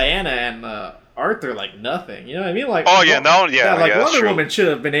clapped Diana and Arthur like nothing, you know what I mean? Like Wonder Woman should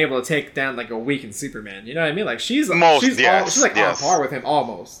have been able to take down like a weakened Superman. You know what I mean? Like she's on par with him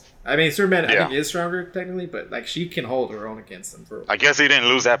almost. I mean, Superman I think is stronger technically, but like she can hold her own against him. I guess he didn't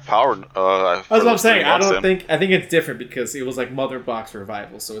lose that power. That's what I'm saying. I think it's different because it was like Mother Box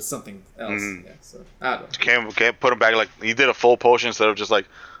revival, so it's something else. Yeah, so I don't know. Can't put him back. Like he did a full potion instead of just like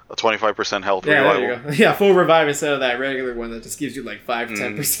a 25% health revival. There you go. Yeah, full revive instead of that regular one that just gives you like 5 to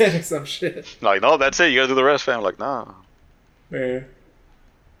 10% or some shit. Like, no, that's it. You gotta do the rest, fam. Like, nah. Yeah.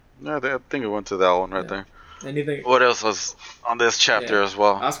 No, I think it went to that one right there. Anything? What else was on this chapter as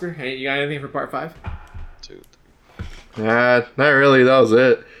well? Oscar, you got anything for part 5? Dude. Nah, not really. That was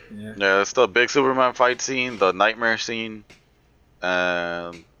it. Yeah, it's the big Superman fight scene, the nightmare scene,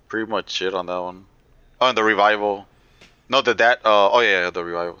 and pretty much it on that one. Oh, and the revival. No, the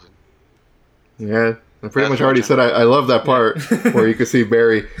revival. Yeah, I pretty much already said I love that part where you could see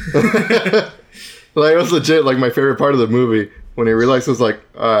Barry. Like it was legit like my favorite part of the movie when he realized it was like,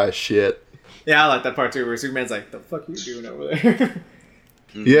 shit. Yeah, I like that part too where Superman's like, the fuck are you doing over there?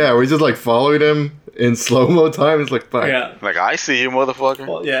 Yeah, we're just like following him in slow-mo time. It's like, fuck. Yeah. Like, I see you, motherfucker.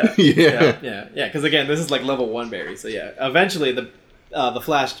 Well, yeah. Yeah, because again, this is like level 1 Barry. So yeah, eventually the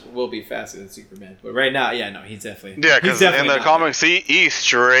Flash will be faster than Superman, but right now, he's definitely because in the comics he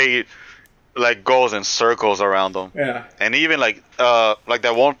straight like goes in circles around them. Yeah, and even like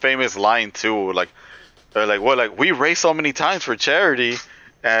that one famous line too, like we race so many times for charity,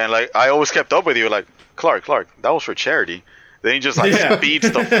 and like I always kept up with you, like Clark, that was for charity. Then he just like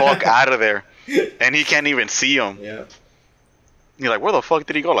speeds the fuck out of there, and he can't even see him. Yeah. You're like, where the fuck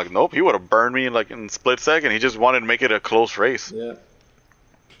did he go? Like, nope, he would have burned me in a split second. He just wanted to make it a close race. Yeah.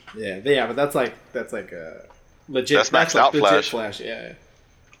 Yeah, but that's like a legit. That's maxed out legit Flash. Yeah.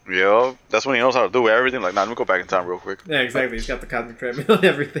 Yeah, that's when he knows how to do everything. Like, let me go back in time real quick. Yeah, exactly. He's got the cosmic treadmill and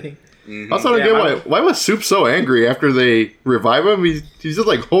everything. Mm-hmm. Also, I don't get why was Soup so angry after they revive him? He's just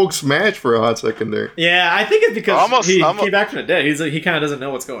like Hulk smash for a hot second there. Yeah, I think it's because he came back from the dead. He kind of doesn't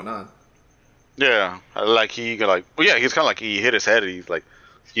know what's going on. Yeah, he's kind of like he hit his head. And he's like,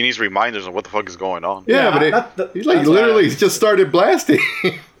 he needs reminders of what the fuck is going on. Yeah, but he literally just started blasting.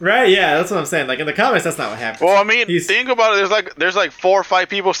 Right? Yeah, that's what I'm saying. Like in the comics, that's not what happens. Well, I mean, think about it. There's like 4 or 5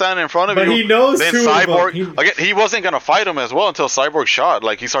 people standing in front of you. But he knows. Then Cyborg. He wasn't gonna fight him as well until Cyborg shot.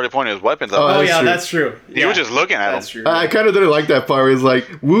 Like he started pointing his weapons. That's true. He was just looking at him. True. I kind of didn't like that part. Where he's like,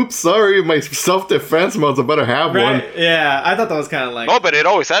 "Whoops, sorry, my self-defense mode's about to have one." Yeah, I thought that was kind of like. No, but it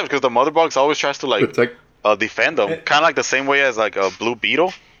always happens because the Mother Box always tries to defend them, kind of like the same way as like a Blue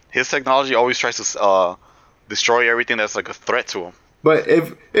Beetle. His technology always tries to destroy everything that's like a threat to him. But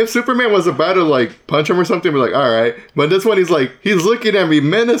if Superman was about to like punch him or something, we're like, all right. But this one, he's looking at me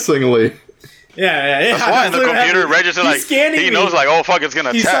menacingly. Yeah. That's why in the computer register, like he knows, like, oh fuck, it's gonna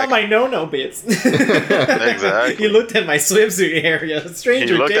attack. He saw my no bits. Exactly. He looked at my swimsuit area.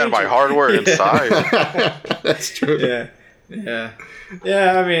 Stranger. He looked at my hardware inside. That's true. Yeah.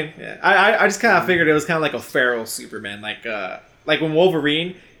 I mean, I just kind of figured it was kind of like a feral Superman, like when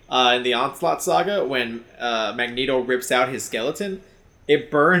Wolverine. In the Onslaught saga, when Magneto rips out his skeleton, it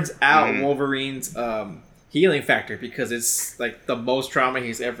burns out Wolverine's healing factor because it's like the most trauma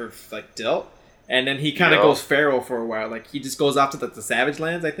he's ever like dealt, and then he kind of goes feral for a while. Like he just goes off to the Savage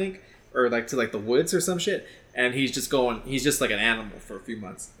Lands, I think, or like to like the woods or some shit, and he's just like an animal for a few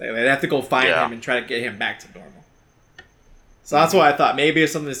months. They have to go find him and try to get him back to normal. So that's why I thought maybe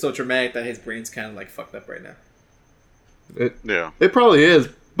it's something so traumatic that his brain's kind of like fucked up right now. It probably is,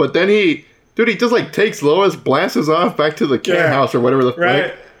 but then he just like takes Lois, blasts us off back to the camp house or whatever the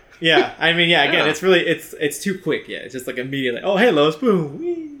fuck. Yeah, I mean, again, it's really, it's too quick, it's just like immediately, oh, hey, Lois, boom,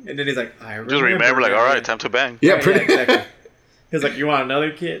 wee. And then he's like, I remember. Just remember, like, alright, time to bang. Yeah, pretty exactly. He's like, you want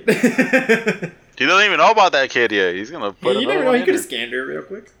another kid? He doesn't even know about that kid yet. He's gonna put you never know, he could have scanned her real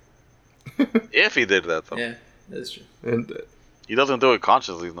quick. If he did that, though. Yeah, that's true. And he doesn't do it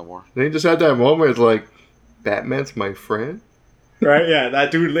consciously no more. Then he just had that moment, it's like, Batman's my friend? Right, yeah,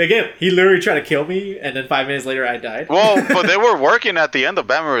 that dude, again, he literally tried to kill me, and then 5 minutes later I died. Well, but they were working at the end of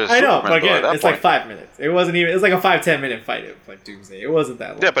Batman vs. I know, Superman, but again, it's point. like 5 minutes. It wasn't even, it was like a 5-10 minute fight of like Doomsday. It wasn't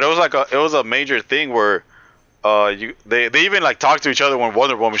that long. Yeah, but it was a major thing where they even like talk to each other when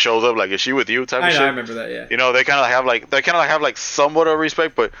Wonder Woman shows up, like, is she with you type of shit. I remember that, yeah. You know, they kind of have like somewhat of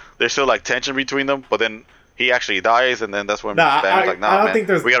respect, but there's still like tension between them, but then he actually dies, and then that's when Batman's like, nah, man,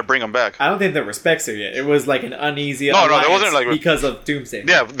 we gotta bring him back. I don't think the respects her yet. It was like an uneasy alliance there wasn't like because of Doomsday.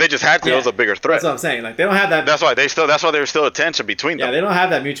 Yeah, they just had to. Yeah. It was a bigger threat. That's what I'm saying. Like, they don't have that. That's why there's still a tension between them. Yeah, they don't have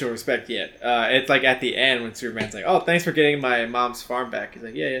that mutual respect yet. It's like at the end when Superman's like, oh, thanks for getting my mom's farm back. He's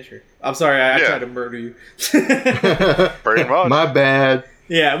like, yeah, sure. I'm sorry, I tried to murder you. Pretty much. My bad.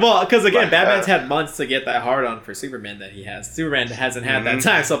 Yeah, well, because again, Batman's had months to get that hard on for Superman that he has. Superman hasn't had that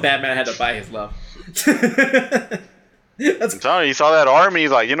time, so Batman had to buy his love. I'm telling you, he saw that army.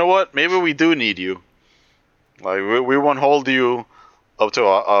 He's like, you know what? Maybe we do need you. Like, we won't hold you up to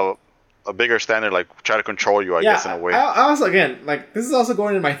a bigger standard. Like, try to control you, I guess, in a way. I also, again, like, this is also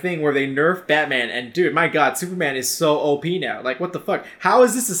going into my thing where they nerf Batman. And, dude, my God, Superman is so OP now. Like, what the fuck? How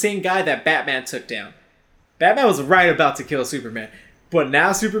is this the same guy that Batman took down? Batman was right about to kill Superman. But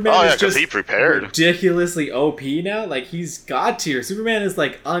now Superman is just ridiculously OP now. Like, he's God tier. Superman is,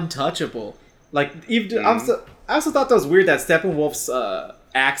 like, untouchable. Like, even I also thought that was weird that Steppenwolf's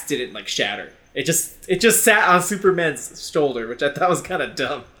axe didn't like shatter. It just sat on Superman's shoulder, which I thought was kind of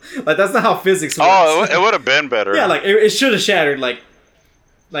dumb. Like, that's not how physics works. Oh, it would have been better. Yeah, like it should have shattered. Like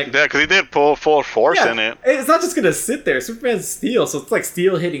yeah, because he did pull full force in it. It's not just gonna sit there. Superman's steel, so it's like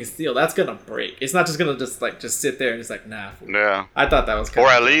steel hitting steel. That's gonna break. It's not just gonna just sit there and it's like nah. Yeah. I thought that was kind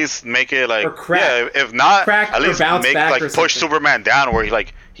of or at least make it like or crack. Yeah, if not crack at least bounce make back like or push something. Superman down where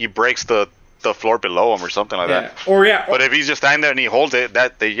he breaks the floor below him or something like that. But if he's just standing there and he holds it,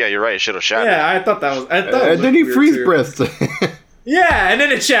 you're right, it should have shattered. Yeah, I thought that was. And then he freeze breaths. Yeah, and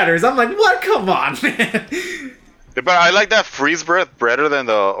then it shatters. I'm like, what? Come on, man. But I like that freeze breath better than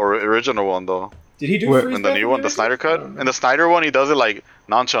the original one, though. Did he do freeze breath? In the new one, the Snyder Cut? In the Snyder one, he does it like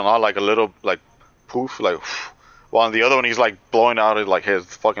nonchalant, like a little like poof, like. While in the other one, he's like blowing out like his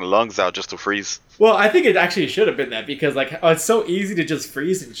fucking lungs out just to freeze. Well, I think it actually should have been that because like it's so easy to just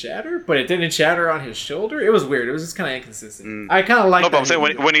freeze and shatter, but it didn't shatter on his shoulder. It was weird. It was just kind of inconsistent. I kind of like. No, but I'm saying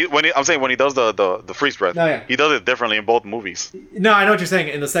when he does the freeze breath, he does it differently in both movies. No, I know what you're saying.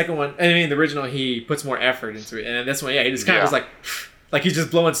 In the second one, I mean the original, he puts more effort into it, and in this one, he just kind of was like he's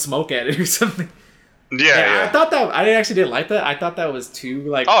just blowing smoke at it or something. Yeah. I thought that I actually didn't like that. I thought that was too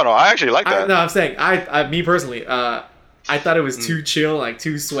like. Oh no, I actually like that. No, I'm saying me personally, I thought it was too chill, like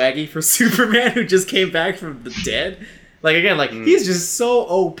too swaggy for Superman who just came back from the dead. Like again, like he's just so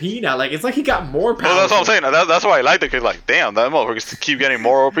OP now. Like it's like he got more power. Well, that's what I'm saying. That's why I liked it. Cause like, damn, that motherfucker keep getting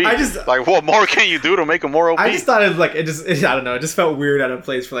more OP. Like, what more can you do to make him more OP? I just thought it was like I don't know. It just felt weird out of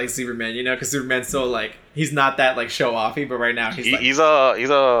place for like Superman, you know, because Superman's so like he's not that like show offy, but right now he's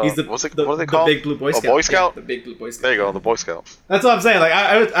the what's it called? The big blue Boy Scout. Boy Scout. Yeah, the big blue Boy Scout. There you go, the Boy Scout. That's what I'm saying. Like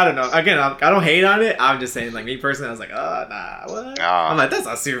I don't know. Again, I don't hate on it. I'm just saying like me personally, I was like, oh nah, what? I'm like that's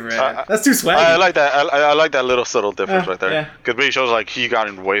not Superman. That's too swaggy. I like that. I like that little subtle difference right there. Because it shows like he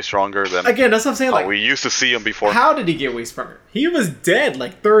got way stronger than. Again, that's what I'm saying. Like we used to see him before. How did he get way stronger? He was dead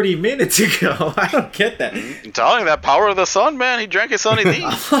like 30 minutes ago. I don't get that. I'm telling you, that power of the sun, man. He drank his Sunny D.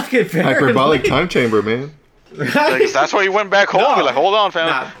 Fucking hyperbolic time chamber, man. Right? Like, that's why he went back home. He's like, hold on,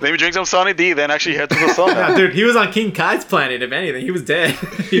 fam. Let me drink some Sunny D, then actually head to the sun. Dude, he was on King Kai's planet. If anything, he was dead.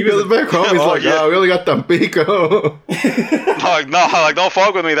 He was back home. He's like, yeah, we only got Tampico. Like don't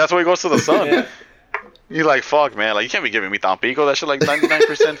fuck with me. That's why he goes to the sun. Yeah. You're like, fuck, man. Like, you can't be giving me Tampico. That shit like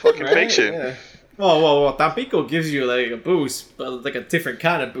 99% fucking fake shit. Yeah. Well, Tampico gives you like a boost, but like a different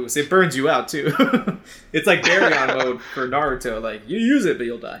kind of boost. It burns you out too. It's like Baryon mode for Naruto. Like, you use it, but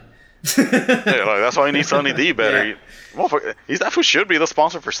you'll die. Yeah, like, that's why you need Sunny D better. Yeah. That fool should be the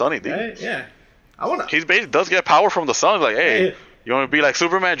sponsor for Sunny D. Right? Yeah. He basically does get power from the sun. Like, hey, You want to be like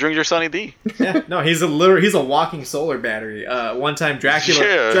Superman? Drink your Sunny D. Yeah, no, he's a walking solar battery. One time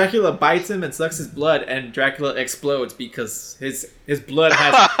Dracula bites him and sucks his blood, and Dracula explodes because his blood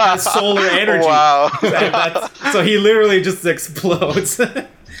has solar energy. Wow. So he literally just explodes.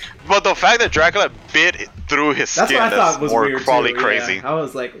 But the fact that Dracula bit through his skin, that's what I thought was weird probably too. crazy. Yeah. I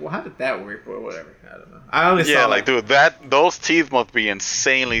was like, well, how did that work or whatever? I don't know. I only yeah, saw like dude, those teeth must be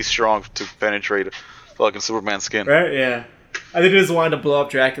insanely strong to penetrate fucking Superman's skin. Right? Yeah. I think they just wanted to blow up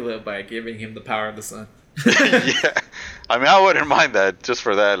Dracula by giving him the power of the sun. Yeah, I mean, I wouldn't mind that just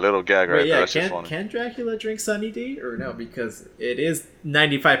for that little gag right there. That's just funny. Can Dracula drink Sunny D or no? Because it is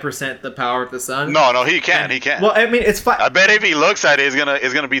 95% the power of the sun. No, he can't. He can't. Well, I mean, it's I bet if he looks at it,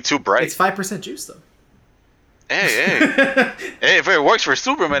 it's gonna be too bright. It's 5% juice though. Hey, if it works for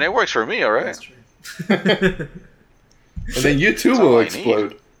Superman, it works for me. All right. That's true. And then you too will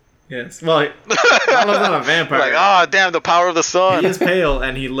explode. Yes. Well, Marlo's not a vampire. Like, damn, the power of the sun. He is pale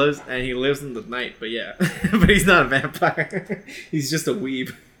and he lives in the night. But yeah, but he's not a vampire. He's just a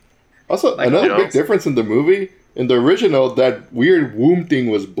weeb. Also, another big difference in the movie. In the original, that weird womb thing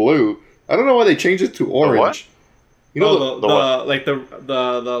was blue. I don't know why they changed it to orange. The what? You know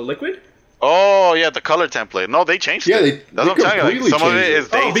the liquid. Oh yeah, the color template. No, they changed it. Yeah, that's what I'm telling you. Like, some of it is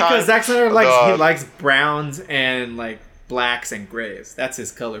daytime. Oh, because Zack Snyder he likes browns and like blacks and grays. That's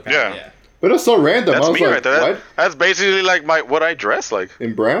his color palette. Yeah. But it was so random. That's I was me like, right there. what? That's basically like what I dress like.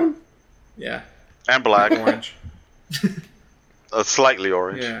 In brown? Yeah. And black. Orange. Slightly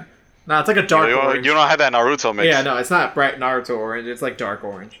orange. Yeah. No, it's like a dark orange. You don't have that Naruto mix. Yeah, no, it's not bright Naruto orange. It's like dark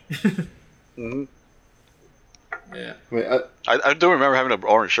orange. Mm-hmm. Yeah. I do remember having an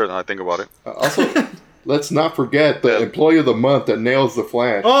orange shirt, and I think about it. Also, let's not forget the Employee of the Month that nails the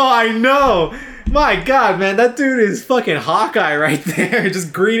Flash. Oh, I know! My God, man, that dude is fucking Hawkeye right there.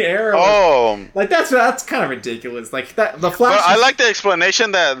 Just Green Arrow. Oh, like that's kind of ridiculous. Like that, the Flash. But I like the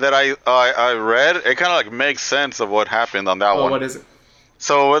explanation that I read. It kind of like makes sense of what happened on that one. What is it?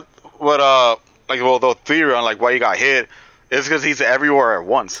 So the theory on like why he got hit is because he's everywhere at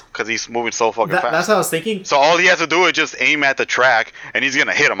once because he's moving so fucking fast. That's what I was thinking. So all he has to do is just aim at the track, and he's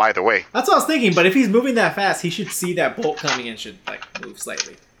gonna hit him either way. That's what I was thinking. But if he's moving that fast, he should see that bolt coming and should like move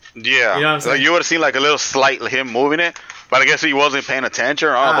slightly. Yeah, you know what I'm saying? Like you would have seen like a little slight him moving it, but I guess he wasn't paying attention.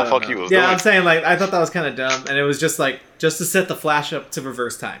 Or I don't know what the fuck he was doing. Yeah, I'm saying like I thought that was kind of dumb, and it was just to set the Flash up to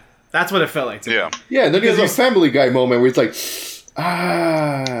reverse time. That's what it felt like to me. Yeah, and then he has a Family Guy moment where it's like,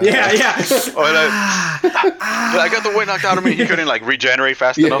 Yeah. I got the weight knocked out of me. He couldn't like regenerate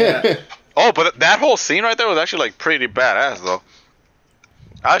fast enough. Oh, but that whole scene right there was actually like pretty badass though.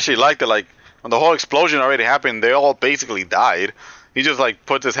 I actually liked it. Like when the whole explosion already happened, they all basically died. He just like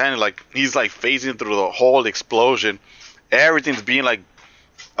puts his hand like he's like phasing through the whole explosion. Everything's being like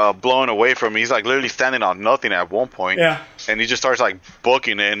blown away from him. He's like literally standing on nothing at one point. Yeah. And he just starts like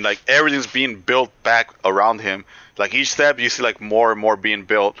booking it, and like everything's being built back around him. Like each step you see like more and more being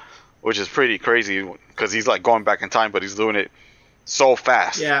built, which is pretty crazy because he's like going back in time, but he's doing it so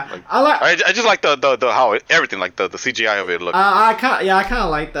fast. Yeah. Like, I just like the how everything like the CGI of it looks. I kind of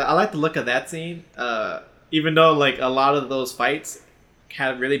like that. I like the look of that scene. Even though like a lot of those fights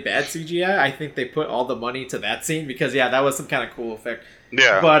had really bad CGI, I think they put all the money to that scene because that was some kind of cool effect.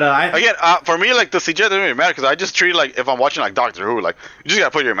 Yeah, but for me, like the CGI doesn't really matter because I just treat like if I'm watching like Doctor Who, like you just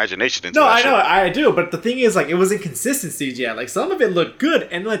gotta put your imagination into. No, that I know, shit. I do, but the thing is, like, it was inconsistent CGI. Like some of it looked good,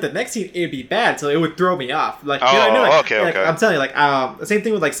 and like the next scene it'd be bad, so it would throw me off. Like, okay. I'm telling you, like, the same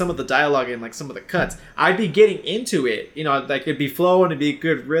thing with like some of the dialogue and like some of the cuts. I'd be getting into it, like it'd be flowing, it'd be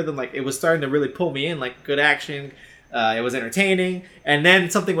good rhythm, like it was starting to really pull me in, like good action. It was entertaining, and then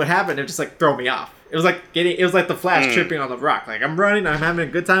something would happen, and just like throw me off. It was like the Flash tripping on the rock. Like I'm running, I'm having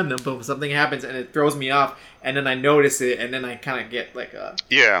a good time, then boom, something happens and it throws me off, and then I notice it, and then I kind of get like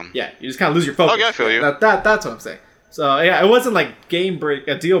you just kind of lose your focus. Okay, I feel you. That's what I'm saying. So it wasn't like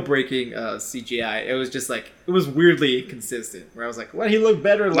deal breaking CGI. It was just like it was weirdly consistent. Where I was like, well, he looked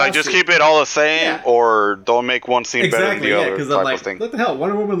better. Like just keep it all the same, or don't make one scene better than the other. Because I'm like, what the hell?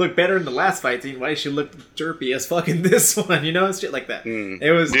 Wonder Woman looked better in the last fight scene. Why does she look derpy as fucking this one? Shit like that.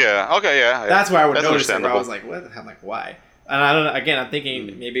 It was That's where I would notice it. Where I was like, what? I'm like, why? And I don't know. Again, I'm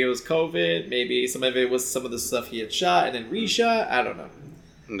thinking maybe it was COVID. Maybe some of it was some of the stuff he had shot and then reshot. I don't know.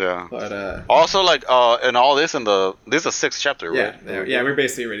 Yeah. But also like and all this this is the 6th chapter, right? Yeah, we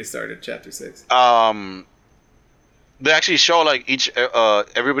basically already started chapter 6. They actually show like each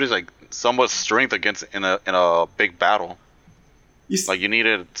everybody's like somewhat strength against in a big battle. Like you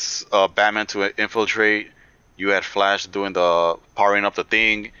needed Batman to infiltrate. You had Flash doing the powering up the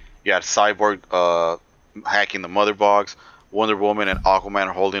thing. You had Cyborg hacking the mother box. Wonder Woman and Aquaman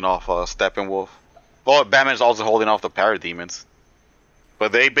are holding off Steppenwolf. Well, Batman's also holding off the parademons.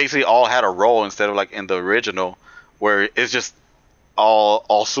 but they basically all had a role instead of like in the original, where it's just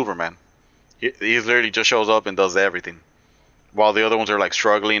all Superman. He literally just shows up and does everything, while the other ones are like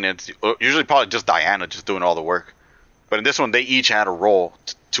struggling. And it's usually probably just Diana just doing all the work. But in this one, they each had a role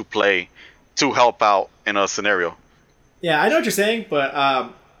to play to help out in a scenario. Yeah, I know what you're saying, but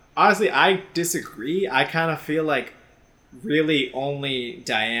honestly, I disagree. I kind of feel like really only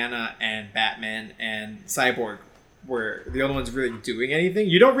Diana and Batman and Cyborg were the only ones really doing anything.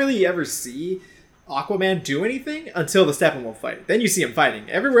 You don't really ever see Aquaman do anything until the Steppenwolf fight. Then you see him fighting.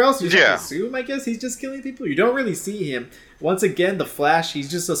 Everywhere else, you just have to assume, I guess, he's just killing people. You don't really see him. Once again, the Flash,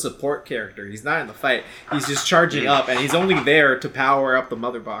 he's just a support character. He's not in the fight. He's just charging up, and he's only there to power up the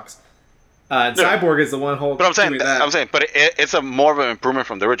Mother Box. And Cyborg is the one holding. But I'm saying, it's a more of an improvement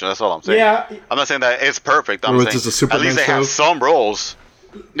from the original. That's all I'm saying. Yeah. I'm not saying that it's perfect. I'm saying at least they have some roles.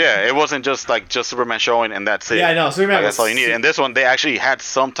 Yeah, it wasn't just Superman showing and that's it. Yeah, I know. Superman. That's all you need. And this one, they actually had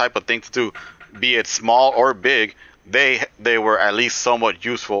some type of thing to do, be it small or big. They were at least somewhat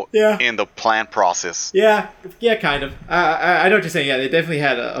useful in the plan process. Yeah, kind of. I know what you're saying. Yeah, they definitely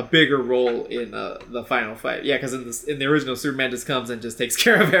had a bigger role in the final fight. Yeah, because in the original, Superman just comes and just takes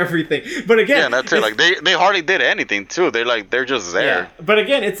care of everything. But again, that's it. Like they hardly did anything too. They're just there. Yeah. But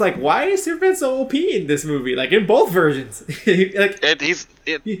again, it's like, why is Superman so OP in this movie? Like in both versions,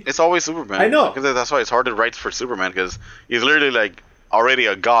 it's always Superman. I know. Because that's why it's hard to write for Superman, because he's literally like already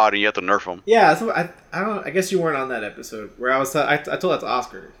a god and you have to nerf him. Yeah, so I don't. I guess you weren't on that episode where I told that to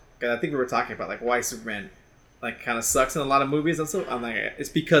Oscar, because I think we were talking about like why Superman like kind of sucks in a lot of movies, and so I'm like, it's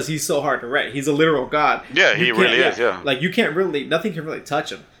because he's so hard to write. He's a literal god. Yeah, he really is. Yeah, like nothing can really touch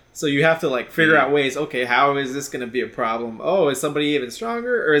him. So you have to like figure out ways. Okay, how is this going to be a problem? Oh, is somebody even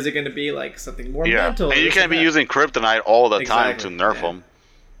stronger, or is it going to be like something more mental? And you can't be using kryptonite all the time to nerf him.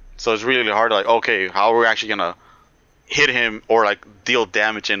 So it's really hard to like, okay, how are we actually gonna hit him or like deal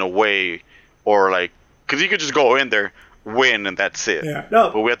damage in a way, or like, because you could just go in there, win, and that's it. Yeah.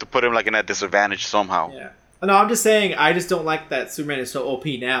 No. But we have to put him like in that disadvantage somehow. Yeah. No, I'm just saying, I just don't like that Superman is so OP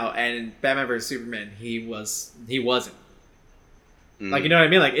now, and in Batman vs Superman, he wasn't. Like, you know what I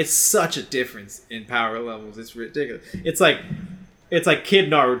mean? Like, it's such a difference in power levels. It's ridiculous. It's like Kid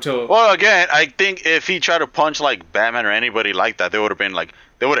Naruto. Well, again, I think if he tried to punch like Batman or anybody like that, they would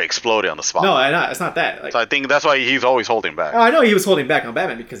have exploded on the spot. No, it's not that. Like, so I think that's why he's always holding back. Oh, I know he was holding back on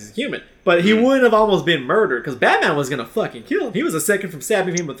Batman because he's human, but he wouldn't have almost been murdered because Batman was gonna fucking kill him. He was a second from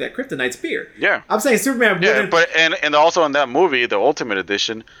stabbing him with that kryptonite spear. Yeah, I'm saying Superman wouldn't. Yeah, but and also in that movie, the Ultimate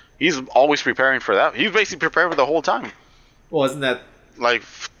Edition, he's always preparing for that. He's basically prepared for the whole time. Well, isn't that like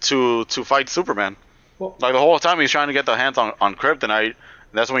to fight Superman? Well, like the whole time he's trying to get the hands on kryptonite.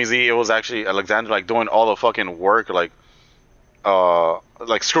 That's when it was actually Alexander like doing all the fucking work, like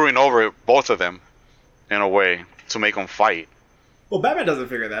screwing over both of them in a way to make them fight. Well, Batman doesn't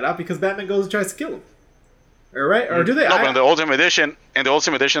figure that out because Batman goes and tries to kill him. All right, or do they? No, but in the Ultimate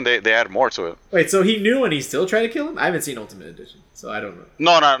Edition, they add more to it. Wait, so he knew and he still tried to kill him? I haven't seen Ultimate Edition, so I don't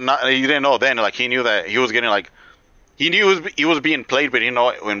know. No, he didn't know then. Like he knew that he was getting like, he knew he was being played, but he didn't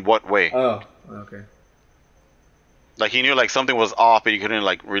know in what way. Oh, okay. Like he knew like something was off, but he couldn't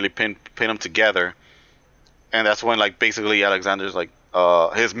like really pin them together. And that's when like basically Alexander's like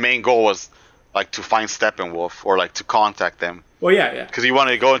his main goal was like to find Steppenwolf or like to contact them. Well, yeah. Because he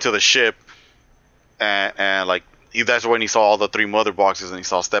wanted to go into the ship, and like that's when he saw all the 3 mother boxes and he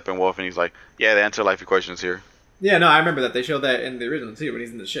saw Steppenwolf and he's like, yeah, the answer to life equation's here. Yeah, no, I remember that they showed that in the original too when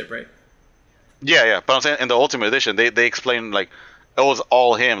he's in the ship, right? Yeah. But I'm saying in the Ultimate Edition, they explained like it was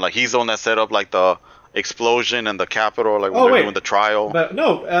all him. Like he's the one that set up like the explosion and the Capitol, like when they're doing the trial. But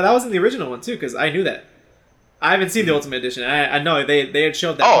no, that was in the original one too, because I knew that. I haven't seen the Ultimate Edition. I know they had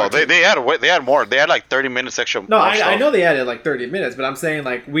showed that. Oh, they had more. They had like 30 minutes extra. No, I know they added like 30 minutes, but I'm saying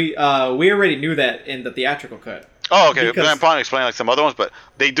like we already knew that in the theatrical cut. Oh, okay. Then I'm probably explaining like some other ones, but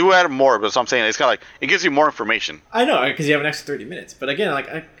they do add more. But so I'm saying it's kind of like it gives you more information. I know because you have an extra 30 minutes. But again, like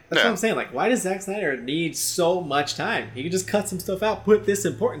that's what I'm saying. Like, why does Zack Snyder need so much time? He can just cut some stuff out, put this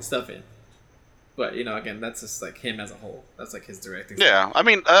important stuff in. But, you know, again, that's just like him as a whole. That's like his directing style. Yeah, I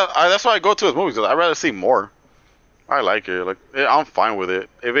mean, that's why I go to his movies. I'd rather see more. I like it. Like, I'm fine with it.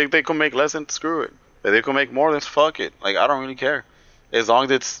 If they could make less, then screw it. If they could make more, then fuck it. Like, I don't really care. As long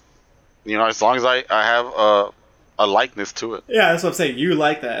as it's, you know, as long as I have a likeness to it. Yeah, that's what I'm saying. You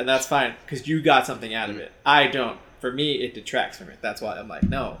like that, and that's fine, because you got something out of it. I don't. For me, it detracts from it. That's why I'm like,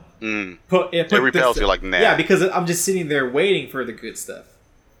 no. It repels you like, nah. Yeah, because I'm just sitting there waiting for the good stuff.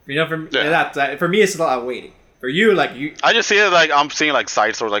 You know, for me, it's a lot of waiting. For you, like you, I just see it like I'm seeing like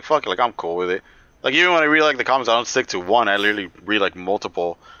side stories. Like fuck it, like I'm cool with it. Like even when I read like the comics, I don't stick to one. I literally read like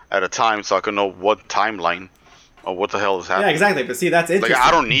multiple at a time, so I can know what timeline oh, what the hell is happening? Yeah, exactly. But see, that's interesting. Like,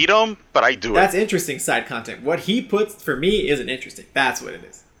 I don't need them, but I do. That's interesting side content. What he puts for me isn't interesting. That's what it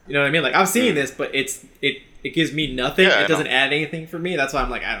is. You know what I mean? Like, I'm seeing this, but it gives me nothing. It doesn't add anything for me. That's why I'm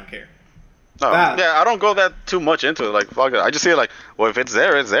like, I don't care. No, yeah, I don't go that too much into it. Like, fuck it. I just see it like, well, if it's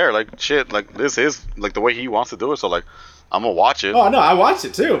there, it's there. Like, shit, like, this is, like, the way he wants to do it. So, like, I'm gonna watch it. Oh, no, I watched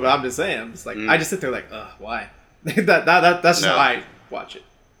it too, but I'm just saying. I'm just like, I just sit there like, why? That's just how I watch it.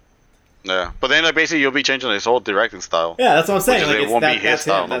 Yeah, but then, like, basically, you'll be changing his whole directing style. Yeah, that's what I'm saying. Like, it won't be his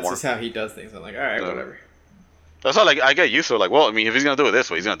style no more. That's just how he does things. I'm like, all right, whatever. That's how, like, I get used to it. Like, well, I mean, if he's gonna do it this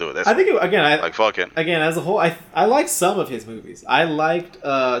way, he's gonna do it this way. I think, like, fuck it. Again, as a whole, I liked some of his movies. I liked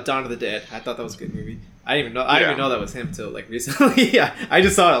Dawn of the Dead. I thought that was a good movie. I didn't even know that was him till, like, recently. Yeah, I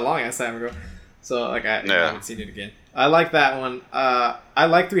just saw it a long ass time ago. So, like, I haven't seen it again. I like that one. I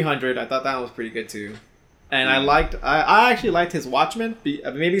like 300. I thought that one was pretty good, too. And I actually liked his Watchmen.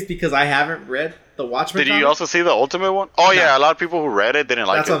 Maybe it's because I haven't read the Watchmen Did you also see the Ultimate one? Oh, yeah, a lot of people who read it didn't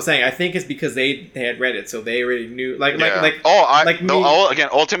like it. That's what I'm saying. I think it's because they had read it, so they already knew. Again,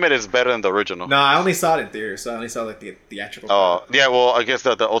 Ultimate is better than the original. No, I only saw it in theater, so I only saw, like, the theatrical. Oh, yeah, well, I guess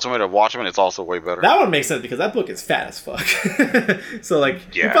the Ultimate of Watchmen is also way better. That one makes sense because that book is fat as fuck. So,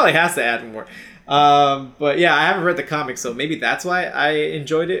 like, he probably has to add more. But, yeah, I haven't read the comics, so maybe that's why I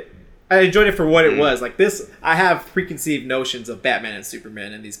enjoyed it. I enjoyed it for what it was. Like, this, I have preconceived notions of Batman and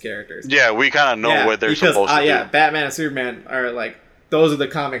Superman and these characters. Yeah, we kind of know what they're supposed to do. Yeah, Batman and Superman are, like, those are the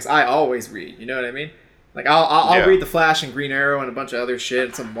comics I always read. You know what I mean? Like, I'll read The Flash and Green Arrow and a bunch of other shit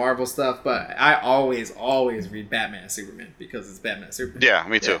and some Marvel stuff, but I always read Batman and Superman because it's Batman and Superman. Yeah,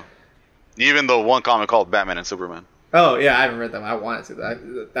 me too. Yeah. Even the one comic called Batman and Superman. Oh, yeah, I haven't read that one. I wanted to.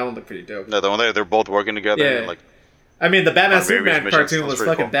 That one looked pretty dope. No, the one they're both working together. Yeah. And, like, I mean, the Batman Superman cartoon was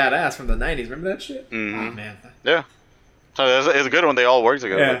fucking badass from the 90s. Remember that shit? Mm-hmm. Oh, man. Yeah. So it's good when they all work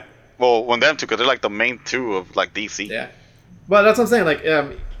together. Yeah. Well, when them two, because they're like the main two of, like, DC. Yeah. Well, that's what I'm saying. Like,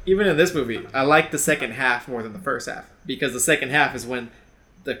 even in this movie, I like the second half more than the first half. Because the second half is when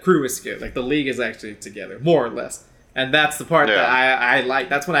the crew is together. Like, the League is actually together, more or less. And that's the part that I like.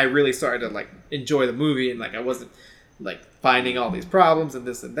 That's when I really started to, like, enjoy the movie. And, like, I wasn't, like, finding all these problems and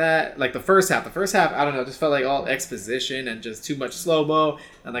this and that. Like, the first half, I don't know, just felt like all exposition and just too much slow-mo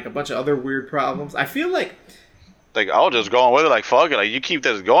and, like, a bunch of other weird problems. I feel like I'll just go on with it, like, fuck it, like, you keep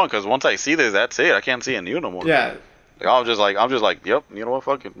this going, because once I see this, that's it. I can't see it new no more. Yeah. Like, I'm just like, yep, you know what,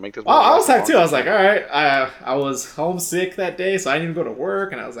 fuck it, make this. I was hyped too. I was like, all right, I was homesick that day, so I didn't even go to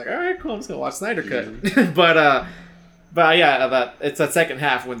work, and I was like, all right, cool, I'm just gonna watch Snyder Cut. Mm-hmm. but yeah, it's that second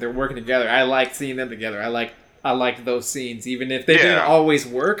half when they're working together. I like seeing them together. I liked those scenes, even if they didn't always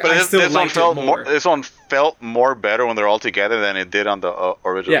work. But I still liked it more. This one felt more better when they're all together than it did on the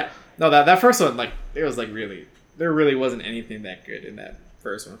original. Yeah, no, that first one, like, it was like there really wasn't anything that good in that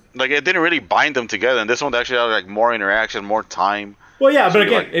first one. Like, it didn't really bind them together, and this one actually had, like, more interaction, more time. Well, yeah, but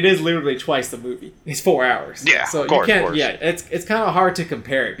again, it is literally twice the movie. It's 4 hours. Yeah, so of course, you can't. Yeah, it's kind of hard to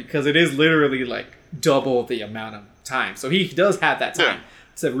compare it because it is literally like double the amount of time. So he does have that time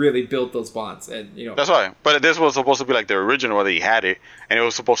to really build those bonds, and you know. That's right. But this was supposed to be like the original where he had it, and it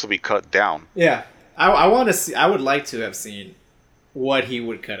was supposed to be cut down. Yeah, I want to see. I would like to have seen what he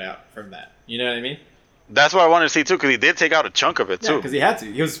would cut out from that. You know what I mean? That's what I wanted to see too, because he did take out a chunk of it too. Because he had to.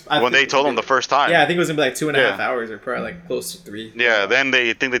 He was when they told him the first time. Yeah, I think it was gonna be like 2.5 hours, or probably like close to 3. Yeah. Then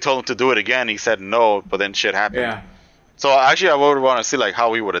they told him to do it again. He said no, but then shit happened. Yeah. So actually, I would want to see like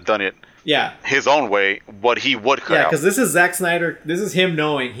how he would have done it. Yeah. His own way, what he would cut out. Yeah, because this is Zack Snyder. This is him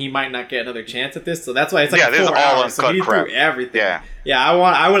knowing he might not get another chance at this, so that's why it's like 4 hours. So he threw everything. Yeah. Yeah,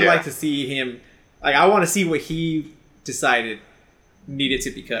 I would like to see him. Like, I want to see what he decided needed to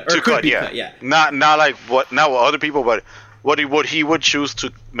be cut or could be cut. Yeah. Not what other people, but what he would choose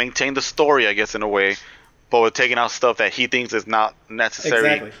to maintain the story, I guess, in a way, but with taking out stuff that he thinks is not necessary.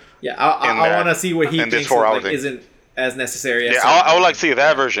 Exactly. Yeah, I want to see what he thinks isn't as necessary as. Yeah, I would like to see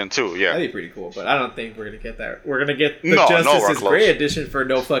that version too. Yeah, that'd be pretty cool, but I don't think we're gonna get that. We're gonna get the Justice is Gray edition for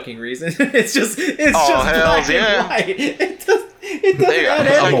no fucking reason. it's just black and white. It doesn't add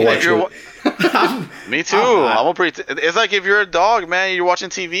anything. Me too. It's like if you're a dog, man, you're watching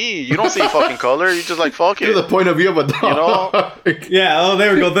TV. You don't see fucking color. You just like fuck it. To the point of view of a dog. You know? Yeah. Oh,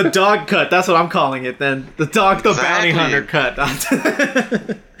 there we go. The dog cut. That's what I'm calling it. Then the bounty hunter cut.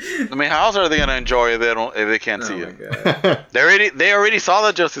 I mean, how else are they gonna enjoy it if they can't see it? They already saw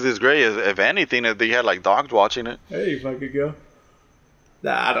that Justice is Gray. If anything, if they had like dogs watching it. Hey, fucking go.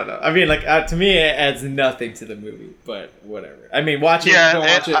 Nah, I don't know. I mean, like, to me, it adds nothing to the movie, but whatever. I mean, watch it, don't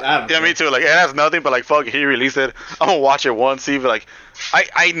watch it, I don't know. Yeah, me too. Like, it has nothing, but, like, fuck, he released it. I'm gonna watch it once, see if, like,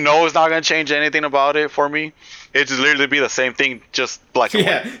 I know it's not gonna change anything about it for me, It just literally be the same thing, just black and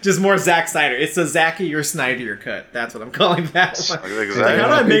white. Yeah, just more Zack Snyder. It's a Zacky or Snyder cut. That's what I'm calling that one. Exactly. Like, how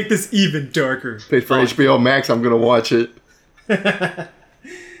do I make this even darker? Pay for HBO Max, I'm gonna watch it.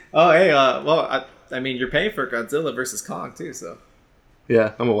 Oh, hey, well, I mean, you're paying for Godzilla versus Kong too, so. Yeah,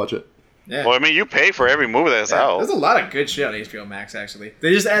 I'm gonna watch it. Yeah. Well, I mean, you pay for every movie that's out. There's a lot of good shit on HBO Max, actually.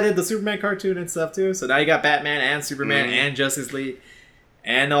 They just added the Superman cartoon and stuff too, so now you got Batman and Superman and Justice League.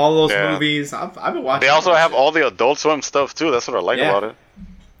 And all those movies. I've been watching. They also have all the Adult Swim stuff too. That's what I like about it.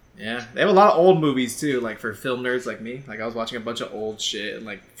 Yeah, they have a lot of old movies too, like for film nerds like me. Like I was watching a bunch of old shit and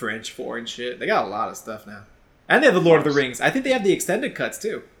like French foreign shit. They got a lot of stuff now. And they have the Lord of the Rings. I think they have the extended cuts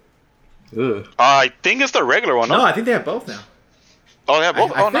too. Ugh. I think it's the regular one. No, I think they have both now. Oh, they have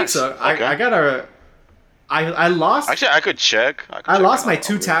both. I think nice. so. Okay. I got a. I lost. Actually, I could check. I lost my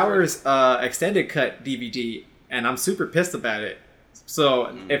Two Towers extended cut DVD, and I'm super pissed about it.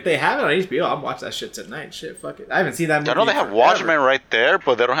 So if they have it on HBO, I'll watch that shit tonight. Shit, fuck it. I haven't seen that movie. I know they have Watchmen right there,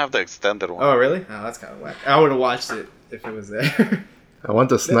 but they don't have the extended one. Oh, really? Oh, that's kind of whack. I would have watched it if it was there. I want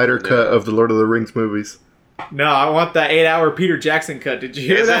the Snyder cut of the Lord of the Rings movies. No, I want the 8-hour Peter Jackson cut. Did you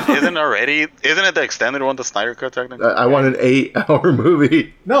hear that? Isn't it the extended one, the Snyder cut technically? I want an 8-hour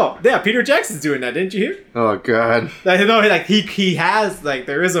movie. No, yeah, Peter Jackson's doing that. Didn't you hear? Oh god. No, like he has like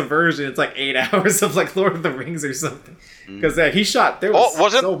there is a version. It's like 8 hours of like Lord of the Rings or something. Because he shot. There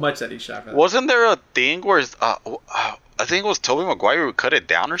was so much that he shot. Wasn't there a thing where I think it was Tobey Maguire who cut it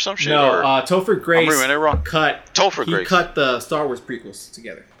down or some shit? No, Topher Grace Topher Grace cut the Star Wars prequels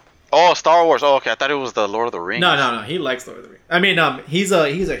together. Oh, Star Wars. Oh, okay. I thought it was the Lord of the Rings. No. He likes Lord of the Rings. I mean, he's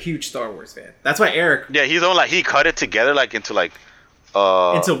a huge Star Wars fan. That's why Eric. Yeah, he cut it together into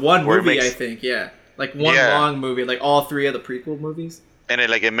one movie. I think like one long movie, like all three of the prequel movies. And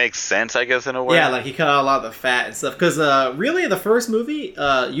it makes sense, I guess, in a way. Yeah, like he cut out a lot of the fat and stuff. Because really, the first movie,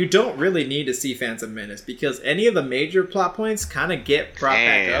 you don't really need to see Phantom Menace because any of the major plot points kind of get brought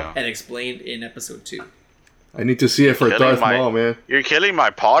back up and explained in episode 2. I need to see it for Darth Maul, man. You're killing my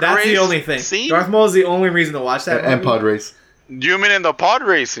pod race? That's the only thing. See? Darth Maul is the only reason to watch that movie. And pod race. You mean in the pod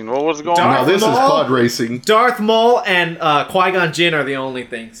racing? What was going on? No, this is pod racing. Darth Maul and Qui-Gon Jinn are the only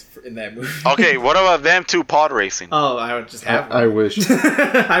things in that movie. Okay, what about them two pod racing? Oh, I would just have I wish.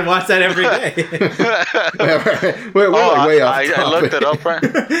 I'd watch that every day. We're like way off topic. I looked it up,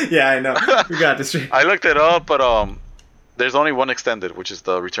 right? Yeah, I know. We got this. I looked it up, but there's only one extended, which is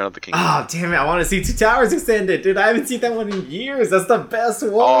the Return of the King. Oh, damn it. I want to see Two Towers extended. Dude, I haven't seen that one in years. That's the best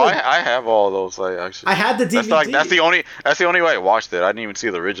one. Oh, I have all those. I had the DVD. That's the only way I watched it. I didn't even see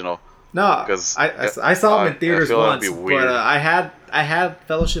the original. No, because I saw them in theaters once, but I had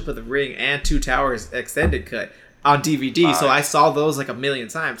Fellowship of the Ring and Two Towers extended cut on DVD, so I saw those like a million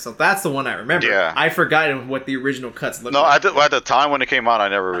times. So that's the one I remember. Yeah. I forgot what the original cuts looked like. No, at the time when it came out, I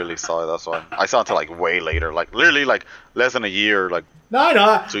never really saw it. That's why I saw it until like way later, like literally like less than a year, like. No, I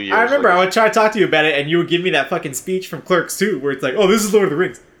know. 2 years. I remember. I would try to talk to you about it, and you would give me that fucking speech from Clerks 2, where it's like, "Oh, this is Lord of the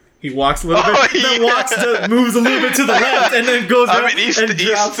Rings." He walks a little bit, then moves a little bit to the left, and then goes. I mean, he's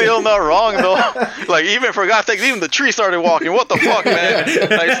still not wrong though. Like, even for God's sake, even the tree started walking. What the fuck, man?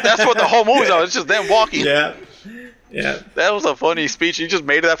 Like, that's what the whole movie's about. It's just them walking. Yeah. Yeah. That was a funny speech. You just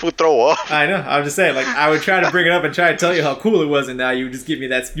made that fool throw up. I know. I'm just saying, like, I would try to bring it up and try to tell you how cool it was, and now you would just give me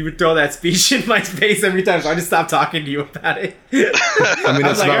that. You would throw that speech in my face every time, so I just stopped talking to you about it. I mean,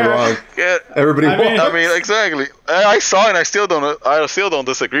 that's not wrong. Yeah. Everybody. I mean, exactly. I saw it. And I still don't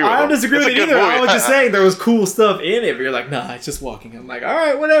disagree with it. I don't disagree with it either. I was just saying there was cool stuff in it, but you're like, nah, it's just walking. I'm like, all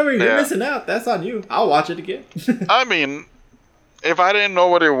right, whatever. You're missing out. That's on you. I'll watch it again. I mean. If I didn't know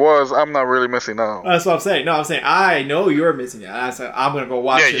what it was, I'm not really missing out. That's what I'm saying. No, I'm saying I know you're missing out. I said I'm gonna go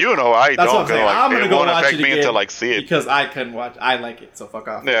watch it. Yeah, you know I That's don't. What I'm saying. I'm gonna go watch it again until like see it because I couldn't watch. I like it, so fuck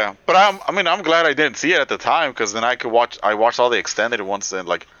off. Yeah, but I'm glad I didn't see it at the time because then I could watch. I watched all the extended ones and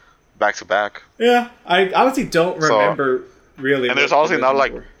like back to back. Yeah, I honestly don't remember really. And there's also not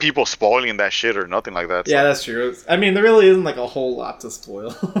like people spoiling that shit or nothing like that. So. Yeah, that's true. I mean, there really isn't like a whole lot to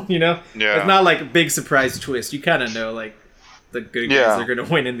spoil. You know? Yeah. It's not like a big surprise twist. You kind of know like. The good guys are gonna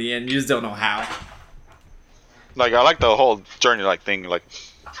win in the end. You just don't know how. Like I like the whole journey thing. Like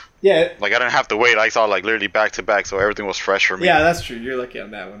I didn't have to wait. I saw like literally back to back, so everything was fresh for me. Yeah, that's true. You're lucky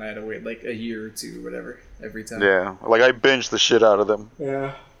on that one. I had to wait like a year or two or whatever every time. Yeah, like I binged the shit out of them.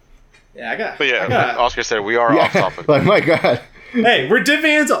 Yeah. Yeah, I got. But yeah, like Oscar said, we are off topic. Like my God. Hey, we're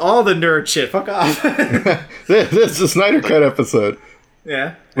dipping into all the nerd shit. Fuck off. This is a Snyder Cut episode.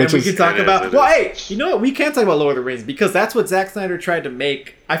 Yeah, and we can talk about. Well, hey, you know what? We can't talk about Lord of the Rings because that's what Zack Snyder tried to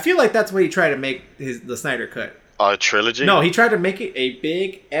make. I feel like that's what he tried to make the Snyder Cut. A trilogy? No, he tried to make it a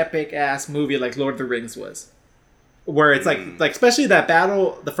big, epic ass movie like Lord of the Rings was, where it's like especially that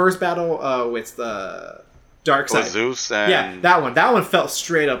battle, the first battle with the Darkseid. Zeus and... Yeah, that one. That one felt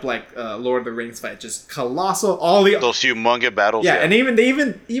straight up like Lord of the Rings fight. Just colossal. Those humongous battles. Yeah, and even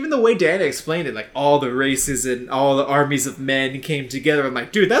the way Diana explained it, like all the races and all the armies of men came together. I'm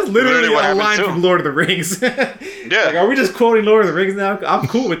like, dude, that's literally a line from Lord of the Rings. Yeah. Like, are we just quoting Lord of the Rings now? I'm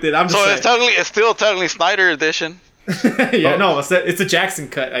cool with it. I'm just it's still technically Snyder edition. Yeah, no, it's a Jackson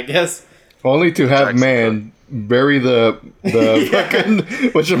cut, I guess. Only to have man bury the fucking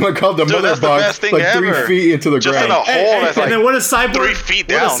whatchamacallit, the mother box like ever. 3 feet into the just ground. In a hole that's and then what does Cyborg 3 feet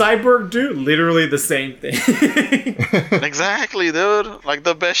down? What does Cyborg do? Literally the same thing. Exactly, dude. Like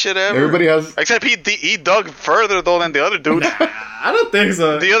the best shit ever. Everybody has, except he dug further though than the other dude. I don't think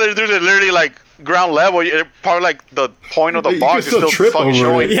so. The other dude is literally like ground level. Probably like the point of the box is still fucking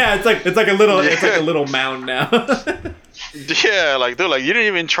showing. Yeah, it's like a little mound now. Yeah, like dude, like you didn't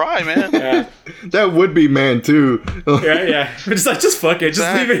even try, man. Yeah. That would be man too. Yeah. Just fuck it.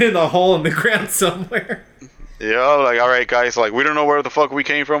 Just leave it in the hole in the ground somewhere. Yeah, like all right, guys. Like we don't know where the fuck we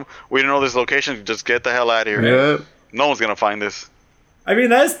came from. We don't know this location. Just get the hell out of here. Yeah. No one's gonna find this. I mean,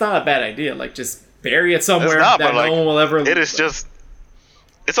 that's not a bad idea. Like just bury it somewhere that no one will ever. It is just.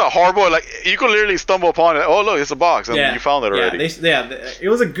 It's a horrible, like, you could literally stumble upon it. Oh, look, it's a box. And you found it already. It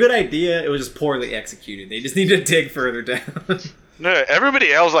was a good idea. It was just poorly executed. They just need to dig further down. Yeah,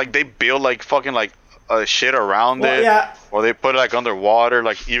 everybody else, like, they build, like, fucking, like, shit around it. Yeah. Or they put it, like, underwater.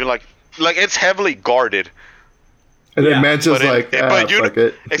 Like, even, like, it's heavily guarded. And then man just fuck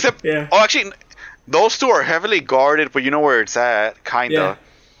it. Except, actually, those two are heavily guarded, but you know where it's at, kind of. Yeah.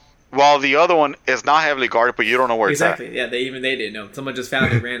 While the other one is not heavily guarded, but you don't know where it's at. Exactly. Yeah, they didn't know. Someone just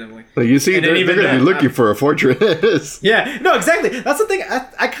found it randomly. Like you see, they're going to be looking for a fortress. Yeah. No, exactly. That's the thing.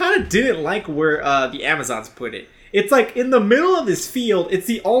 I kind of didn't like where the Amazons put it. It's like in the middle of this field. It's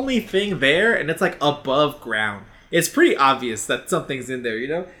the only thing there, and it's like above ground. It's pretty obvious that something's in there, you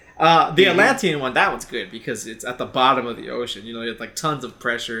know? The Atlantean one, that one's good because it's at the bottom of the ocean. You know, there's like tons of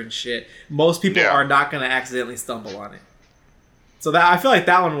pressure and shit. Most people are not going to accidentally stumble on it. So that I feel like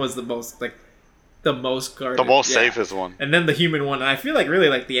that one was the most guarded. The most safest one. And then the human one, and I feel like really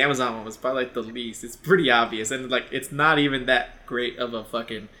like the Amazon one was probably like the least. It's pretty obvious, and like it's not even that great of a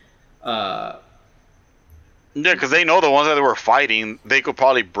fucking. Yeah, because they know the ones that they were fighting, they could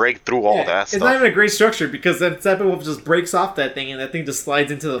probably break through all that stuff. It's not even a great structure because then Steppenwolf just breaks off that thing, and that thing just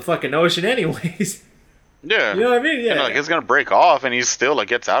slides into the fucking ocean anyways. Yeah. You know what I mean? Yeah. And, like, it's going to break off, and he still, like,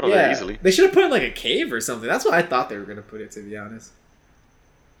 gets out of there easily. They should have put it in, like, a cave or something. That's what I thought they were going to put it, to be honest.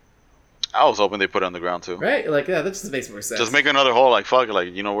 I was hoping they put it on the ground, too. Right? Like, yeah, that just makes more sense. Just make another hole, like, fuck it.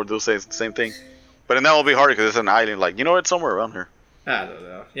 Like, you know, we'll do the same thing. But then that will be harder because it's an island. Like, you know, it's somewhere around here. I don't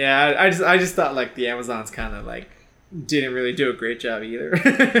know. Yeah, I just thought, like, the Amazons kind of, like, didn't really do a great job either.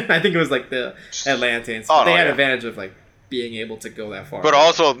 I think it was, like, the Atlanteans. They had advantage of, like, being able to go that far. But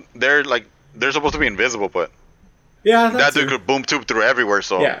also, they're supposed to be invisible, but... Yeah, that dude could boom tube through everywhere,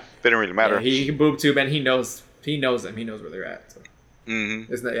 so it didn't really matter. Yeah, he can boom tube, and he knows them. He knows where they're at. So.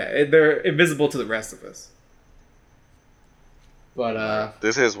 Mm-hmm. It's not, they're invisible to the rest of us. But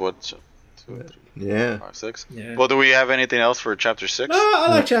this is what 2, 3, 4, 5, 6. Yeah. Well, do we have anything else for chapter 6? I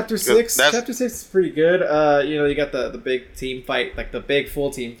like chapter 6. Chapter 6 is pretty good. You know, you got the big team fight, like the big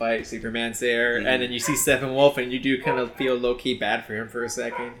full team fight. Superman's there, and then you see Steppenwolf, and you do kind of feel low key bad for him for a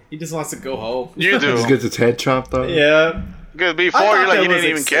second. He just wants to go home. You do. Just gets his head chopped off. Yeah. Because before you're like you didn't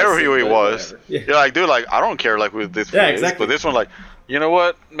even care who he was. Yeah. You're like, dude, like I don't care like with this. Exactly. But this one, like, you know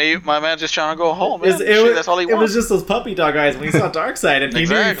what? Maybe my man's just trying to go home. Man. That's all he wants. It was just those puppy dog eyes when he saw Darkseid and he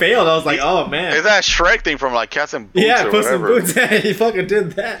knew he failed. I was like, oh man. It's that Shrek thing from like Cats and Boots or Puss whatever. in Boots. He fucking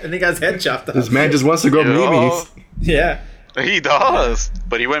did that and he got his head chopped off. This man just wants to go Mimi's. Yeah. He does.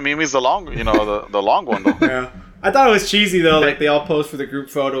 But he went Mimi's the long long one though. Yeah. I thought it was cheesy though, like they all posed for the group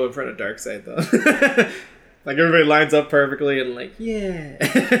photo in front of Darkseid though. Like everybody lines up perfectly and like,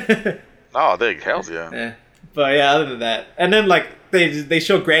 yeah. Oh, hells yeah. But yeah, other than that. And then like they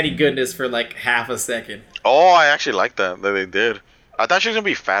show Granny Goodness for like half a second. Oh, I actually like that they did. I thought she was gonna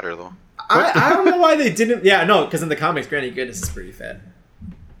be fatter though. I don't know why they didn't. Yeah, no, because in the comics, Granny Goodness is pretty fat.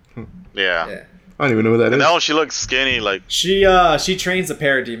 Yeah. I don't even know who that is. Now she looks skinny. Like she trains the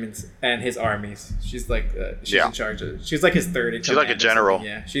parademons and his armies. She's like she's in charge of. She's like his third. She's like a general.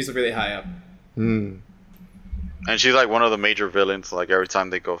 Yeah, she's really high up. And she's like one of the major villains. Like every time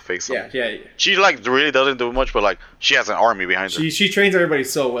they go face them. Yeah. She like really doesn't do much, but like she has an army behind her. She trains everybody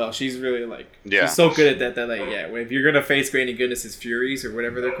so well. She's really like she's so good at that. That like if you're gonna face Granny Goodness's Furies or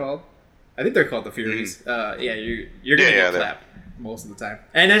whatever they're called, I think they're called the Furies. You're gonna get clapped most of the time.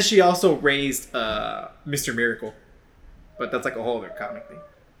 And then she also raised Mr. Miracle, but that's like a whole other comic thing.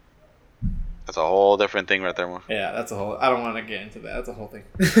 That's a whole different thing right there, man. Yeah, that's a whole. I don't want to get into that. That's a whole thing.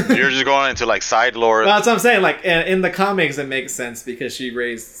 You're just going into like side lore. Well, that's what I'm saying. Like in the comics, it makes sense because she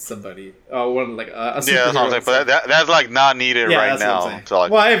raised somebody. Oh, one like a superhero. Yeah, that's what I'm saying. But that's like not needed right now. So,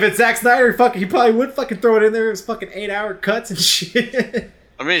 like, well, if it's Zack Snyder, he probably would fucking throw it in there. It was fucking 8-hour cuts and shit.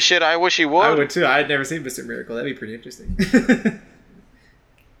 I mean, shit. I wish he would. I would too. I'd never seen Mr. Miracle. That'd be pretty interesting.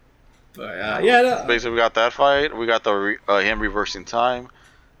 But yeah, no. Basically, we got that fight. We got the him reversing time.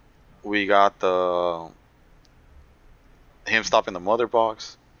 We got him stopping the mother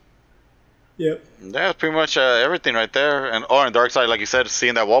box. Yep. That's pretty much everything right there. And on Darkseid, like you said,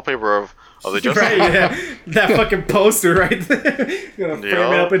 seeing that wallpaper of the Justice Right, yeah. That fucking poster right there. Gonna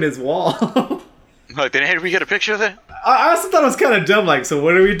frame it up in his wall. Like, didn't we get a picture of that? I also thought it was kind of dumb. Like, so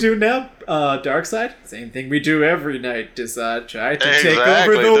what do we do now? Darkseid? Same thing we do every night. Just try to take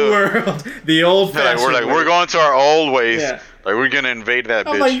over the world. The old fashioned way. We're going to our old ways. Yeah. Like, we're gonna invade that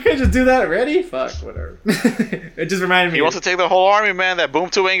bitch. I'm like, you can't just do that already? Fuck, whatever. It just reminded me. He wants to take the whole army, man. That Boom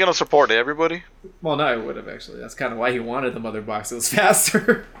 2 ain't gonna support everybody. Well, no, it would have actually. That's kind of why he wanted the mother box. It was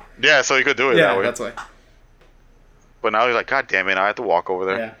faster. Yeah, so he could do it that way. Yeah, that's why. But now he's like, God damn it, I have to walk over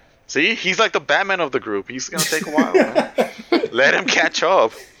there. Yeah. See, he's like the Batman of the group. He's gonna take a while, man. Let him catch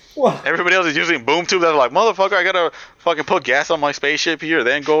up. What? Everybody else is using boom tube. They're like, motherfucker, I gotta fucking put gas on my spaceship here,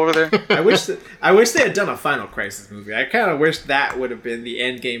 then go over there. I wish they had done a Final Crisis movie. I kind of wish that would have been the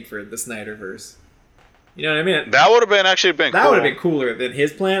end game for the Snyderverse. You know what I mean? That would have been actually been. That would have been cooler than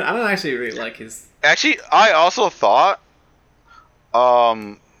his plan. I don't actually really like his. Actually, I also thought,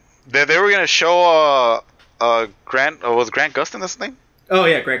 that they were gonna show Grant. Was Grant Gustin this thing? Oh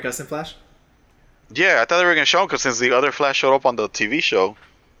yeah, Grant Gustin Flash. Yeah, I thought they were gonna show him because since the other Flash showed up on the TV show.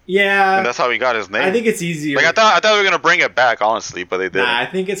 Yeah, and that's how he got his name. I think it's easier. Like I thought they were gonna bring it back, honestly, but they didn't. Nah, I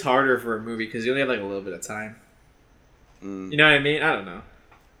think it's harder for a movie because you only have like a little bit of time. You know what I mean? I don't know.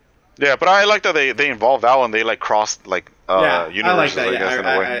 Yeah, but I like that they involved that one. They like crossed like universes. I like that.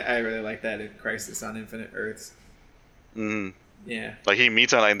 Yeah, I really like that in Crisis on Infinite Earths. Yeah. Like he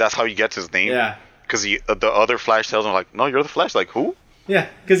meets him, like, and that's how he gets his name. Yeah. Because the other Flash tells him like, "No, you're the Flash." Like who? Yeah,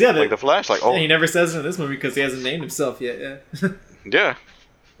 because like the Flash. Like oh, he never says it in this movie because he hasn't named himself yet. Yeah. Yeah.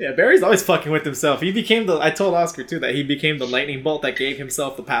 Yeah, Barry's always fucking with himself. He became I told Oscar too that he became the lightning bolt that gave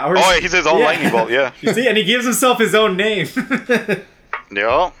himself the powers. Oh, he's his own lightning bolt. Yeah. You see, and he gives himself his own name.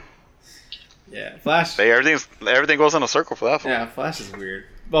 Yeah. Yeah, Flash. Everything goes in a circle for that. Yeah, Flash is weird.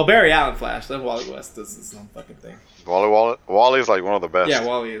 Well, Barry Allen Flash. Then Wally West does his own fucking thing. Wally is like one of the best. Yeah,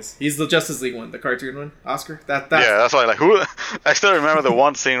 Wally is. He's the Justice League one, the cartoon one. Oscar. That's why. Like who? I still remember the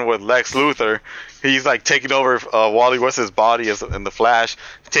one scene with Lex Luthor. He's like taking over Wally West's body in the Flash.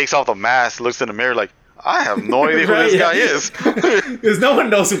 He takes off the mask, looks in the mirror, like I have no idea who this guy is. Because no one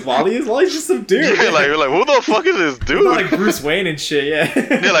knows who Wally is. Wally's just some dude. Yeah, like who the fuck is this dude? Like Bruce Wayne and shit.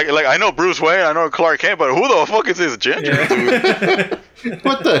 Yeah. Yeah, like I know Bruce Wayne, I know Clark Kent, but who the fuck is this ginger dude?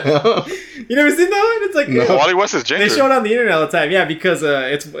 What the hell? You never seen that one? It's like no. Wally West is ginger. They show it on the internet all the time. Yeah, because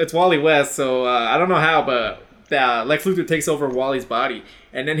it's Wally West. So I don't know how, but Lex Luthor takes over Wally's body,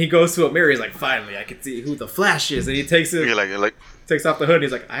 and then he goes to a mirror. He's like, "Finally, I can see who the Flash is." And he takes it. Like takes off the hood. And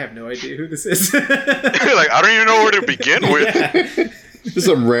he's like, "I have no idea who this is." Like I don't even know where to begin with. Just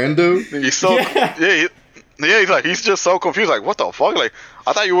some rando. He's so he's just so confused. Like what the fuck? Like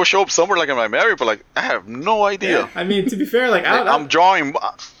I thought you would show up somewhere like in my Mary, but like I have no idea. Yeah. I mean, to be fair, like I'm drawing.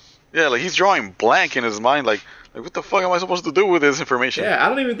 Yeah, like he's drawing blank in his mind. Like what the fuck am I supposed to do with this information? Yeah, I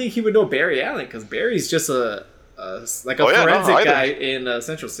don't even think he would know Barry Allen because Barry's just a forensic guy in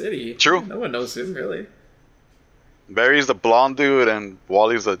Central City. True. No one knows him really. Barry's the blonde dude and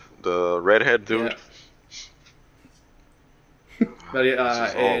Wally's the redhead dude. Yeah. But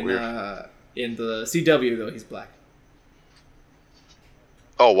in the CW though, he's black.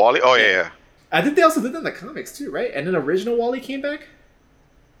 Oh, Wally? Oh yeah. I think they also did that in the comics too, right? And then original Wally came back.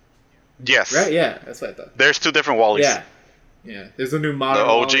 Yes. Right. Yeah, that's what I thought. There's two different Wallys. Yeah. Yeah. There's a new modern.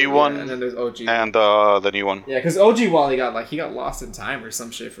 The OG Wally, one, and then there's OG and the new one. Yeah, because OG Wally got lost in time or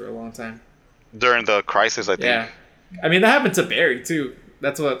some shit for a long time. During the crisis, I think. Yeah. I mean, that happened to Barry, too.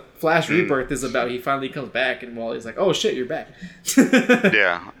 That's what Flash Rebirth is about. He finally comes back, and Wally's like, oh, shit, you're back.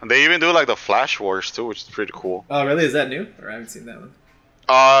 Yeah. And they even do, like, the Flash Wars, too, which is pretty cool. Oh, really? Is that new? Or I haven't seen that one.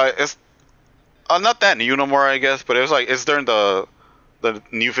 It's not that new no more, I guess, but it's during the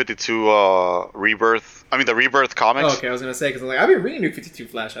New 52 Rebirth. I mean, the Rebirth comics. Oh, okay, I was going to say, because I've been reading New 52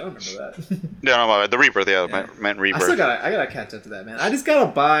 Flash. I don't remember that. Yeah, no, the Rebirth, meant Rebirth. I gotta catch up to that, man. I just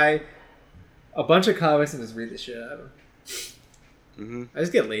gotta buy a bunch of comics and just read the shit out of them. Mm-hmm. I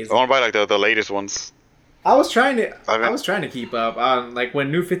just get lazy. I want to buy like the latest ones. I was trying to keep up. Like when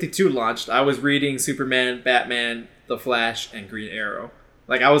New 52 launched, I was reading Superman, Batman, The Flash, and Green Arrow.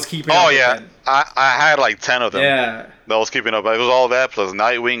 Like, I was keeping up. Oh, yeah. I had like 10 of them. Yeah. That I was keeping up. It was all that, plus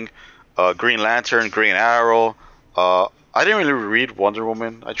Nightwing, Green Lantern, Green Arrow. I didn't really read Wonder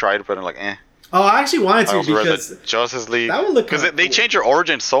Woman. I tried, but I'm like, eh. Oh, I actually wanted to I also because... read the Justice League. That would look because cool. They change your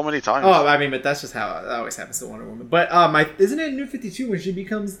origin so many times. Oh, I mean, but that's just how that always happens to Wonder Woman. But isn't it New 52 when she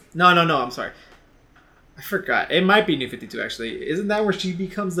becomes... No, I'm sorry. I forgot. It might be New 52, actually. Isn't that where she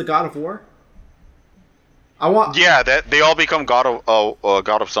becomes the God of War? Yeah, that they all become God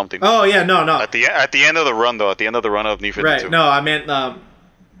of something. Oh, yeah, no. At the end of the run, though. At the end of the run of New 52. Right, no, I meant...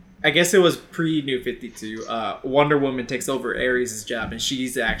 I guess it was pre-New 52. Wonder Woman takes over Ares' job, and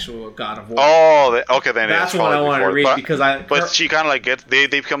she's the actual God of War. Oh, okay, then that's what I wanted to read because But she kind of like gets they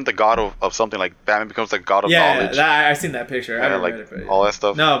become the God of something, like Batman becomes the God of knowledge. Yeah, I've seen that picture. I haven't like read it, but, all that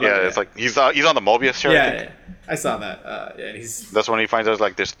stuff. No, but, yeah, it's like he's on the Mobius show. Yeah, I saw that. He's. That's when he finds out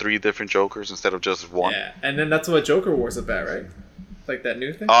like there's 3 different Jokers instead of just one. Yeah, and then that's what Joker War's about, right? Like that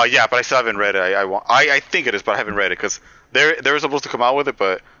new thing. Yeah, but I still haven't read it. I think it is, but I haven't read it because they were supposed to come out with it,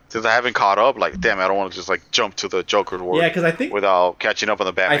 but since I haven't caught up, like, damn, I don't want to just like jump to the Joker War. Yeah, because I think without catching up on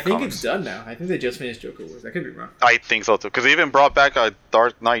the Batman. I think comics. It's done now. I think they just finished Joker Wars. I could be wrong. I think so too, because they even brought back a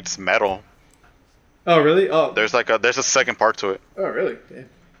Dark Knight's Metal. Oh really? Oh, there's a second part to it. Oh really? Damn.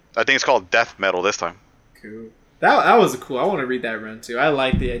 I think it's called Death Metal this time. Cool. That was cool. I want to read that run too. I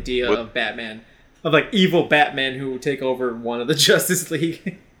like the idea of Batman, of like evil Batman who take over one of the Justice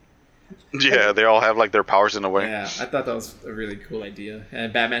League. Yeah, they all have like their powers in a way. Yeah, I thought that was a really cool idea.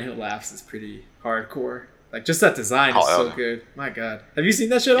 And Batman Who Laughs is pretty hardcore. Like, just that design is so good. My God. Have you seen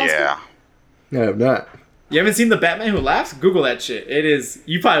that shit, Oscar? Yeah. No, I have not. You haven't seen the Batman Who Laughs? Google that shit. It is...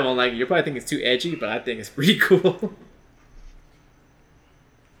 You probably won't like it. You probably think it's too edgy, but I think it's pretty cool.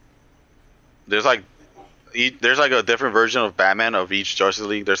 There's like a different version of Batman of each Justice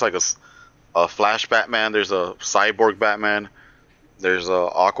League. There's like a Flash Batman. There's a Cyborg Batman. There's a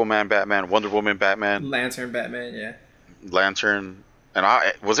Aquaman Batman, Wonder Woman Batman, Lantern Batman, yeah. Lantern,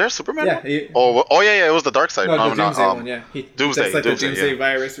 and was there a Superman? Yeah. Yeah, it was the Dark Side. No, the Doomsday one, yeah. He Doomsday, takes like the Doomsday yeah.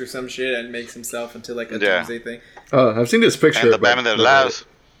 virus or some shit and makes himself into like a Doomsday thing. Oh, I've seen this picture. And the Batman that laughs.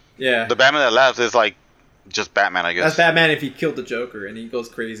 Yeah. The Batman that laughs is like just Batman, I guess. That's Batman if he killed the Joker and he goes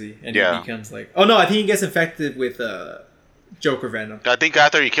crazy and he becomes like... Oh no, I think he gets infected with Joker venom. I think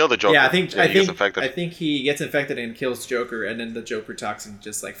after he killed the Joker. Yeah, I think he gets infected and kills Joker, and then the Joker toxin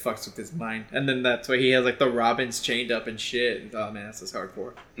just like fucks with his mind, and then that's why he has like the Robins chained up and shit. Oh man, that's just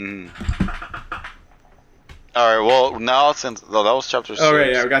hardcore. All right, well now since that was chapter 6. Oh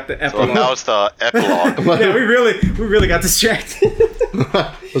right, yeah, we got the epilogue. So now it's the epilogue. Yeah, we really got distracted.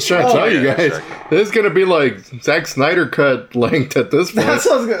 I was trying to tell you guys, this is gonna be like Zack Snyder cut length at this point. That's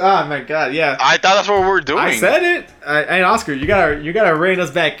what oh my god, yeah. I thought that's what we were doing. I said it. Hey Oscar, you gotta rein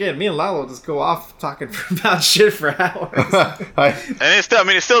us back in. Me and Lalo just go off talking about shit for hours. And it's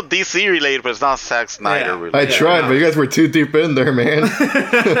still DC related, but it's not Zack Snyder related. I tried, but you guys were too deep in there, man.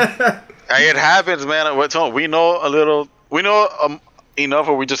 It happens, man. We know enough,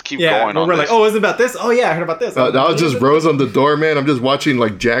 or we just keep going on. We're like, oh, is it about this? Oh yeah, I heard about this. That was just Rose on the door, man. I'm just watching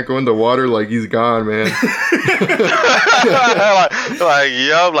like Jack go in the water, like he's gone, man.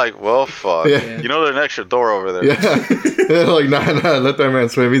 Well, fuck. Yeah. You know, there's an extra door over there. Yeah. Like, nah, let that man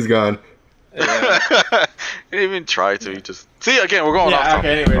swim. He's gone. Yeah. He didn't even try to. He just see again. We're going off.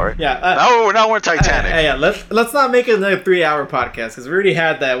 Okay. Anyway, right. Now we're Titanic. Let's not make it another 3-hour podcast because we already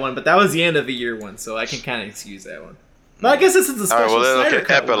had that one, but that was the end of the year one, so I can kind of excuse that one. But I guess this is a special Snyder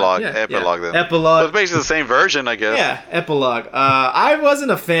Cut epilogue. Then. Epilogue. So it's basically the same version, I guess. Yeah, epilogue. I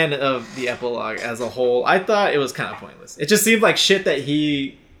wasn't a fan of the epilogue as a whole. I thought it was kind of pointless. It just seemed like shit that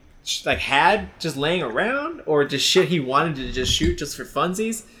he had just laying around, or just shit he wanted to just shoot just for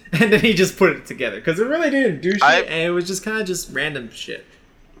funsies, and then he just put it together because it really didn't do shit, and it was just kind of just random shit.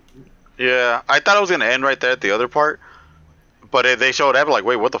 Yeah, I thought it was gonna end right there at the other part, but they showed up like,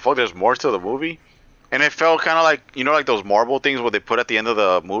 wait, what the fuck? There's more to the movie. And it felt kind of like, like those Marvel things where they put at the end of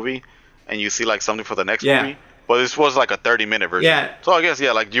the movie and you see like something for the next movie. But this was like a 30-minute version. Yeah. So I guess,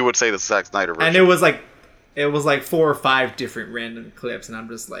 like you would say the Zack Snyder version. And it was like 4 or 5 different random clips. And I'm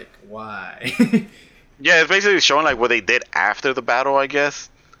just like, why? Yeah, it's basically showing like what they did after the battle, I guess.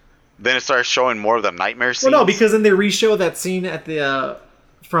 Then it starts showing more of the nightmare scenes. Well, no, because then they re-show that scene at the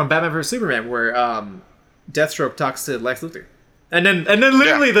from Batman vs. Superman where Deathstroke talks to Lex Luthor. And then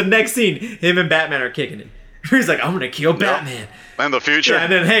literally the next scene, him and Batman are kicking it. He's like, I'm gonna kill Batman. In the future. Yeah,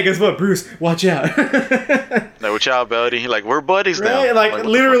 and then, hey, guess what, Bruce? Watch out. Like, watch out, buddy. Like, we're buddies now. Like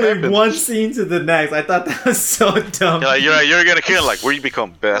literally one scene to the next. I thought that was so dumb. You're gonna kill him. Like, we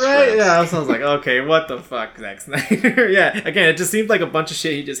become best friends. Yeah, so I was like, okay, what the fuck, Zack Snyder? Yeah, again, it just seemed like a bunch of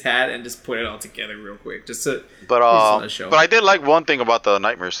shit he just had and just put it all together real quick. But I did like one thing about the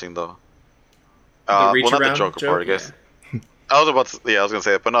nightmare scene, though. The reach not around the Joker joke? part, I guess. Yeah. I was gonna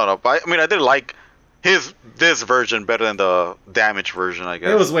say it, but no. But I did like this version better than the damaged version, I guess.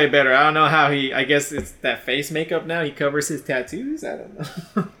 It was way better. I don't know how I guess it's that face makeup now. He covers his tattoos. I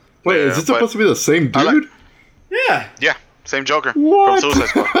don't know. Wait, is it supposed to be the same dude? Yeah. Yeah, same Joker. What? From Suicide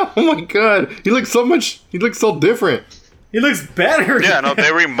Squad. Oh my god, he looks so different. He looks better. Yeah, no,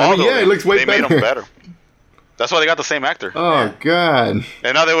 they remodeled him. He looks way better. They made him better. That's why they got the same actor. Oh god.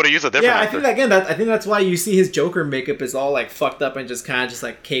 And now they would have used a different actor. I think that's why you see his Joker makeup is all like fucked up and just kind of just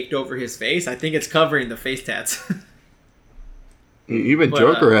like caked over his face. I think it's covering the face tats. Even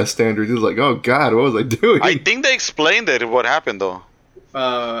Joker has standards. He's like, oh god, what was I doing? I think they explained it. What happened though?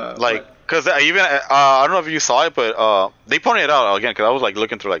 Because I don't know if you saw it, but they pointed it out again. Because I was like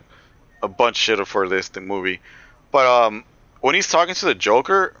looking through like a bunch of shit for this movie, but when he's talking to the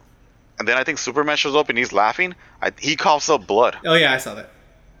Joker. And then I think Superman shows up and he's laughing. He coughs up blood. Oh yeah, I saw that.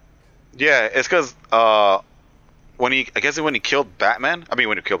 Yeah, it's because when he killed Batman.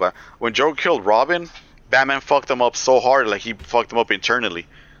 When Joker killed Robin, Batman fucked him up so hard, like he fucked him up internally,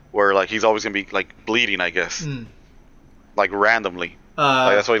 where like he's always gonna be like bleeding, I guess, like randomly.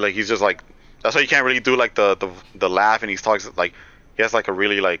 That's why he's just like that's why he can't really do like the laugh, and he talks like he has like a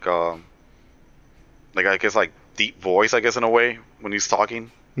really like I guess like deep voice, I guess, in a way when he's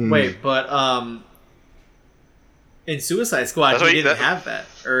talking. Wait, but in Suicide Squad he didn't have that,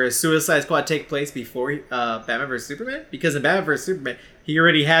 or does Suicide Squad take place before Batman vs Superman? Because in Batman vs Superman he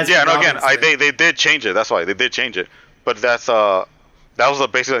already has. Yeah, no, again, they did change it. That's why they did change it. But that was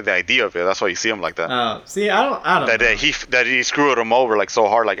basically the idea of it. That's why you see him like that. Oh, see, I don't know. That he screwed him over like so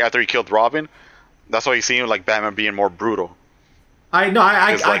hard, like after he killed Robin. That's why you see him like Batman being more brutal. I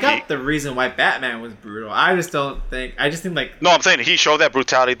got the reason why Batman was brutal. I just think like... No, I'm saying he showed that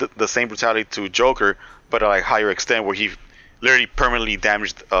brutality, the same brutality to Joker, but at like higher extent, where he literally permanently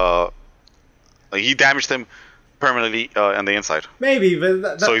damaged, he damaged him permanently on the inside. Maybe,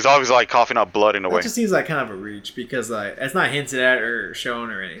 but so he's always like coughing up blood in a way. It just seems like kind of a reach because like it's not hinted at or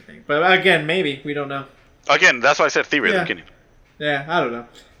shown or anything. But again, maybe we don't know. Again, that's why I said theory at the beginning. Yeah, I don't know.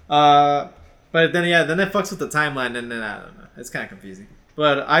 But then it fucks with the timeline, and then I don't know. It's kind of confusing.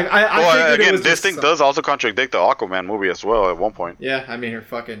 But I figured it was this thing does also contradict the Aquaman movie as well at one point. Yeah, I mean her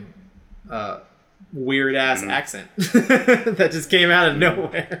fucking weird ass accent that just came out of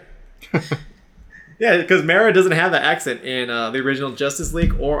nowhere. Yeah, because Mara doesn't have that accent in the original Justice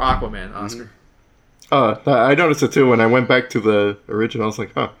League or Aquaman, Oscar. I noticed it too when I went back to the original. I was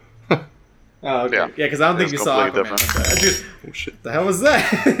like, huh. Oh, okay. Yeah, because I don't think you saw Aquaman. Oh shit! The hell was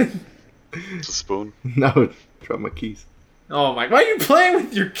that? It's a spoon. No, drop my keys. Oh my! Why are you playing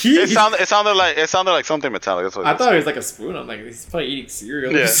with your keys? It sounded like something metallic. That's what I thought it was like a spoon. I'm like, he's probably eating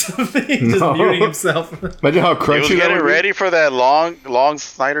cereal or something. Just muting himself. Imagine how crunchy. He was getting ready for that long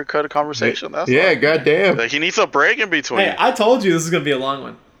Snyder Cut conversation. That's goddamn. Like, he needs a break in between. Hey, I told you this is gonna be a long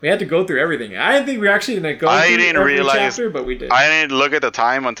one. We had to go through everything. I didn't think we were actually gonna go through every chapter, but we did. I didn't look at the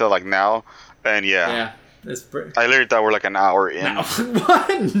time until like now, and yeah. I literally thought we're like an hour in. No.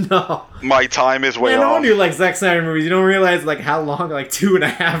 What? No. My time is way off. No wonder you like Zack Snyder movies. You don't realize like how long, like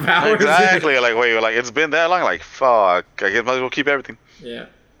 2.5 hours. Exactly. Like wait, like it's been that long. Like fuck. I guess might as well keep everything. Yeah.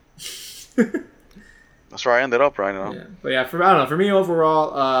 That's where I ended up right now. Yeah. But yeah, I don't know. For me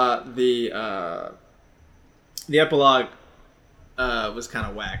overall, the epilogue was kind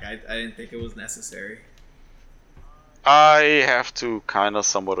of whack. I didn't think it was necessary. I have to kind of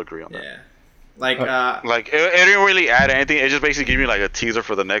somewhat agree on that. Yeah. Like it didn't really add anything. It just basically gave me like a teaser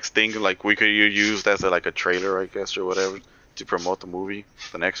for the next thing. Like we could use as a trailer, I guess, or whatever, to promote the movie,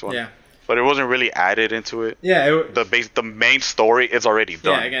 the next one. Yeah. But it wasn't really added into it. Yeah. The main story is already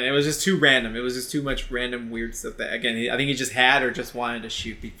done. Yeah. Again, it was just too random. It was just too much random weird stuff that I think he just had or just wanted to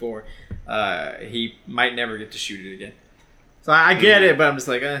shoot before. He might never get to shoot it again. So I get it, but I'm just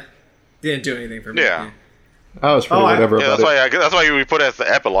like, didn't do anything for me. Yeah. I was pretty whatever about it. That's why we put it as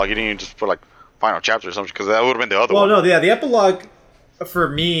the epilogue. You didn't even just put like final chapter or something, because that would have been the other one. Well, no, yeah, the epilogue for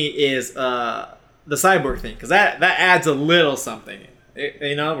me is the cyborg thing, because that adds a little something,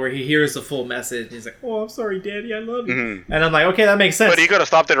 where he hears the full message. And he's like, "Oh, I'm sorry, Daddy, I love you," and I'm like, "Okay, that makes sense." But he could have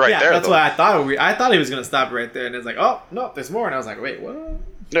stopped it right there. That's why I thought I thought he was gonna stop it right there, and it's like, "Oh no, there's more," and I was like, "Wait, what?"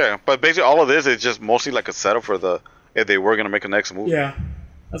 Yeah, but basically all of this is just mostly like a setup for if they were gonna make a next movie. Yeah.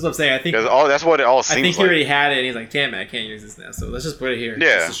 That's what I'm saying. I think that's what it all seems like. I think he already had it, and he's like, damn it, I can't use this now. So let's just put it here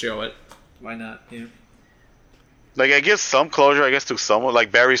just to show it. Why not? Yeah. Like, I guess some closure, I guess, to someone.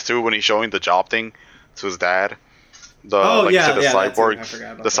 Like, Barry's too, when he's showing the job thing to his dad. The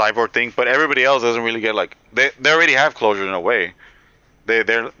cyborg thing. But everybody else doesn't really get, like... They already have closure in a way.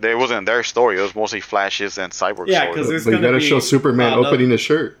 It wasn't their story. It was mostly Flash's and Cyborg's story. Yeah, because you gotta show Superman opening his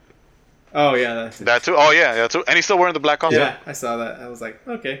shirt. Oh, yeah. That too. Oh, yeah, too. And he's still wearing the black costume. Yeah, I saw that. I was like,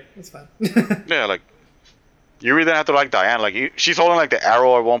 okay, that's fine. Yeah, like... You really have to like Diane. Like, she's holding, like, the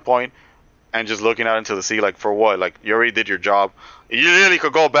arrow at one point. And just looking out into the sea, like, for what? Like, you already did your job. You really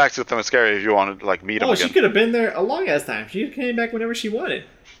could go back to Themyscira if you wanted to, like, meet him again. She could have been there a long ass time. She came back whenever she wanted.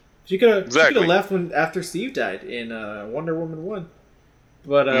 She could have left after Steve died in Wonder Woman 1.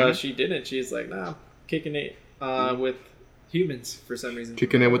 But she didn't. She's like, nah, I'm kicking it with humans for some reason.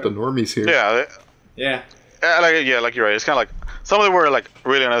 Kicking it with the normies here. Yeah. Yeah. Like you're right. It's kind of like some of them were like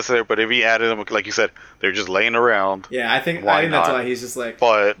really unnecessary, but if he added them, like you said, they're just laying around. Yeah, I think that's why he's just like.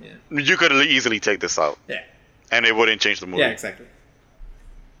 But you could easily take this out. Yeah. And it wouldn't change the movie. Yeah, exactly.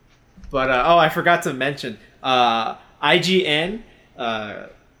 But I forgot to mention, IGN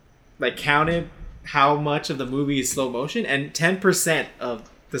like counted how much of the movie is slow motion, and 10% of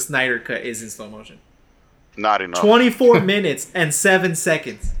the Snyder Cut is in slow motion. Not enough. 24 minutes and 7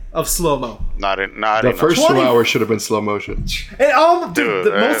 seconds of slow-mo. Not the enough. first 2 hours should have been slow motion. And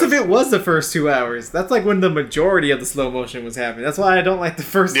most of it was the first 2 hours. That's like when the majority of the slow motion was happening. That's why I don't like the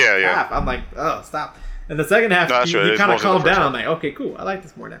first half. I'm like, oh, stop. And the second half, you kind of calm down. I'm like, okay, cool. I like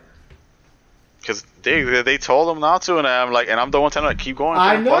this more now. Because they told him not to, and I'm the one telling him, like, keep going.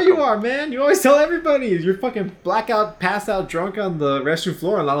 I know you are, man. You always tell everybody. You're fucking blackout, passed out, drunk on the restroom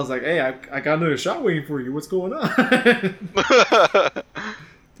floor, and I was like, hey, I got another shot waiting for you. What's going on?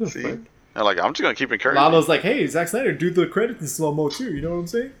 See? And like, I'm just going to keep encouraging. Lalo's like, hey, Zack Snyder, do the credits in slow-mo too. You know what I'm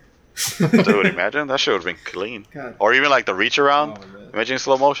saying? Dude, imagine. That shit would have been clean. God. Or even like the reach around. Imagine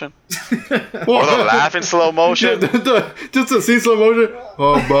slow motion. Or the laugh in slow motion. Just to see slow motion.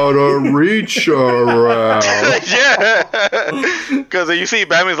 How about a reach around? Yeah. Because you see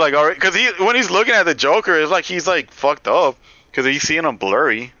Batman's like, alright. Because when he's looking at the Joker, it's like he's like fucked up. Because he's seeing him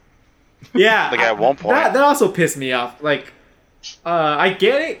blurry. Yeah. Like at one point. That also pissed me off. Like, I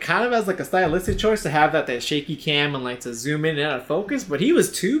get it kind of as like a stylistic choice to have that shaky cam and like to zoom in and out of focus, but he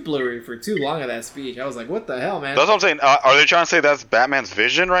was too blurry for too long of that speech. I was like, what the hell, man? That's what I'm saying. Are they trying to say that's Batman's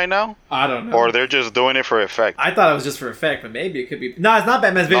vision right now? I don't know. Or they're just doing it for effect? I thought it was just for effect, but maybe it could be. No, it's not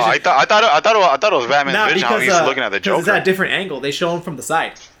Batman's vision. No, I thought it was Batman's vision. How he's looking at the Joker. Because it's at a different angle. They show him from the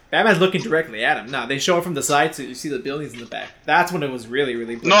side. Batman's looking directly at him. No, they show it from the side, so you see the buildings in the back. That's when it was really,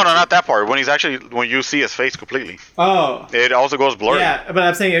 really blurry. No, not that part. When you see his face completely. Oh. It also goes blurry. Yeah, but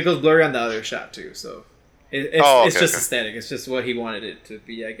I'm saying it goes blurry on the other shot, too, so... It's just aesthetic. It's just what he wanted it to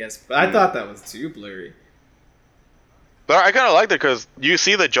be, I guess. But I thought that was too blurry. But I kind of liked it, because you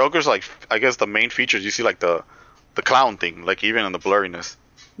see the Joker's, like, I guess the main features, you see, like, the clown thing, like, even in the blurriness.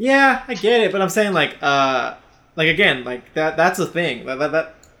 Yeah, I get it, but I'm saying, like again, like, that's the thing.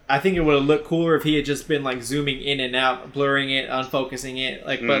 That I think it would have looked cooler if he had just been like zooming in and out, blurring it, unfocusing it,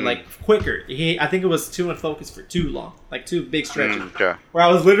 like but like quicker. I think it was too much focus for too long, like too big stretches. Okay. Where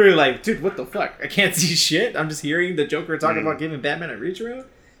I was literally like, dude, what the fuck? I can't see shit. I'm just hearing the Joker talking about giving Batman a reach around.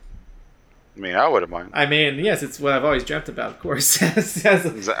 I mean, I wouldn't mind. I mean, yes, it's what I've always dreamt about, of course. I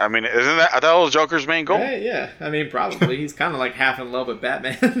mean, isn't that? I thought it was Joker's main goal. Yeah. I mean, probably. He's kind of like half in love with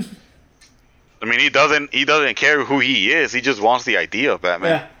Batman. I mean, he doesn't care who he is. He just wants the idea of Batman.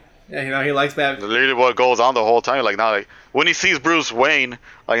 Yeah. Yeah, you know, he likes Batman. Literally what goes on the whole time. Like, now, like, when he sees Bruce Wayne,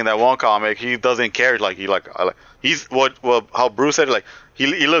 like, in that one comic, he doesn't care. Like, he's, how Bruce said it, like,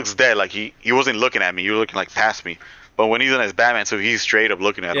 he looks dead. Like, he wasn't looking at me. He was looking, like, past me. But when he's in his Batman suit, he's straight up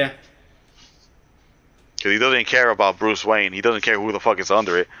looking at him. Because he doesn't care about Bruce Wayne. He doesn't care who the fuck is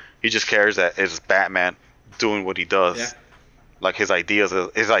under it. He just cares that it's Batman doing what he does. Yeah. Like, his ideals,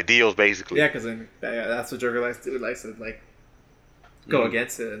 basically. Yeah, because that's what Joker likes to do. Likes to, like, go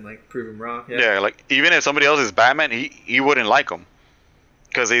against it and like prove him wrong. Yeah, like even if somebody else is Batman, he wouldn't like him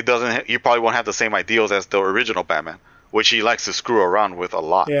because he probably won't have the same ideals as the original Batman, which he likes to screw around with a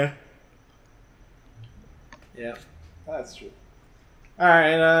lot. Yeah, that's true. All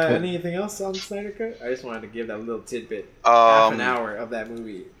right, anything else on the Snyder Cut? I just wanted to give that little tidbit. Half an hour of that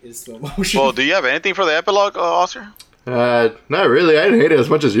movie is slow motion. Well, do you have anything for the epilogue, Oscar? Not really. I didn't hate it as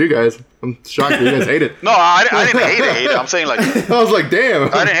much as you guys. I'm shocked you guys hate it. No, I didn't hate it. I'm saying, like... I was like,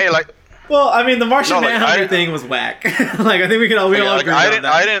 damn. I didn't hate it, like... Well, I mean, the Martian Manhunter thing was whack. Like, I think we all agree on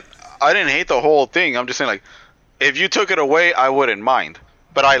that. I didn't hate the whole thing. I'm just saying, like, if you took it away, I wouldn't mind.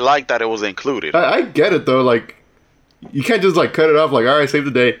 But I like that it was included. I get it, though. Like, you can't just like cut it off like, all right, save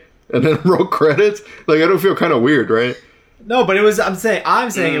the day, and then roll credits. Like, I don't feel kind of weird, right? No, but it was. I'm saying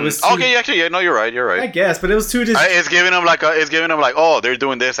it was. Okay, actually, yeah, no, you're right. I guess, but it was too. It's giving them like, oh, they're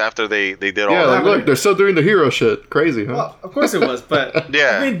doing this after they did all. Yeah, that. like, look, they're still doing the hero shit. Crazy, huh? Well, of course it was, but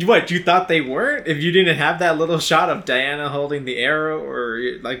yeah. I mean, what, you thought they weren't? If you didn't have that little shot of Diana holding the arrow, or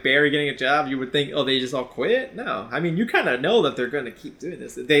like Barry getting a job, you would think, oh, they just all quit. No, I mean, you kind of know that they're going to keep doing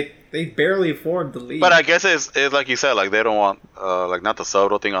this. They barely formed the league. But I guess it's like you said, like they don't want like not the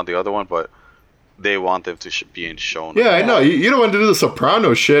subtle thing on the other one, but. They want them to be shown. Yeah, I know. You don't want to do the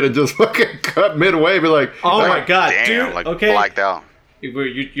Soprano shit and just fucking cut midway. Be like, oh my god, damn, dude! Like okay, blacked out.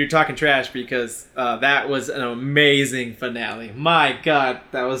 You're talking trash because that was an amazing finale. My god,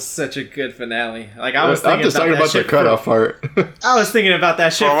 that was such a good finale. Like I was thinking I'm just talking about the cutoff part. I was thinking about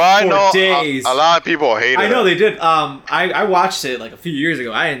that shit for days. A lot of people hated it. I know they did. I watched it like a few years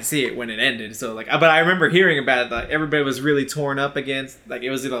ago. I didn't see it when it ended, so like, but I remember hearing about it. Like everybody was really torn up against. Like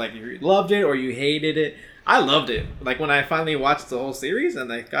it was either like you loved it or you hated it. I loved it. Like when I finally watched the whole series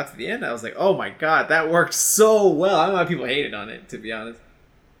and I got to the end, I was like, "Oh my god, that worked so well." I don't know how people hated on it, to be honest.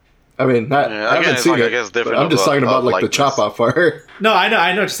 I mean, I haven't seen it. I'm just talking about like the chop off part. No, I know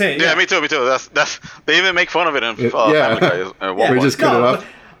what you're saying. Yeah, me too. That's they even make fun of it in Family Guy. We just cut it off.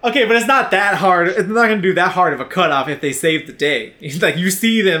 Okay, but it's not that hard. It's not going to do that hard of a cutoff if they save the day. It's like you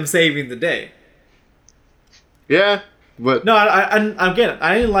see them saving the day. Yeah, but no, I'm getting.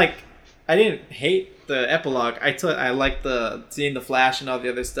 I didn't hate the epilogue. I liked seeing the Flash and all the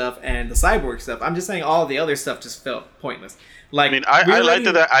other stuff and the Cyborg stuff. I'm just saying all the other stuff just felt pointless. Like, I mean, I liked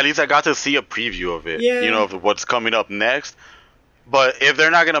that at least I got to see a preview of it. Yeah. You know, of what's coming up next. But if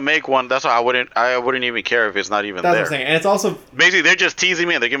they're not gonna make one, that's why I wouldn't even care if it's not even there. That's what I'm saying, and it's also basically they're just teasing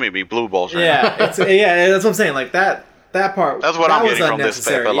me and they're giving me blue balls. Right yeah, now. that's what I'm saying. Like that part. That's what that I'm was getting from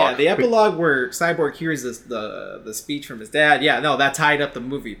unnecessary. this epilogue. Yeah, the epilogue where Cyborg hears the speech from his dad. Yeah, no, that tied up the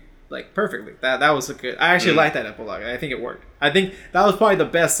movie like perfectly. That was a good. I actually liked that epilogue. I think it worked. I think that was probably the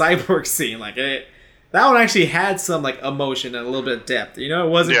best Cyborg scene. Like it. That one actually had some like emotion and a little bit of depth. You know, it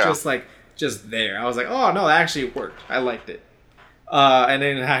wasn't just there. I was like, oh no, that actually worked. I liked it. And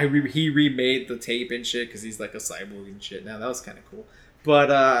then how he remade the tape and shit because he's like a cyborg and shit. Now that was kind of cool.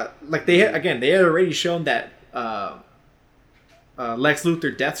 But like they had already shown that Lex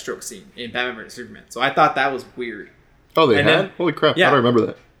Luthor Deathstroke scene in Batman vs Superman. So I thought that was weird. Oh, they had? Then, holy crap! Yeah, I don't remember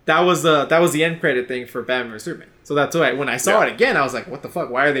that. That was the end credit thing for Batman vs Superman. So that's why when I saw it again, I was like, "What the fuck?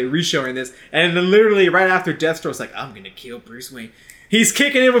 Why are they re-showing this?" And then literally right after Deathstroke's like, "I'm gonna kill Bruce Wayne." He's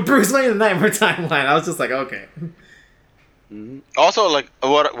kicking it with Bruce Wayne in the Nightmare Timeline. I was just like, okay. Mm-hmm. Also, like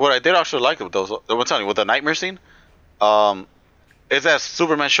what I did actually like with those, I'm telling you, with the nightmare scene, is that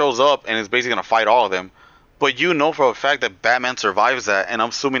Superman shows up and is basically gonna fight all of them, but you know for a fact that Batman survives that, and I'm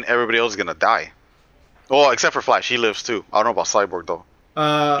assuming everybody else is gonna die. Well, except for Flash, he lives too. I don't know about Cyborg though.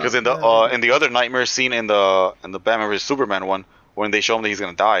 Because in the other nightmare scene in the Batman vs Superman one, when they show him that he's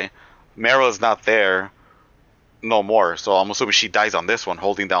gonna die, Mara is not there no more. So I'm assuming she dies on this one,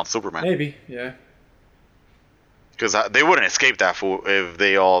 holding down Superman. Maybe, yeah. Because they wouldn't escape that fool if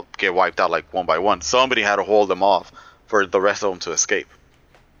they all get wiped out like one by one. Somebody had to hold them off for the rest of them to escape.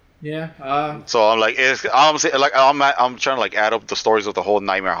 Yeah. So I'm like, I'm trying to like add up the stories of the whole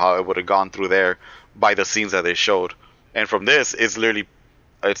nightmare, how it would have gone through there by the scenes that they showed. And from this, it's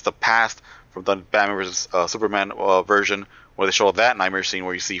the past from the Batman vs Superman version where they show that nightmare scene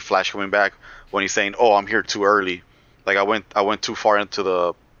where you see Flash coming back when he's saying, "Oh, I'm here too early. Like I went too far into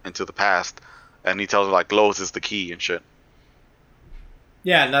the past." And he tells her like Lois is the key and shit.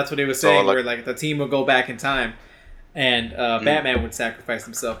 Yeah, and that's what he was saying, where like the team would go back in time, and Batman would sacrifice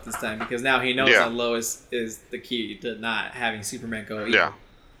himself this time because now he knows that Lois is the key to not having Superman go evil. Yeah,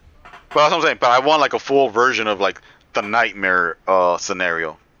 but that's what I'm saying. But I want like a full version of like the nightmare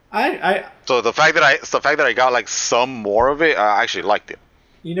scenario. So the fact that I got like some more of it, I actually liked it.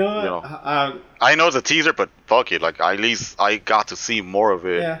 You know, I know it's a teaser, but fuck it. Like at least I got to see more of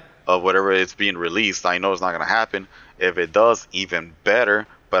it. Yeah. Of whatever it's being released. I know it's not going to happen. If it does, even better.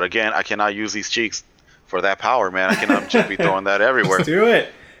 But again, I cannot use these cheeks for that power, man. I cannot just be throwing that everywhere. Just do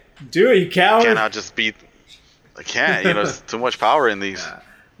it, you coward. I cannot just be... I can't. There's too much power in these.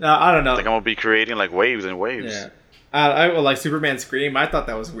 No, I don't know. Like I'm going to be creating like waves and waves. Yeah. I like Superman's scream. I thought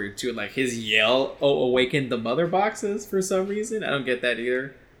that was weird too. Like his yell awakened the mother boxes for some reason. I don't get that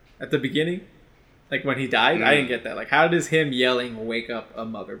either. At the beginning. Like when he died, I didn't get that. Like, how does him yelling wake up a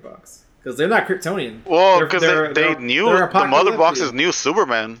mother box? Because they're not Kryptonian. Well, because they knew the mother boxes knew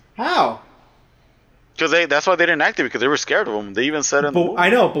Superman. How? Because that's why they didn't activate because they were scared of him. They even said in the movie. I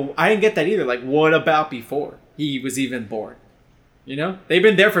know, but I didn't get that either. Like, what about before he was even born? You know, they've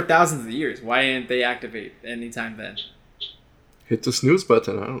been there for thousands of years. Why didn't they activate anytime then? Hit the snooze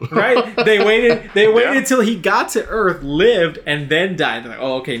button. I don't know. Right? They waited till he got to Earth, lived, and then died. They're like,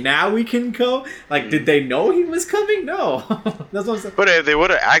 oh, okay, now we can go. Like, did they know he was coming? No. That's what I'm saying. But if they would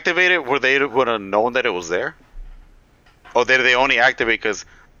have activated, they would have known that it was there. Or did they only activate because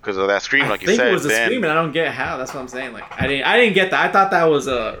of that scream, like you said? I think it was a scream, and I don't get how. That's what I'm saying. Like, I didn't get that. I thought that was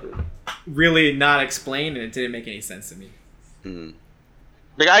really not explained, and it didn't make any sense to me. Mm.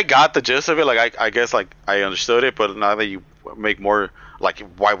 Like, I got the gist of it. Like, I guess, like, I understood it, but now that you make more, like,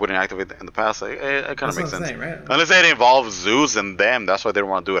 why wouldn't I activate it in the past? Like, it kind of makes sense. Saying, right? Unless it involves Zeus and them, that's why they don't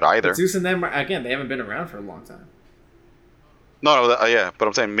want to do it either. But Zeus and them, again, they haven't been around for a long time. No, yeah, but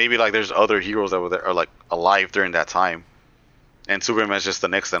I'm saying maybe, like, there's other heroes that were there, are, like, alive during that time. And Superman's just the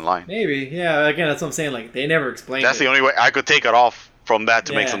next in line. Maybe, yeah. Again, that's what I'm saying. Like, they never explained That's the only way I could take it off from that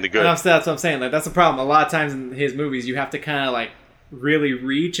to make something good. That's what I'm saying. Like, that's the problem. A lot of times in his movies, you have to kind of, like, really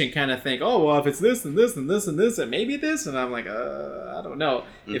reach and kind of think, oh, well, if it's this and this and this and this and maybe this, and I'm like, I don't know.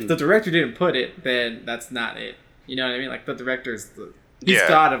 Mm-hmm. If the director didn't put it, then that's not it. You know what I mean? Like, the director's he's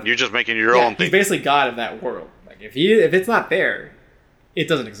god of. You're just making your own thing. He's basically god of that world. Like, if it's not there, it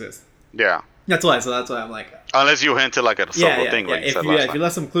doesn't exist. Yeah. That's why I'm like. Unless you hint to like a subtle thing, like you said last time. If you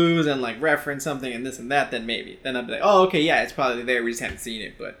left some clues and like reference something and this and that, then maybe. Then I'd be like, oh, okay, yeah, it's probably there. We just haven't seen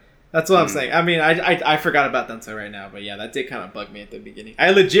it, but. That's what I'm saying. I mean, I forgot about that until right now, but yeah, that did kind of bug me at the beginning. I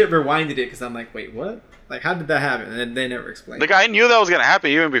legit rewinded it because I'm like, wait, what? Like, how did that happen? And then they never explained. Like, I knew that was gonna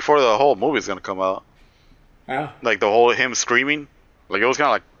happen even before the whole movie was gonna come out. Oh. Like the whole him screaming, like it was kind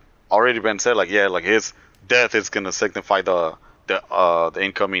of like already been said. Like yeah, like his death is gonna signify the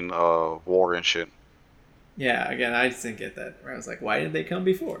incoming war and shit. Yeah, again, I just didn't get that. I was like, why didn't they come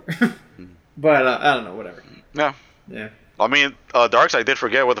before? But I don't know, whatever. Yeah. I mean, Darkseid did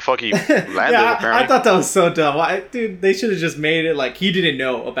forget what the fuck he landed, apparently. I thought that was so dumb. Dude, they should have just made it like he didn't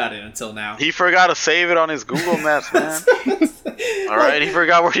know about it until now. He forgot to save it on his Google Maps, man. Alright, he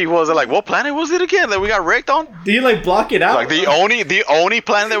forgot where he was. Like, what planet was it again that we got wrecked on? Did he, like, block it out? Like, the only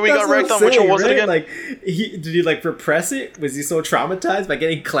planet that we got wrecked on, which one was it again? Like, did he, like, repress it? Was he so traumatized by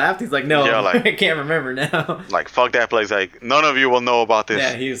getting clapped? He's like, no, like, I can't remember now. Like, fuck that place. Like, none of you will know about this.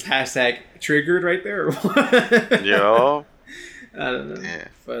 Yeah, he was #triggered right there. Yo. I don't know. Yeah.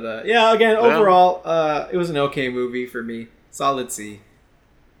 But, yeah, again, overall, it was an okay movie for me. Solid C.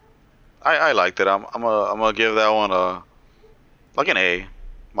 I liked it. I'm gonna give that one like an A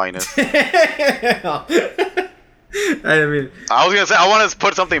minus. I mean, I was gonna say I want to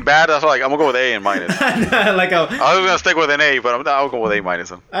put something bad. That's like I'm gonna go with A and minus. I was gonna stick with an A, but I'll go with A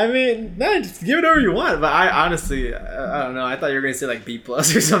minus. I mean, just give it whatever you want. But I honestly, I don't know. I thought you were gonna say like B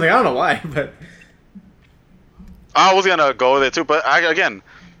plus or something. I don't know why, but. I was gonna go with it too, but I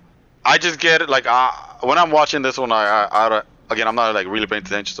just get it. Like when I'm watching this one, I'm not like really paying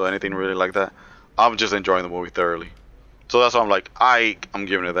attention to anything really like that. I'm just enjoying the movie thoroughly. So that's why I'm like I'm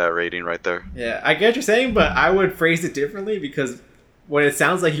giving it that rating right there. Yeah, I get what you're saying, but I would phrase it differently because what it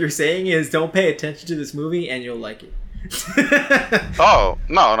sounds like you're saying is don't pay attention to this movie and you'll like it. Oh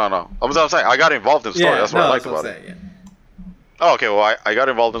no! I was saying I got involved in the story. That's what I liked about it. Yeah. Oh, okay. Well, I got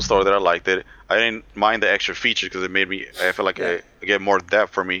involved in the story that I liked it. I didn't mind the extra features because it made me. I feel like I get more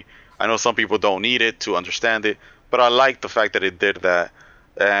depth for me. I know some people don't need it to understand it, but I like the fact that it did that.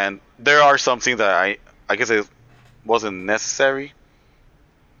 And there are some things that I guess it wasn't necessary.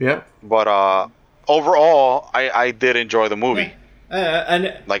 Yeah. But overall, I did enjoy the movie.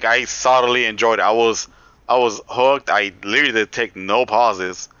 And like I thoroughly enjoyed it. I was hooked. I literally did take no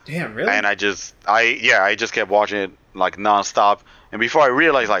pauses. Damn, really? And I just kept watching it like nonstop. And before I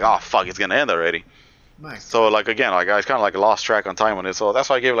realized, like, oh fuck, it's gonna end already. Nice. So like again, like I kind of like lost track on time on it. So that's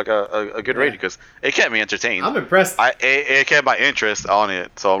why I gave like a good rating because it kept me entertained. I'm impressed. It kept my interest on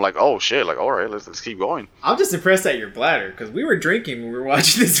it. So I'm like, oh shit, like all right, let's keep going. I'm just impressed at your bladder because we were drinking when we were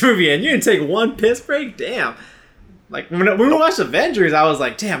watching this movie and you didn't take one piss break. Damn. Like when we watched Avengers, I was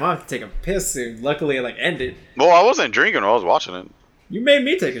like, damn, I have to take a piss soon. Luckily, it like ended. Well, I wasn't drinking when I was watching it. You made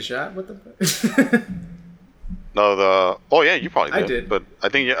me take a shot. What the? No, you probably did. I did, but I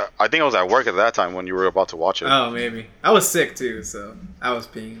think I was at work at that time when you were about to watch it. Oh, maybe I was sick too, so I was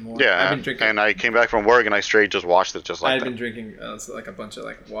peeing more. Yeah, I've been drinking, and I came back from work and I straight just watched it just like that. I'd been drinking so like a bunch of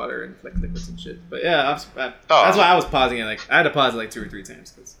like water and like liquids and shit. But yeah, that's why I was pausing it. Like I had to pause it like 2 or 3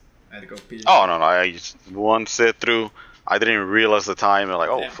 times because I had to go pee. Oh no, I just one sit through. I didn't even realize the time. And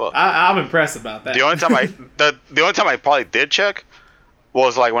like, fuck. I'm impressed about that. The only time I probably did check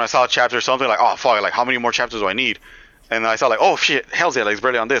was like when I saw a chapter or something. Like, oh fuck, like how many more chapters do I need? And I saw like, oh shit, hell's yeah, like it's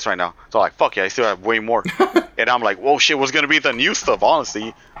barely on this right now. So I'm like, fuck yeah, I still have way more. And I'm like, whoa shit, what's gonna be the new stuff?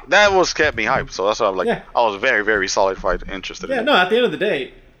 Honestly, that was kept me hyped. So that's why I'm like, I was very, very solidified interested in it. No, at the end of the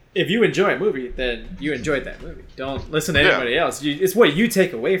day, if you enjoy a movie, then you enjoyed that movie. Don't listen to anybody else. It's what you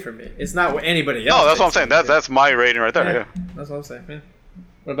take away from it. It's not what anybody else. No, that's what I'm saying. That's my rating right there. Yeah. That's what I'm saying, man.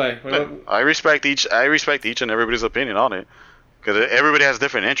 What about? I respect each and everybody's opinion on it, because everybody has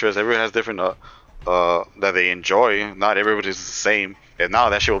different interests. Everybody has different that they enjoy. Not everybody's the same, and now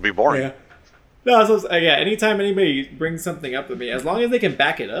that shit will be boring. Yeah. No, so anytime anybody brings something up to me, as long as they can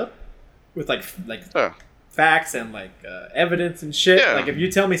back it up with like facts and like evidence and shit. Yeah. Like if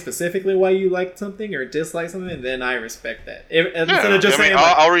you tell me specifically why you like something or dislike something, then I respect that. Instead of just saying,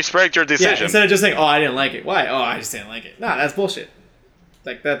 I'll respect your decision. Yeah, instead of just saying, "Oh, I didn't like it." Why? "Oh, I just didn't like it." Nah, that's bullshit.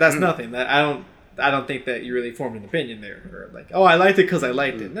 Like that's nothing. That I don't think that you really formed an opinion there, or like, "Oh, I liked it because I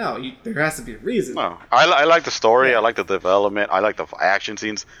liked it." No, there has to be a reason. No, I like the story. I like the development. I like the action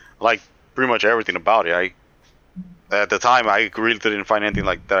scenes. I like pretty much everything about it. At the time, I really didn't find anything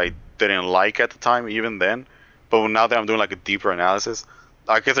like that I didn't like at the time, even then. But now that I'm doing like a deeper analysis,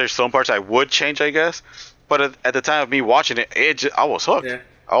 I guess there's some parts I would change, I guess. But at the time of me watching it, I was hooked. Yeah.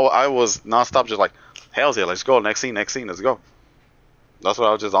 I was nonstop, just like, hell yeah, let's go, next scene, let's go. That's what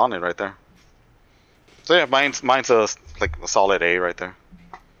I was just on it right there. So yeah, mine's a solid A right there.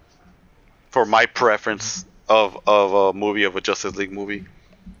 For my preference of a movie, of a Justice League movie.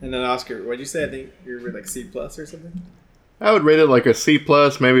 And then Oscar, what'd you say? I think you were like C+ or something? I would rate it like a C+,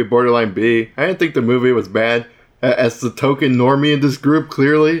 maybe borderline B. I didn't think the movie was bad. As the token normie in this group,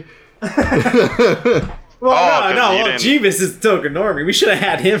 clearly. Well, no. Jeebus is the token normie. We should have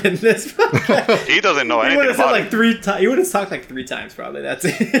had him in this. He doesn't know anything about it. He would have talked like 3 times, probably. That's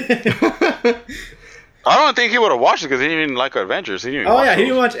it. I don't think he would have watched it because he didn't even like Avengers. He didn't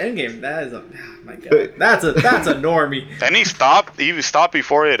watch Endgame. That is my God. That's a normie. And he stopped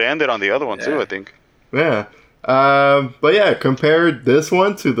before it ended on the other one too, I think. Yeah. But yeah, compared this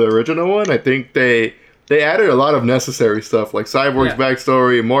one to the original one, I think they added a lot of necessary stuff, like Cyborg's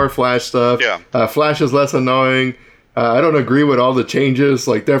backstory, more Flash stuff. Yeah. Flash is less annoying. I don't agree with all the changes,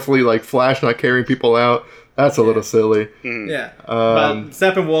 like definitely like Flash not carrying people out. That's a little silly. Mm. Yeah. But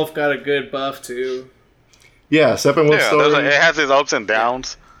Steppenwolf got a good buff too. Yeah, Steppenwolf's story. It has its ups and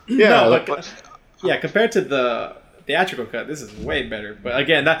downs. Yeah. Compared to the theatrical cut, this is way better. But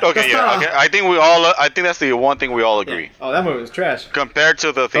again, I think that's the one thing we all agree. Yeah. Oh, that movie was trash compared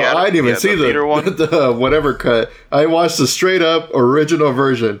to the theater. I didn't even see the whatever cut. I watched the straight up original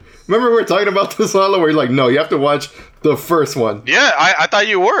version. Remember we were talking about this, Lalo, where you're like, no, you have to watch the first one. Yeah, I thought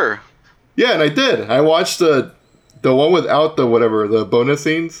you were. Yeah, and I did. I watched the one without the bonus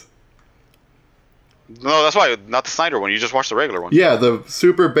scenes. No, that's why, not the Snyder one. You just watched the regular one. Yeah, the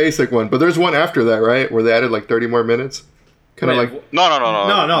super basic one. But there's one after that, right? Where they added like 30 more minutes. Kind of like... No,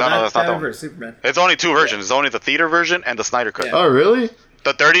 that's not the one. Superman. It's only 2 versions. Yeah. It's only the theater version and the Snyder cut. Yeah. Oh, really?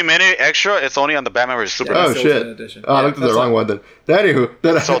 The 30-minute extra, it's only on the Batman vs. Superman. Oh, shit. I looked at the wrong one then.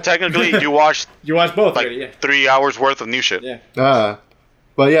 Anywho. So technically, you watched both like already, 3 hours worth of new shit. Yeah.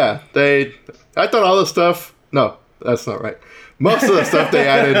 But yeah, I thought all the stuff... No, that's not right. Most of the stuff they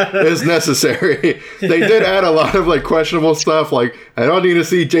added is necessary. They did add a lot of like questionable stuff. Like, I don't need to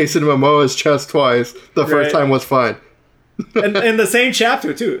see Jason Momoa's chest twice. The first time was fine. And in the same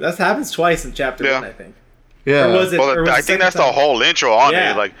chapter too. That happens twice in chapter 1, I think. Yeah. I think that's the whole intro on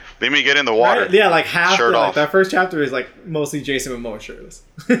it. Like, let me get in the water. Right? Yeah, like half that first chapter is like mostly Jason Momoa shirtless.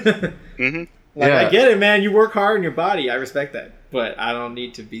 Mm-hmm. I get it, man. You work hard in your body. I respect that. But I don't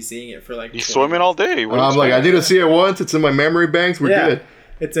need to be seeing it for like... You swimming all day. I'm like, I need to see it once. It's in my memory banks. We're good.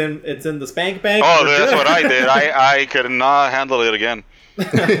 It's in the spank bank. Oh, that's what I did. I could not handle it again.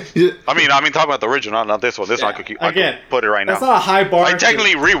 I mean, talking about the original, not this one. This one I could put it right now. That's not a high bar. I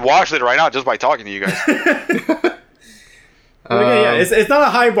technically rewatched it right now just by talking to you guys. It's not a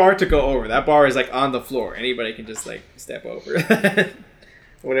high bar to go over. That bar is like on the floor. Anybody can just like step over.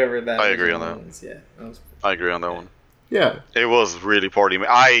 Whatever that. I agree on that. Is. Yeah. I agree on that one. Yeah. It was really party.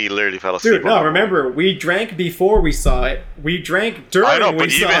 I literally fell asleep. Dude, no, remember, we drank before we saw it. We drank during we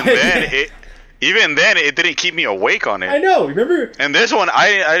saw it. Even then, it didn't keep me awake on it. I know, remember? And this one,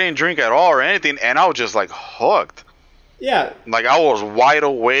 I didn't drink at all or anything, and I was just like hooked. Yeah. Like I was wide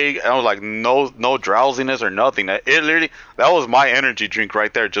awake. I was like no drowsiness or nothing. That was my energy drink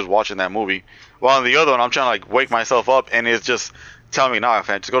right there, just watching that movie. While on the other one, I'm trying to like wake myself up, and it's just... Tell me, nah,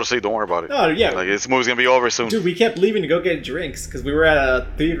 fan, just go to sleep. Don't worry about it. Oh, yeah. Like, this movie's going to be over soon. Dude, we kept leaving to go get drinks because we were at a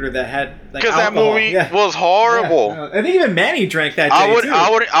theater that had, like, because that movie was horrible. Yeah. I think even Manny drank that day,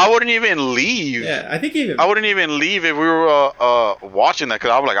 I wouldn't even leave. Yeah, I think even... I wouldn't even leave if we were watching that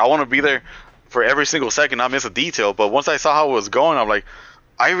because I was like, I want to be there for every single second, not miss a detail. But once I saw how it was going, I'm like,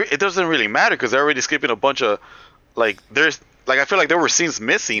 it doesn't really matter because they're already skipping a bunch of... Like, there's like I feel like there were scenes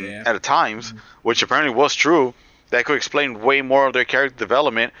missing at times, which apparently was true. That could explain way more of their character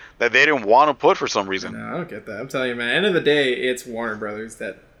development that they didn't want to put for some reason. No, I don't get that. I'm telling you, man. End of the day, it's Warner Brothers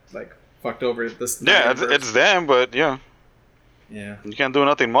that like fucked over this. Yeah, it's them, but yeah, you can't do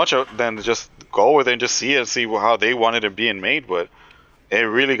nothing much than just go with it and just see how they wanted it being made. But it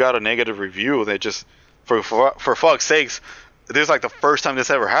really got a negative review. They just for fuck's sakes, this is like the first time this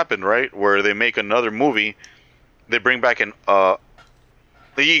ever happened, right? Where they make another movie, they bring back an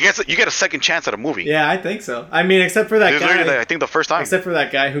you get a second chance at a movie. Yeah, I think so. I mean, except for that guy. I think the first time. Except for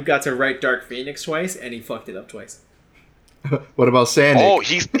that guy who got to write Dark Phoenix twice, and he fucked it up twice. What about Sandy? Oh,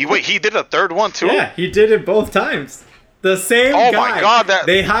 he did a third one too? Yeah, he did it both times. The same guy. Oh my god,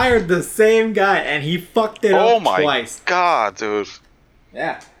 they hired the same guy, and he fucked it up twice. Oh my god, dude.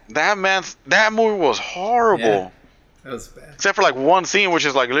 Yeah. That movie was horrible. Yeah. That was bad. Except for like one scene, which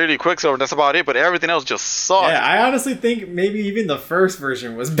is like literally Quicksilver. That's about it. But everything else just sucked. Yeah, I honestly think maybe even the first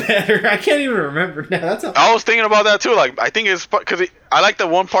version was better. I can't even remember now. I was thinking about that too. Like I think it's because I like the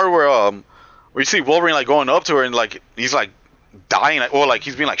one part where you see Wolverine like going up to her and like he's like dying, like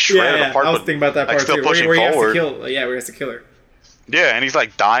he's being like shredded apart. I was thinking about that part still too. Pushing where he forward. where he has to kill her. Yeah, and he's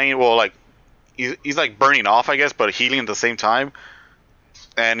like dying. Well, like he's like burning off, I guess, but healing at the same time.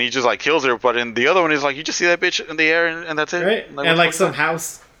 And he just like kills her, but in the other one is like you just see that bitch in the air and that's it. Right, and like some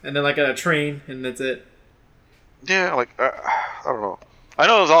house, and then like a train, and that's it. Yeah, like I don't know. I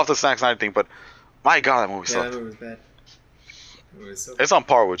know it was off the Zack Snyder thing, but my god, that movie sucked. Yeah, that movie was bad. It's on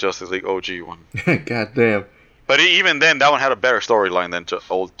par with Justice League OG one. God damn. But even then, that one had a better storyline than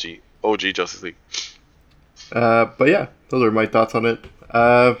OG Justice League. But yeah, those are my thoughts on it.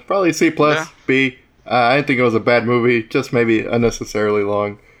 Probably C+, B. I didn't think it was a bad movie, just maybe unnecessarily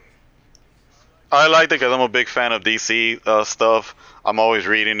long. I liked it because I'm a big fan of DC stuff. I'm always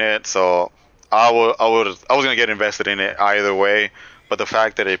reading it, so I was gonna get invested in it either way. But the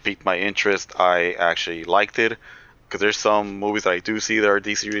fact that it piqued my interest, I actually liked it because there's some movies that I do see that are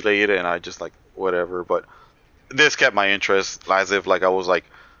DC related, and I just like whatever. But this kept my interest, as if like I was like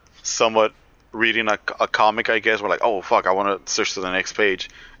somewhat reading a comic, I guess. We're like, oh fuck, I want to search to the next page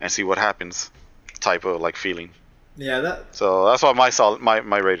and see what happens. Type of like feeling. Yeah, so that's why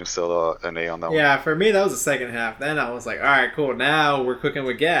my rating's still an A on that one. Yeah, for me that was the second half. Then I was like, all right, cool. Now we're cooking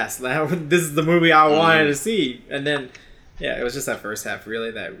with gas. Now this is the movie I wanted to see. And then, yeah, it was just that first half really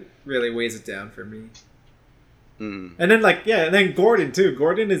that really weighs it down for me. And then and then Gordon too.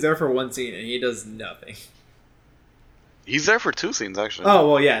 Gordon is there for one scene and he does nothing. He's there for two scenes actually. Oh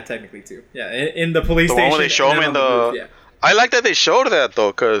well, yeah, technically two. Yeah, in the police station. The one where they show him in the. Roof, yeah. I like that they showed that though,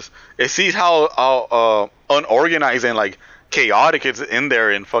 because it sees how unorganized and like chaotic it's in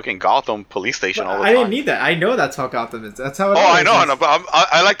there in fucking Gotham police station all the time. I didn't need that. I know that's how Gotham is. That's how it is. I know, but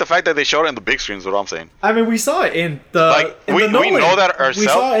I like the fact that they showed it in the big screens. Is what I'm saying. I mean, we saw it in the we know that ourselves. We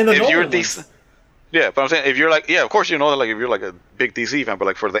saw it in the if you're DC. Yeah, but I'm saying if you're like of course you know that like if you're like a big DC fan, but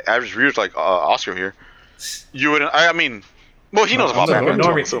like for the average viewers like Oscar here, you wouldn't. I mean. Well, he knows about Batman.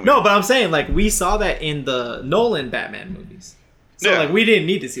 No, but I'm saying like we saw that in the Nolan Batman movies, so like we didn't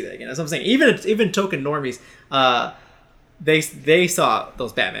need to see that again. That's what I'm saying. Even token normies, they saw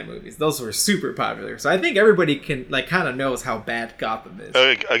those Batman movies. Those were super popular. So I think everybody can like kind of knows how bad Gotham is.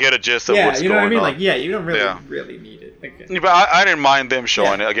 I get a gist of what's going on. Yeah, you know what I mean. Like, yeah, you don't really need it. Okay. But I didn't mind them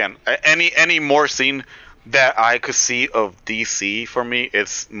showing it again. Any more scene that I could see of DC for me,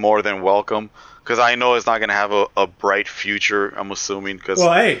 it's more than welcome. Because I know it's not going to have a bright future, I'm assuming. Cause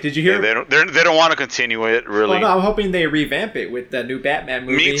well, hey, did you hear? They don't want to continue it, really. Well, no, I'm hoping they revamp it with that new Batman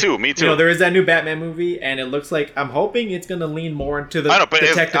movie. Me too. You know, there is that new Batman movie, and it looks like, I'm hoping it's going to lean more into the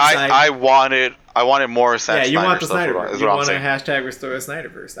detective side. I wanted more Snyder. Yeah, you want the Snyderverse. You want to hashtag restore the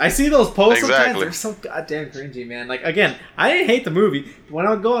Snyderverse. I see those posts sometimes. They're so goddamn cringy, man. Like, again, I didn't hate the movie. When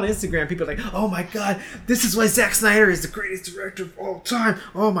I would go on Instagram, people are like, oh my god, this is why Zack Snyder is the greatest director of all time.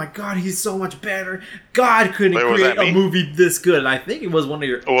 Oh my god, he's so much better. God couldn't create a movie this good. And I think it was one of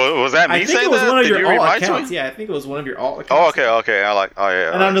your... Was that me I think it was one of your alt accounts. Yeah, I think it was one of your alt accounts. Oh, okay.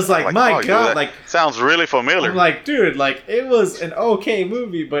 And I'm just like, my god, like... Sounds really familiar. I'm like, dude, like, it was an okay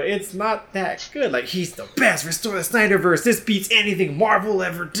movie, but it's not that good. Like, he's the best. Restore the Snyderverse. This beats anything Marvel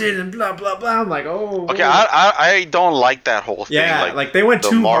ever did, and blah blah blah. I'm like, oh. Okay, I don't like that whole thing. Yeah, like they went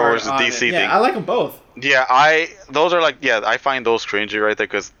too Marvel hard on DC it. thing. Yeah, I like them both. Yeah, I find those cringy right there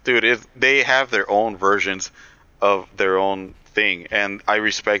because, dude, they have their own versions of their own thing, and I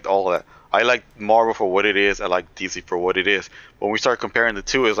respect all of that. I like Marvel for what it is. I like DC for what it is. When we start comparing the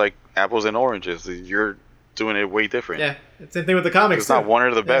two, it's like apples and oranges. You're doing it way different. Yeah, same thing with the comics. It's not one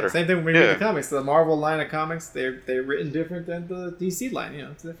or the better. Same thing with the comics. The Marvel line of comics, they're written different than the DC line. You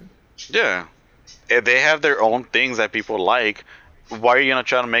know, it's different. Yeah, if they have their own things that people like, why are you gonna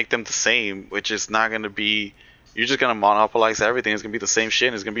try to make them the same? Which is not gonna be. You're just gonna monopolize everything. It's gonna be the same shit.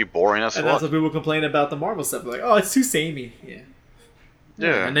 And it's gonna be boring as fuck. And that's what people complain about the Marvel stuff. Like, oh, it's too samey.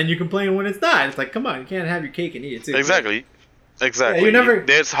 Yeah. And then you complain when it's not. It's like, come on, you can't have your cake and eat it too. Exactly. Yeah,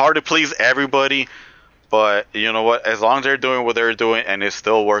 it's hard to please everybody, but you know what? As long as they're doing what they're doing and it's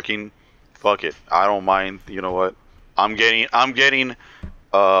still working, fuck it. I don't mind. You know what? I'm getting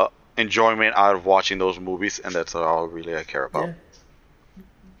enjoyment out of watching those movies, and that's all really I care about.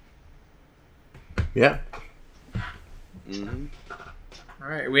 Yeah. Mm-hmm. All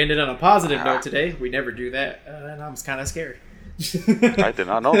right, we ended on a positive note today. We never do that, and I was kind of scared. I did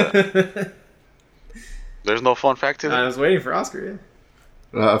not know that. There's no fun fact today. I was waiting for Oscar.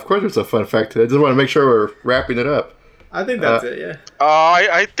 Yeah. Of course, there's a fun fact today. I just want to make sure we're wrapping it up. I think that's it. Yeah.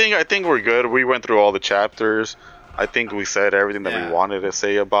 I think we're good. We went through all the chapters. I think we said everything that we wanted to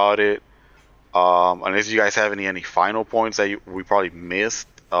say about it. Unless you guys have any final points that we probably missed,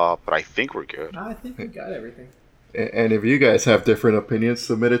 but I think we're good. I think we got everything. And if you guys have different opinions,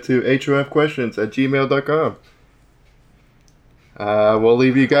 submit it to hofquestions@gmail.com. We'll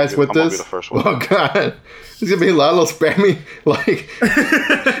leave you guys with this. The first one. Oh God, it's gonna be Lalo spamming like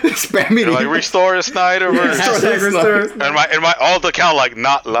restore the Snyderverse. And my alt account like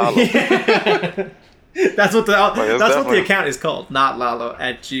not Lalo. That's what the account is called. Not Lalo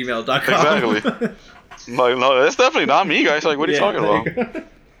at gmail.com. Exactly. Like, no, that's definitely not me, guys. Like, what are you talking about?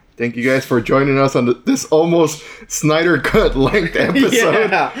 Thank you guys for joining us on this almost Snyder Cut length episode.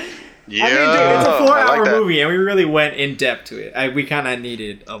 Yeah. I mean, dude, it's a 4-hour movie, and we really went in depth to it. We kind of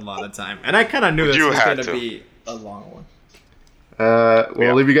needed a lot of time, and I kind of knew this was going to be a long one.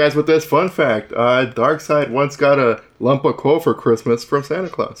 We'll leave you guys with this fun fact. Darkseid once got a lump of coal for Christmas from Santa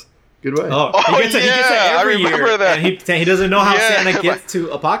Claus. Goodbye. He gets that every year, that. And he doesn't know how Santa gets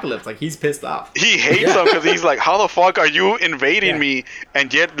to Apocalypse. Like, he's pissed off. He hates him because he's like, how the fuck are you invading me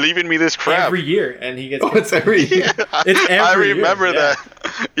and yet leaving me this crap? Every year, and he gets. It's every year. It's every I remember year. that.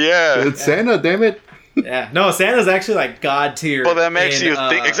 Yeah. It's Santa, damn it. Yeah. No, Santa's actually like God tier. Well, that makes you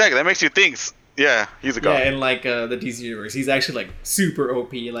think. Exactly. That makes you think. Yeah, he's a god. Yeah, in like the DC universe, he's actually like super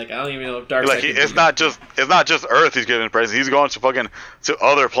OP. Like, I don't even know if Darkseid. Like, it's not just Earth he's giving presents. He's going to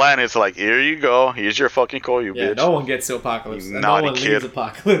other planets. Like, here you go. Here's your fucking coal, you bitch. No one gets to Apocalypse. No one leaves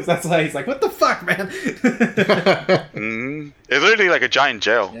Apocalypse. That's why he's like, what the fuck, man? Mm-hmm. It's literally like a giant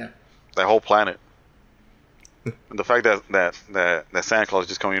jail. Yeah. That whole planet. And the fact that Santa Claus is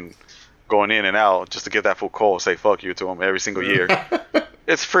just going in and out just to get that full coal, say fuck you to him every single year.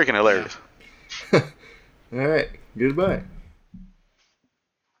 It's freaking hilarious. All right. Goodbye.